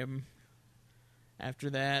game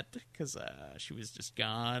after that because she was just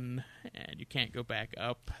gone and you can't go back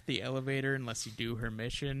up the elevator unless you do her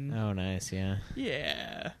mission. Oh, nice, yeah.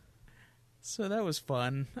 Yeah. So that was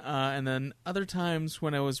fun. And then other times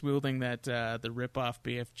when I was wielding that the rip-off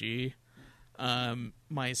BFG,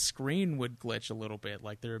 my screen would glitch a little bit.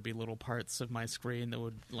 Like there would be little parts of my screen that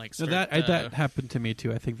would like start... That happened to me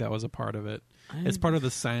too. I think that was a part of it. It's part of the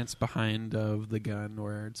science behind of the gun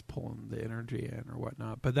where it's pulling the energy in or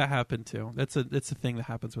whatnot. But that happened too. It's a thing that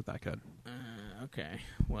happens with that gun. Okay.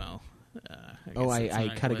 Well...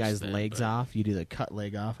 I cut a guy's legs off. You do the cut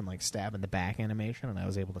leg off and like stab in the back animation, and I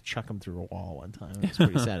was able to chuck him through a wall one time. It was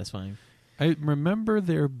pretty satisfying. I remember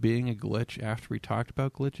there being a glitch after we talked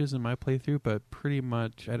about glitches in my playthrough, but pretty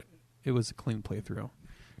much it was a clean playthrough.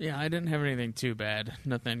 Yeah, I didn't have anything too bad.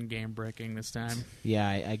 Nothing game breaking this time. Yeah,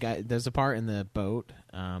 I got. There's a part in the boat,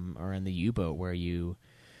 or in the U-boat where you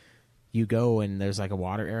go and there's like a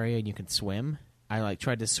water area and you can swim. I like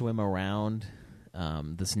tried to swim around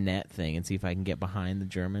this net thing and see if I can get behind the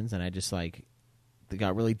Germans. And I just like it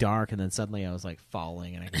got really dark, and then suddenly I was like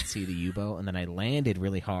falling, and I could see the U-boat, and then I landed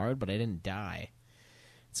really hard, but I didn't die.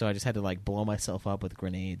 So I just had to like blow myself up with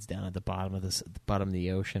grenades down at the bottom of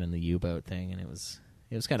the ocean in the U-boat thing, and it was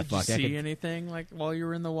kind of fucked. Did you see anything like while you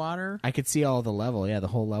were in the water? I could see all the level. Yeah, the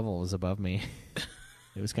whole level was above me.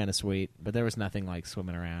 It was kind of sweet, but there was nothing like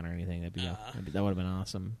swimming around or anything. That would have been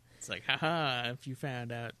awesome. It's like, haha, if you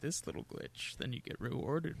found out this little glitch, then you get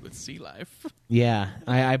rewarded with sea life. Yeah,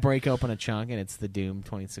 I break open a chunk, and it's the Doom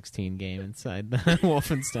 2016 game inside the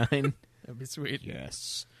Wolfenstein. That'd be sweet.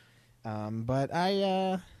 Yes. But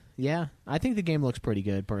I think the game looks pretty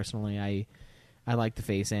good, personally. I like the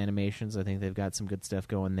face animations. I think they've got some good stuff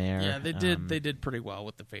going there. Yeah, they did. They did pretty well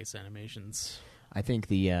with the face animations. I think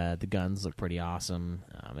the guns look pretty awesome.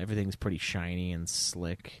 Everything's pretty shiny and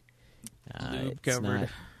slick. Lube covered.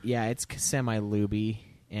 It's semi-lubey,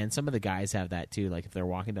 and some of the guys have that too. Like if they're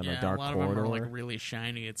walking down a dark lot corridor, of them are like really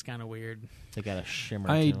shiny. It's kind of weird. They got a shimmer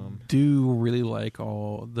I to them. do really like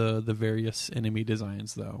all the various enemy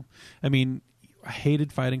designs, though. I mean, I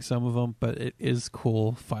hated fighting some of them, but it is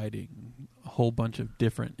cool fighting a whole bunch of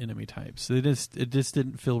different enemy types. It just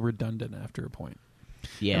didn't feel redundant after a point.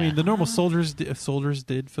 Yeah, I mean the normal soldiers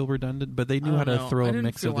did feel redundant, but they knew how to throw a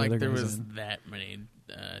mix of the other guys in. There was that many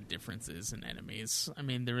differences in enemies. I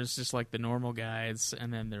mean, there was just like the normal guys,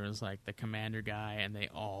 and then there was like the commander guy, and they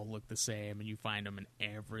all look the same, and you find them in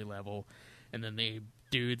every level. And then the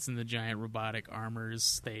dudes in the giant robotic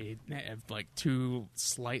armors, they have like 2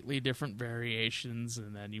 slightly different variations,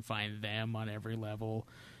 and then you find them on every level.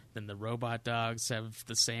 Then the robot dogs have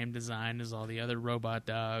the same design as all the other robot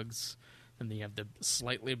dogs. And then you have the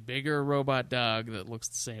slightly bigger robot dog that looks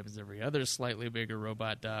the same as every other slightly bigger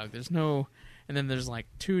robot dog. And then there's like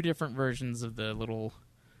 2 different versions of the little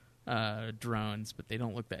drones, but they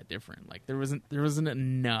don't look that different. Like there wasn't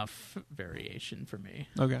enough variation for me.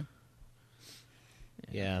 Okay.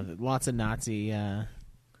 Yeah, lots of Nazi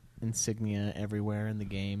insignia everywhere in the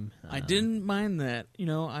game. I didn't mind that.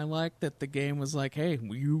 I like that the game was like, hey,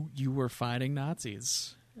 you were fighting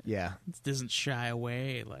Nazis. Yeah, It doesn't shy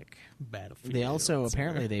away like Battlefield. they also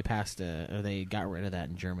apparently they they got rid of that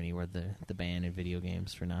in Germany, where the ban in video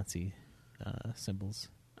games for Nazi symbols.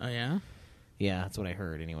 Oh yeah. Yeah, that's what I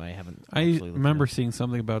heard. Anyway, I haven't. I actually looked remember it up. seeing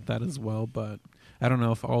something about that as well, but I don't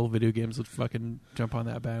know if all video games would fucking jump on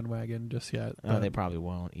that bandwagon just yet. Oh, they probably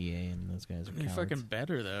won't. EA and those guys are They're cowards. fucking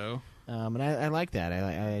better though. And I like that.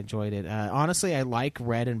 I enjoyed it. Honestly, I like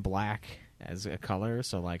red and black as a color.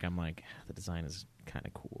 So like, I'm like, the design is kind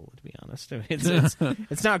of cool, to be honest.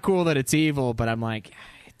 It's not cool that it's evil, but I'm like,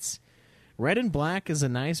 it's red and black is a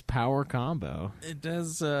nice power combo. It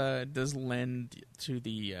does lend to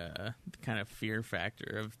the kind of fear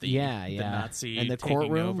factor of the Nazi and the taking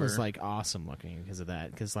courtroom over. was like awesome looking because of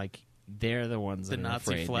that. Because like they're the ones the that are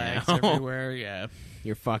Nazi afraid flags now. everywhere. Yeah,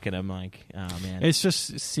 You're fucking them. Like, oh man, It's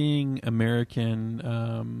just seeing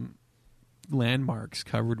American landmarks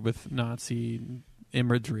covered with Nazi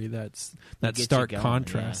imagery. That's that gets you stark going,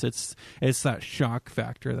 contrast. yeah. It's that shock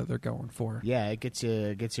factor that they're going for. yeah, it gets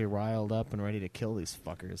you riled up and ready to kill these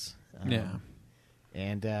fuckers.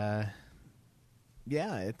 And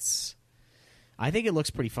it's. I think it looks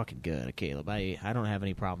pretty fucking good, Caleb. I don't have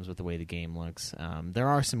any problems with the way the game looks. There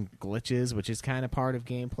are some glitches, which is kind of part of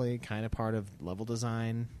gameplay, kind of part of level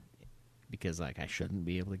design, because like I shouldn't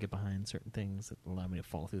be able to get behind certain things that allow me to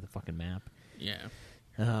fall through the fucking map. yeah.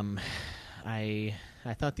 I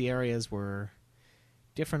thought the areas were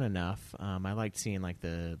different enough. I liked seeing like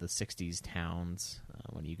the 60s towns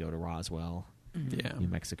when you go to Roswell, Yeah. New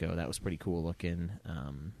Mexico. That was pretty cool looking.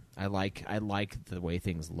 I like the way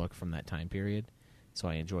things look from that time period, so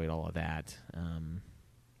I enjoyed all of that.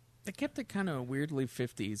 They kept it kind of weirdly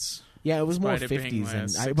 50s. Yeah, it was more Despite it being,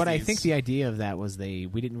 50s, but I 60s. think the idea of that was we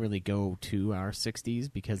didn't really go to our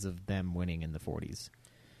 60s because of them winning in the 40s.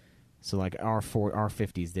 So like our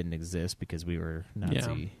 50s didn't exist because we were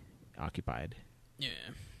Nazi occupied. Yeah.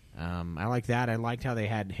 I like that. I liked how they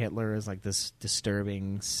had Hitler as like this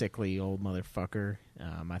disturbing, sickly old motherfucker.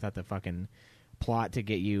 I thought the fucking plot to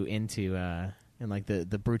get you into and like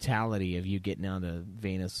the brutality of you getting onto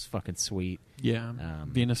Venus fucking sweet. Yeah.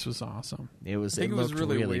 Venus was awesome. It was. I think it was looked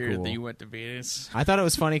really weird cool. that you went to Venus. I thought it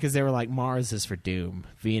was funny because they were like, Mars is for Doom,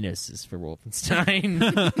 Venus is for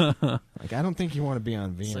Wolfenstein. Like, I don't think you want to be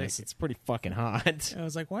on Venus. It's pretty fucking hot. I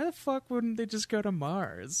was like, why the fuck wouldn't they just go to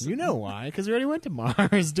Mars? You know why? Because we already went to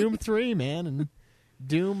Mars. Doom 3, man, and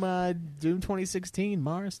Doom 2016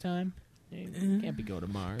 Mars time. You can't be going to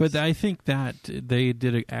Mars. But I think that they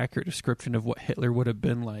did an accurate description of what Hitler would have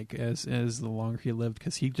been like as the longer he lived,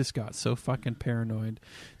 because he just got so fucking paranoid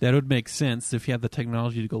that it would make sense if he had the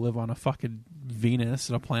technology to go live on a fucking Venus,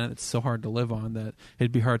 on a planet that's so hard to live on that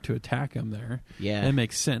it'd be hard to attack him there. Yeah. It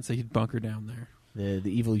makes sense that he'd bunker down there. The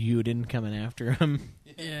evil Yuden coming after him.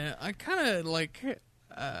 Yeah, I kind of like.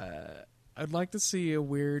 I'd like to see a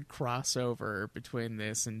weird crossover between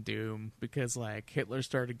this and Doom, because like Hitler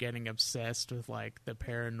started getting obsessed with like the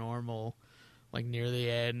paranormal, like near the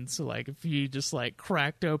end. So like if you just like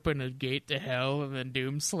cracked open a gate to hell and then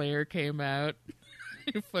Doomslayer came out,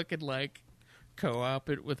 you fucking like co-op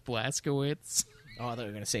it with Blazkowicz. Oh, I thought you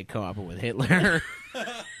were going to say co-op it with Hitler.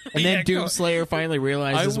 And then Doomslayer finally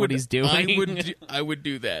realizes what he's doing. I would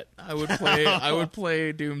do that. I would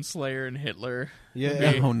play Doomslayer and Hitler.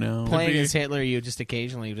 Yeah. Oh no. Playing as Hitler, you just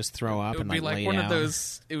occasionally just throw up It would and be like lay one down. of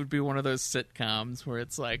those. It would be one of those sitcoms where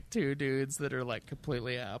it's like two dudes that are like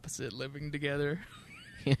completely opposite living together.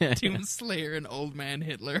 Doomslayer and old man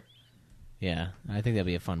Hitler. Yeah, I think that'd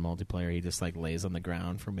be a fun multiplayer. He just like lays on the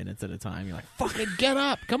ground for minutes at a time. You're like, fucking get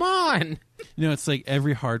up, come on. You know, it's like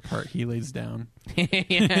every hard part he lays down. Yeah.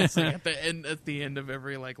 It's like at the end of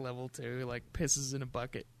every like level 2, he like pisses in a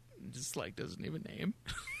bucket and just like doesn't even name.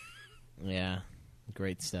 Yeah,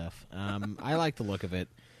 great stuff. I like the look of it.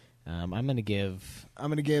 I'm gonna give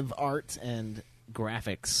art and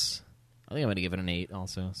graphics. I think I'm gonna give it an 8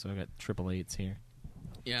 also. So I got triple 8s here.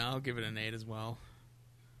 Yeah, I'll give it an 8 as well.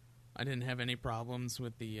 I didn't have any problems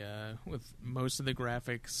with the with most of the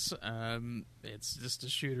graphics. It's just a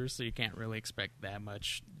shooter, so you can't really expect that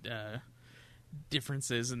much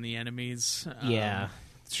differences in the enemies. Yeah,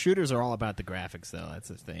 shooters are all about the graphics, though. That's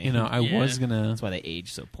the thing. You know, I was gonna. That's why they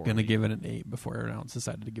age so poorly. Gonna give it an 8 before everyone else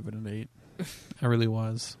decided to give it an 8. I really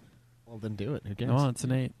was. Well, then do it. Who cares? No, it's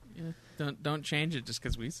an 8. Yeah, don't change it just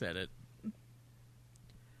because we said it.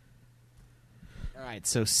 All right,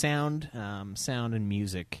 so sound and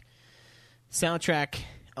music. Soundtrack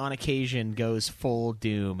on occasion goes full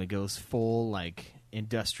Doom. It goes full like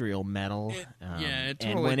industrial metal. It and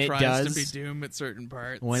totally when it tries does, to be Doom at certain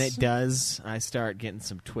parts. When it does, I start getting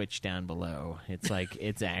some twitch down below. It's like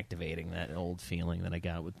it's activating that old feeling that I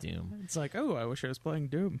got with Doom. It's like, oh, I wish I was playing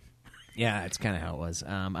Doom. Yeah, it's kind of how it was.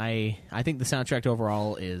 I think the soundtrack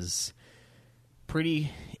overall is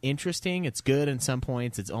pretty interesting. It's good in some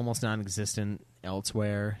points. It's almost non-existent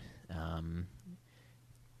elsewhere.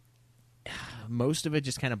 Most of it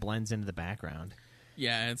just kind of blends into the background.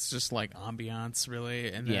 Yeah, it's just like ambiance, really,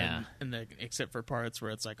 and then except for parts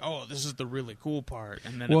where it's like, oh, this is the really cool part,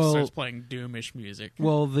 and then it starts playing Doomish music.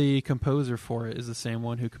 Well, the composer for it is the same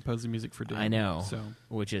one who composed the music for Doom. I know, so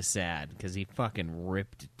which is sad because he fucking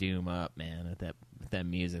ripped Doom up, man. With that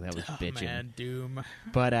music, that was bitching. Man, Doom.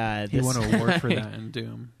 But he won an award for that in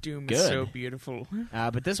Doom. Doom Good. is so beautiful.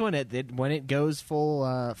 But this one, when it goes full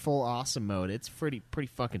awesome mode, it's pretty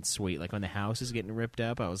fucking sweet. Like when the house is getting ripped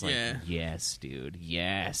up, I was like, yes, dude,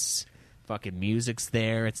 yes. Fucking music's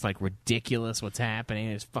there. It's like ridiculous what's happening.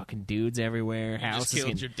 There's fucking dudes everywhere. You House just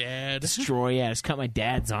killed your dad. Destroy. Yeah, just cut my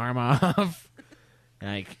dad's arm off.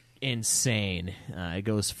 Like insane. It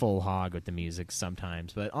goes full hog with the music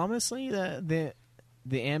sometimes, but honestly,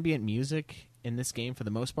 the ambient music in this game, for the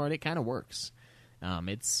most part, it kind of works.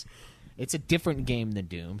 It's a different game than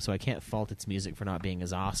Doom, so I can't fault its music for not being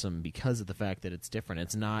as awesome because of the fact that it's different.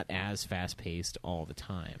 It's not as fast-paced all the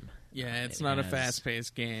time. Yeah, it's not a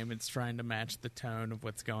fast-paced game. It's trying to match the tone of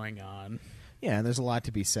what's going on. Yeah, and there's a lot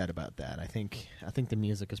to be said about that. I think the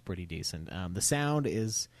music is pretty decent. The sound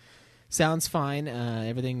sounds fine.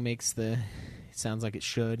 Everything sounds like it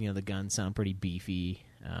should. You know, the guns sound pretty beefy.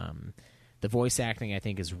 The voice acting, I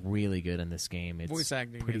think, is really good in this game. It's voice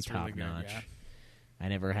acting pretty is really top-notch. good, yeah. I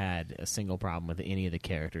never had a single problem with any of the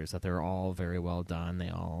characters. That they're all very well done. They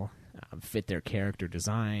all fit their character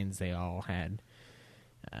designs. They all had...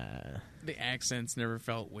 the accents never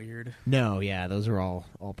felt weird. No, yeah, those are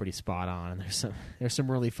all pretty spot on. There's some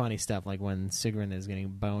really funny stuff, like when Sigrun is getting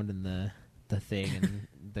boned in the thing, and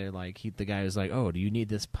they're like, the guy was like, "Oh, do you need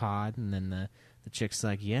this pod?" And then the chick's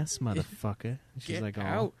like, "Yes, motherfucker." She's Get like,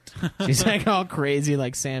 out. She's like all crazy,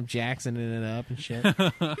 like Sam Jackson in it up and shit.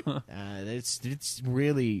 It's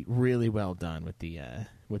really, really well done with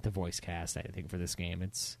the voice cast. I think for this game,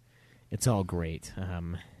 it's all great.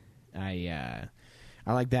 I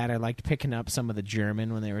like that. I liked picking up some of the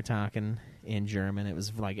German when they were talking in German. It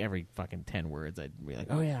was like every fucking 10 words, I'd be like,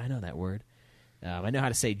 "Oh yeah, I know that word." I know how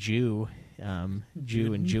to say Jew,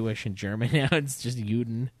 Jew and Jewish in German. Now it's just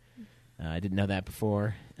Juden. I didn't know that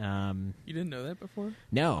before. You didn't know that before?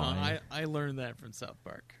 No, I learned that from South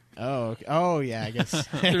Park. Oh yeah, I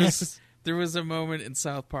guess. There was a moment in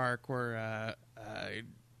South Park where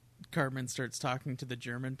Cartman starts talking to the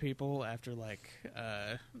German people after, like,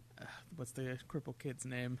 what's the crippled kid's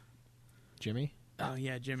name? Jimmy? Oh,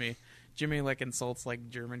 yeah, Jimmy. Jimmy, like, insults, like,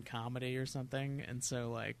 German comedy or something, and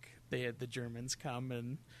so, like, the Germans come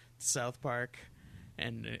in South Park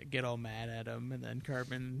and get all mad at him, and then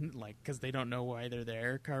Cartman, like, because they don't know why they're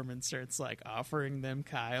there, Cartman starts, like, offering them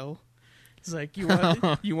Kyle. He's like, you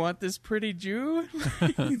want this pretty Jew?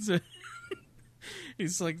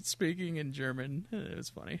 He's like speaking in German. It was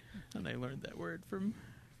funny, and I learned that word from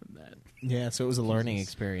that. Yeah, so it was a learning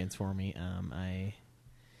experience for me. I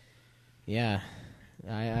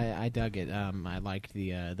dug it. I liked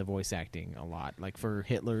the voice acting a lot. Like for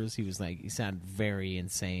Hitler's, he sounded very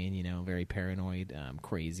insane, very paranoid,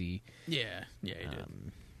 crazy. Yeah, he did.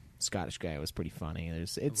 Scottish guy was pretty funny.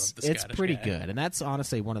 It's Scottish pretty guy. good, and that's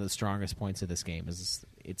honestly one of the strongest points of this game is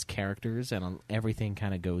its characters, and everything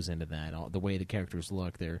kind of goes into that. The way the characters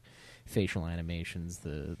look, their facial animations,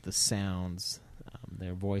 the sounds,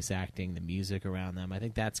 their voice acting, the music around them. I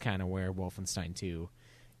think that's kind of where Wolfenstein II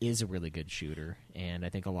is a really good shooter, and I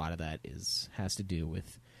think a lot of that has to do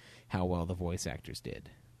with how well the voice actors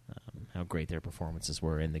did, how great their performances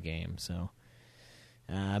were in the game. So,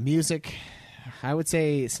 music. I would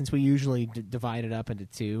say since we usually divide it up into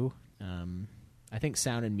two, I think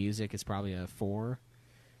sound and music is probably a 4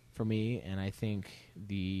 for me, and I think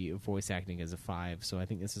the voice acting is a 5. So I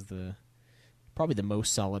think this is probably the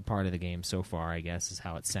most solid part of the game so far, I guess, is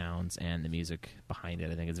how it sounds and the music behind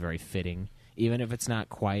it. I think it's very fitting, even if it's not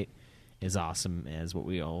quite as awesome as what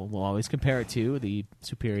we will always compare it to, the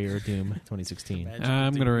superior Doom 2016.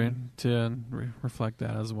 I'm going to reflect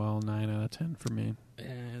that as well. 9 out of 10 for me.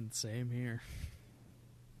 And same here.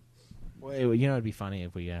 Well, it'd be funny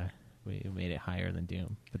if we made it higher than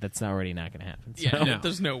Doom, but that's already not going to happen. So. Yeah,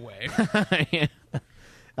 there's no way.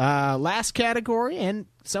 Last category, and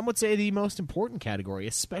some would say the most important category,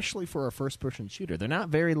 especially for a first-person shooter. They're not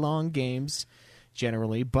very long games,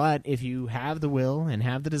 generally, but if you have the will and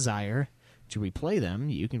have the desire to replay them,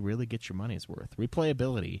 you can really get your money's worth.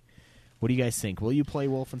 Replayability. What do you guys think? Will you play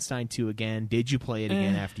Wolfenstein 2 again? Did you play it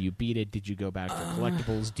again after you beat it? Did you go back for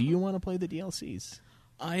collectibles? Do you want to play the DLCs?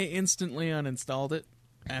 I instantly uninstalled it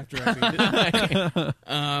after I beat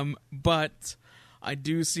it. But I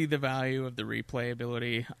do see the value of the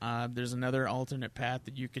replayability. There's another alternate path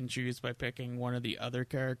that you can choose by picking one of the other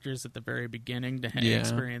characters at the very beginning to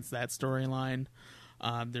experience that storyline.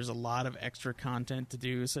 There's a lot of extra content to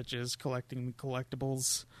do, such as collecting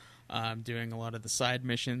collectibles, doing a lot of the side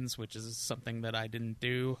missions, which is something that I didn't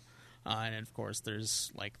do. And of course,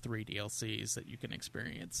 there's like 3 DLCs that you can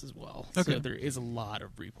experience as well. Okay. So there is a lot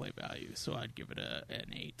of replay value. So I'd give it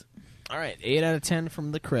an 8. All right, 8 out of 10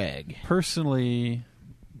 from the Craig. Personally,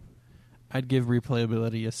 I'd give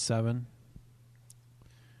replayability a 7.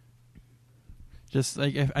 Just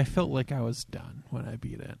like I felt like I was done when I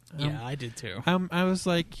beat it. Yeah, I did too. I was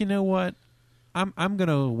like, you know what? I'm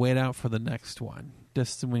gonna wait out for the next one.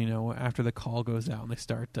 Just when after the call goes out and they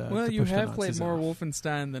start. Well, to you push the have played Nazis more off.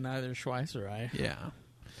 Wolfenstein than either Schweiss or I. Yeah,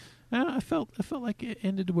 I felt like it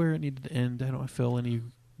ended where it needed to end. I don't feel any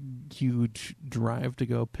huge drive to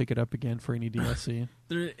go pick it up again for any DLC.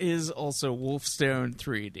 There is also Wolfenstein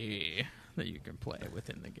 3D that you can play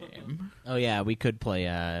within the game. Oh yeah, we could play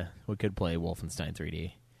Wolfenstein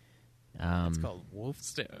 3D. It's called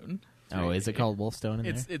Wolfenstein. Oh, is it called Wolfenstein in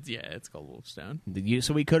there? It's called Wolfenstein.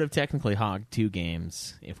 So we could have technically hogged 2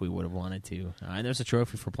 games if we would have wanted to. And there's a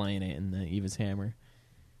trophy for playing it in the Eva's Hammer.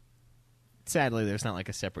 Sadly, there's not like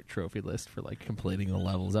a separate trophy list for like completing the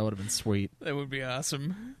levels. That would have been sweet. That would be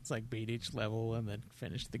awesome. It's like beat each level and then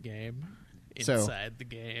finish the game inside the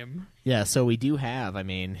game. Yeah, so we do have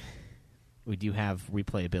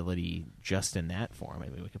replayability just in that form. I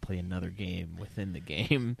mean, we could play another game within the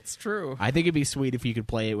game. It's true. I think it'd be sweet if you could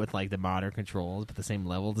play it with like the modern controls, but the same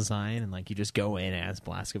level design, and like you just go in as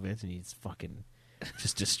Blazkowicz and you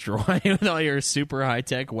just destroy with all your super high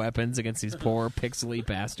tech weapons against these poor pixely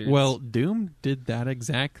bastards. Well, Doom did that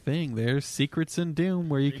exact thing. There's secrets in Doom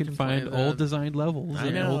where you can find old designed levels. I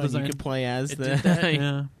know. Old You could play as the. Did that.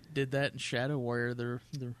 Yeah. Did that in Shadow Warrior, the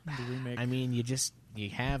remake. I mean, you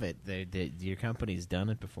have it. Your company's done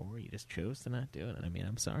it before. You just chose to not do it. I mean,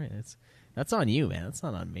 I'm sorry. That's on you, man. That's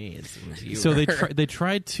not on me. It was you. So they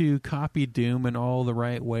tried to copy Doom in all the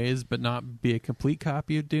right ways, but not be a complete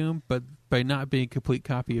copy of Doom. But by not being a complete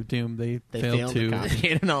copy of Doom, they failed to copy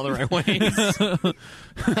it in all the right ways.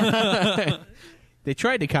 They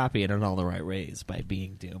tried to copy it in all the right ways by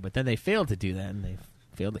being Doom, but then they failed to do that, and they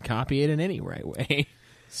failed to copy it in any right way.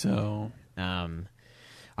 So, all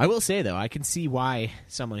I will say, though, I can see why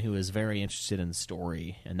someone who is very interested in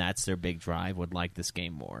story, and that's their big drive, would like this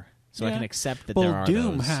game more. So I can accept that there are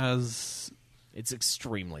Doom those. has... It's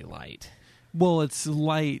extremely light. Well, it's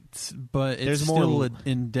light, but it's There's still more- an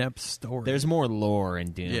in-depth story. There's more lore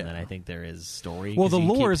in Doom Yeah. than I think there is story. Well, 'cause the you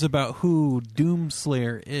lore keep- is about who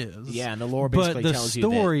Doomslayer is. Yeah, and the lore basically but the tells you that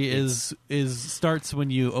story it's- is starts when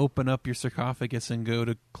you open up your sarcophagus and go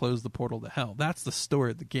to close the portal to hell. That's the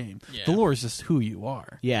story of the game. Yeah. The lore is just who you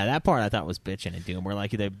are. Yeah, that part I thought was bitching in Doom, where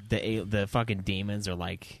like the fucking demons are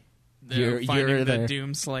like They're finding you're the the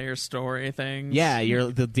Doomslayer story thing. yeah,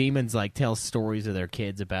 the demons like tell stories to their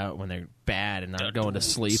kids about when they're bad and not going to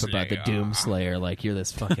sleep about the Doomslayer. Like you're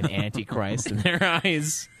this fucking antichrist in their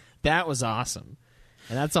eyes. That was awesome,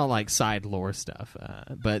 and that's all like side lore stuff.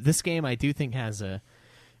 But this game I do think has a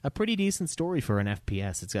pretty decent story for an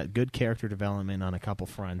FPS. It's got good character development on a couple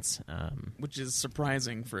fronts. Which is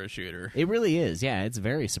surprising for a shooter. It really is. Yeah, it's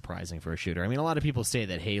very surprising for a shooter. I mean, a lot of people say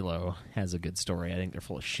that Halo has a good story. I think they're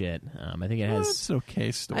full of shit. I think it has. It's an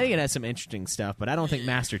okay story. I think it has some interesting stuff, but I don't think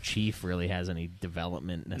Master Chief really has any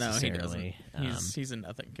development necessarily. No, he doesn't. He's a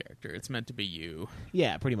nothing character. It's meant to be you.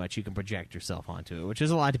 Yeah, pretty much. You can project yourself onto it, which is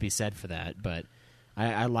a lot to be said for that. But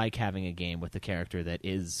I like having a game with a character that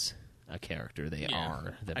is a character. They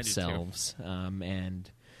are themselves, and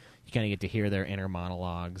you kind of get to hear their inner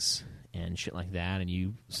monologues and shit like that, and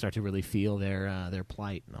you start to really feel their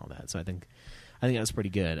plight and all that. So I think that was pretty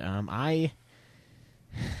good.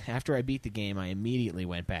 After I beat the game, I immediately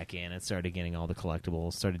went back in and started getting all the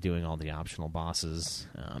collectibles, started doing all the optional bosses,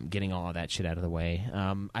 getting all of that shit out of the way.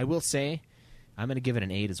 I will say I'm going to give it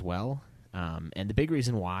an 8 as well, and the big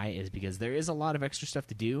reason why is because there is a lot of extra stuff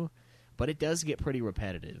to do, but it does get pretty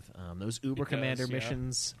repetitive. Those Uber Commander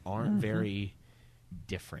missions aren't very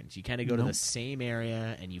different. You kind of go to the same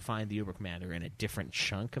area, and you find the Uber Commander in a different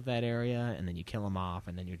chunk of that area, and then you kill him off,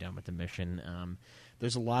 and then you're done with the mission.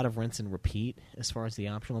 There's a lot of rinse and repeat as far as the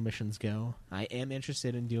optional missions go. I am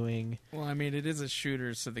interested in doing... Well, I mean, it is a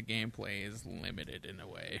shooter, so the gameplay is limited in a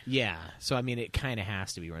way. Yeah, so I mean, it kind of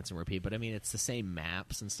has to be rinse and repeat, but I mean, it's the same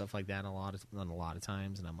maps and stuff like that a lot of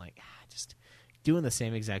times, and I'm like, just... doing the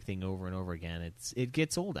same exact thing over and over again, it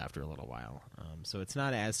gets old after a little while. So it's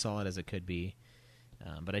not as solid as it could be.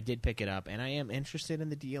 But I did pick it up, and I am interested in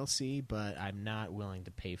the DLC, but I'm not willing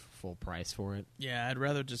to pay full price for it. Yeah, I'd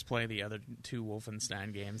rather just play the other 2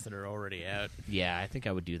 Wolfenstein games that are already out. Yeah, I think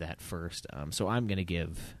I would do that first. So I'm going to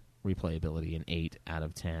give replayability an 8 out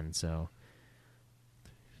of 10. So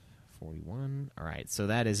 41. All right, so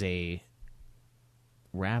that is a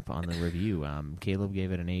wrap on the review. Caleb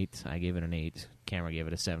gave it an 8. I gave it an 8. Cameron gave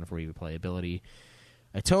it a 7 for replayability.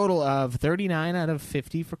 A total of 39 out of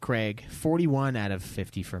 50 for Craig, 41 out of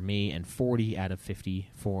 50 for me, and 40 out of 50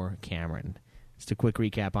 for Cameron. Just a quick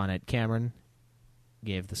recap on it. Cameron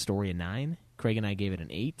gave the story a 9. Craig and I gave it an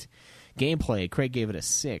 8. Gameplay, Craig gave it a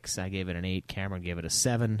 6. I gave it an 8. Cameron gave it a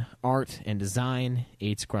 7. Art and design,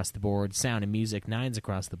 8s across the board. Sound and music, 9s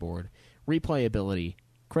across the board. Replayability,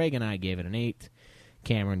 Craig and I gave it an 8.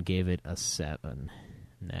 Cameron gave it a 7.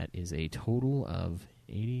 And that is a total of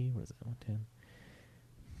 80. What is that? 110?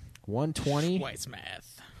 120 Twice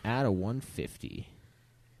math. out of 150,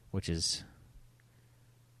 which is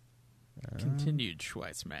Continued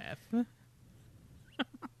Schweiss math.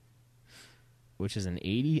 which is an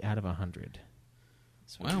 80 out of 100.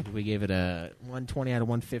 So Wow. we gave it a 120 out of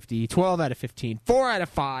 150, 12 out of 15, 4 out of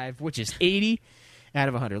 5, which is 80 out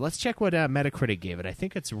of 100. Let's check what Metacritic gave it. I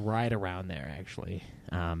think it's right around there, actually.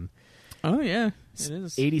 Oh, yeah. It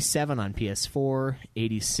is. 87 on PS4,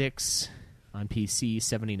 86 on PC,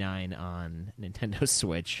 79 on Nintendo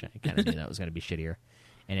Switch. I kind of knew that was going to be shittier.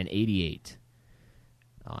 And an 88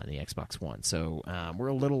 on the Xbox One. So we're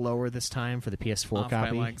a little lower this time for the PS4 Off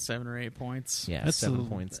copy. by like 7 or 8 points. Yeah, That's 7 a-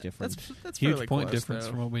 points different. That's Huge fairly point close, difference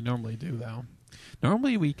though. from what we normally do, though.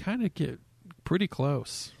 Normally, we kind of get pretty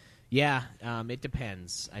close. Yeah, it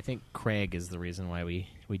depends. I think Craig is the reason why we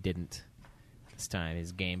didn't this time.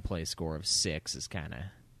 His gameplay score of 6 is kind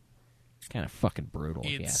of fucking brutal,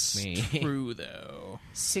 if you It's ask me. true, though.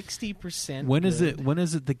 60%. When is good. it? When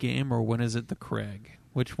is it the game, or when is it the Craig?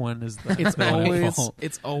 Which one is the? It's the always fault?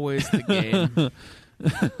 it's always the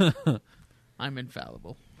game. I'm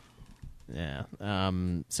infallible. Yeah.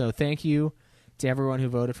 So thank you to everyone who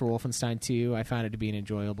voted for Wolfenstein 2. I found it to be an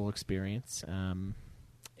enjoyable experience.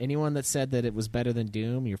 Anyone that said that it was better than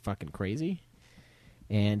Doom, you're fucking crazy.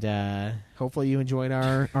 And hopefully you enjoyed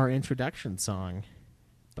our introduction song.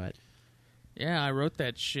 But Yeah, I wrote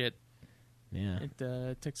that shit. yeah,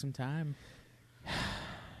 It took some time.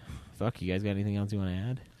 fuck. You guys got anything else you want to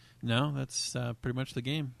add? No, that's pretty much the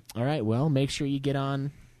game. All right. Well, make sure you get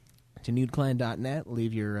on to nudeclan.net.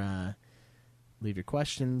 Leave your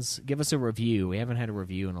questions. Give us a review. We haven't had a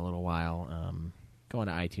review in a little while. Go on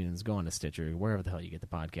to iTunes, go on to Stitcher, wherever the hell you get the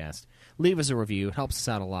podcast. Leave us a review. It helps us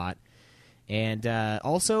out a lot. And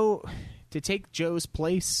also, to take Joe's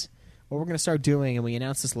place, what we're going to start doing, and we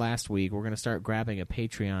announced this last week, we're going to start grabbing a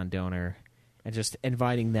Patreon donor and just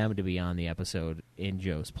inviting them to be on the episode in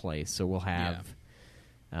Joe's place. So we'll have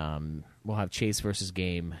Chase versus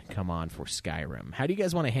Game come on for Skyrim. How do you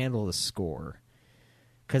guys want to handle the score?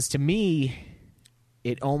 Because to me,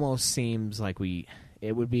 it almost seems like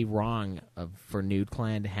it would be wrong for Nude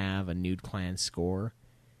Clan to have a Nude Clan score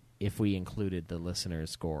if we included the listener's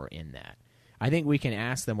score in that. I think we can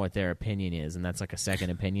ask them what their opinion is, and that's like a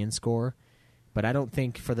second opinion score. But I don't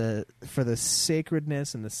think for the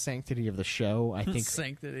sacredness and the sanctity of the show, I think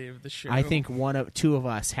sanctity of the show. I think two of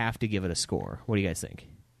us have to give it a score. What do you guys think?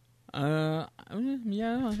 Yeah.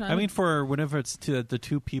 I mean, for whenever it's the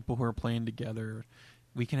two people who are playing together,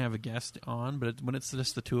 we can have a guest on, but when it's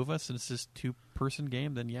just the two of us and it's just two-person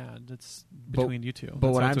game, then yeah, it's between you two.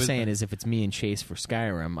 But what I'm saying is if it's me and Chase for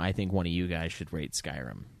Skyrim, I think one of you guys should rate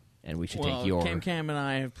Skyrim, and we should take your... Cam and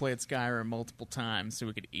I have played Skyrim multiple times, so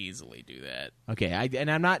we could easily do that. Okay,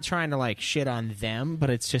 and I'm not trying to like shit on them, but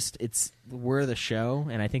we're the show,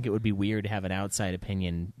 and I think it would be weird to have an outside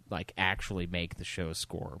opinion like actually make the show's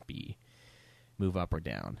score move up or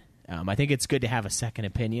down. I think it's good to have a second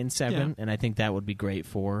opinion segment, and I think that would be great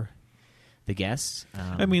for the guests.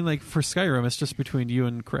 I mean, like, for Skyrim, it's just between you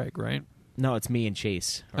and Craig, right? No, it's me and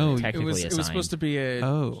Chase. It was supposed to be a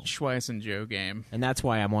Schweiss and Joe game. And that's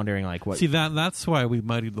why I'm wondering, like, what... See, that's why we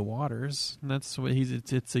muddied the waters. That's what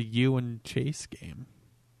it's a you and Chase game.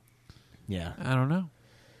 Yeah. I don't know.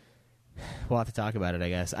 We'll have to talk about it, I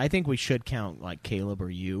guess. I think we should count, like, Caleb or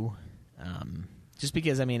you. Just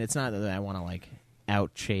because, I mean, it's not that I want to, like...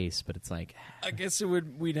 out Chase, but it's like I guess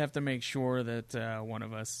we'd have to make sure that one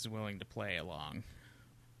of us is willing to play along.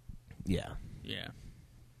 Yeah.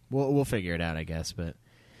 We'll figure it out, I guess, but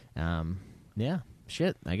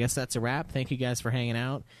shit. I guess that's a wrap. Thank you guys for hanging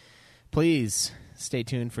out. Please stay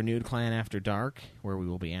tuned for Nude Clan After Dark, where we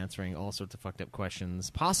will be answering all sorts of fucked up questions,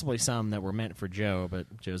 possibly some that were meant for Joe, but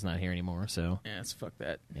Joe's not here anymore, so fuck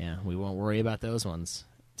that. Yeah, we won't worry about those ones.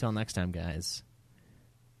 Till next time, guys.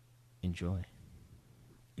 Enjoy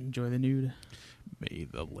the nude. May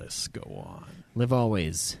the list go on. Live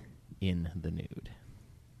always in the nude.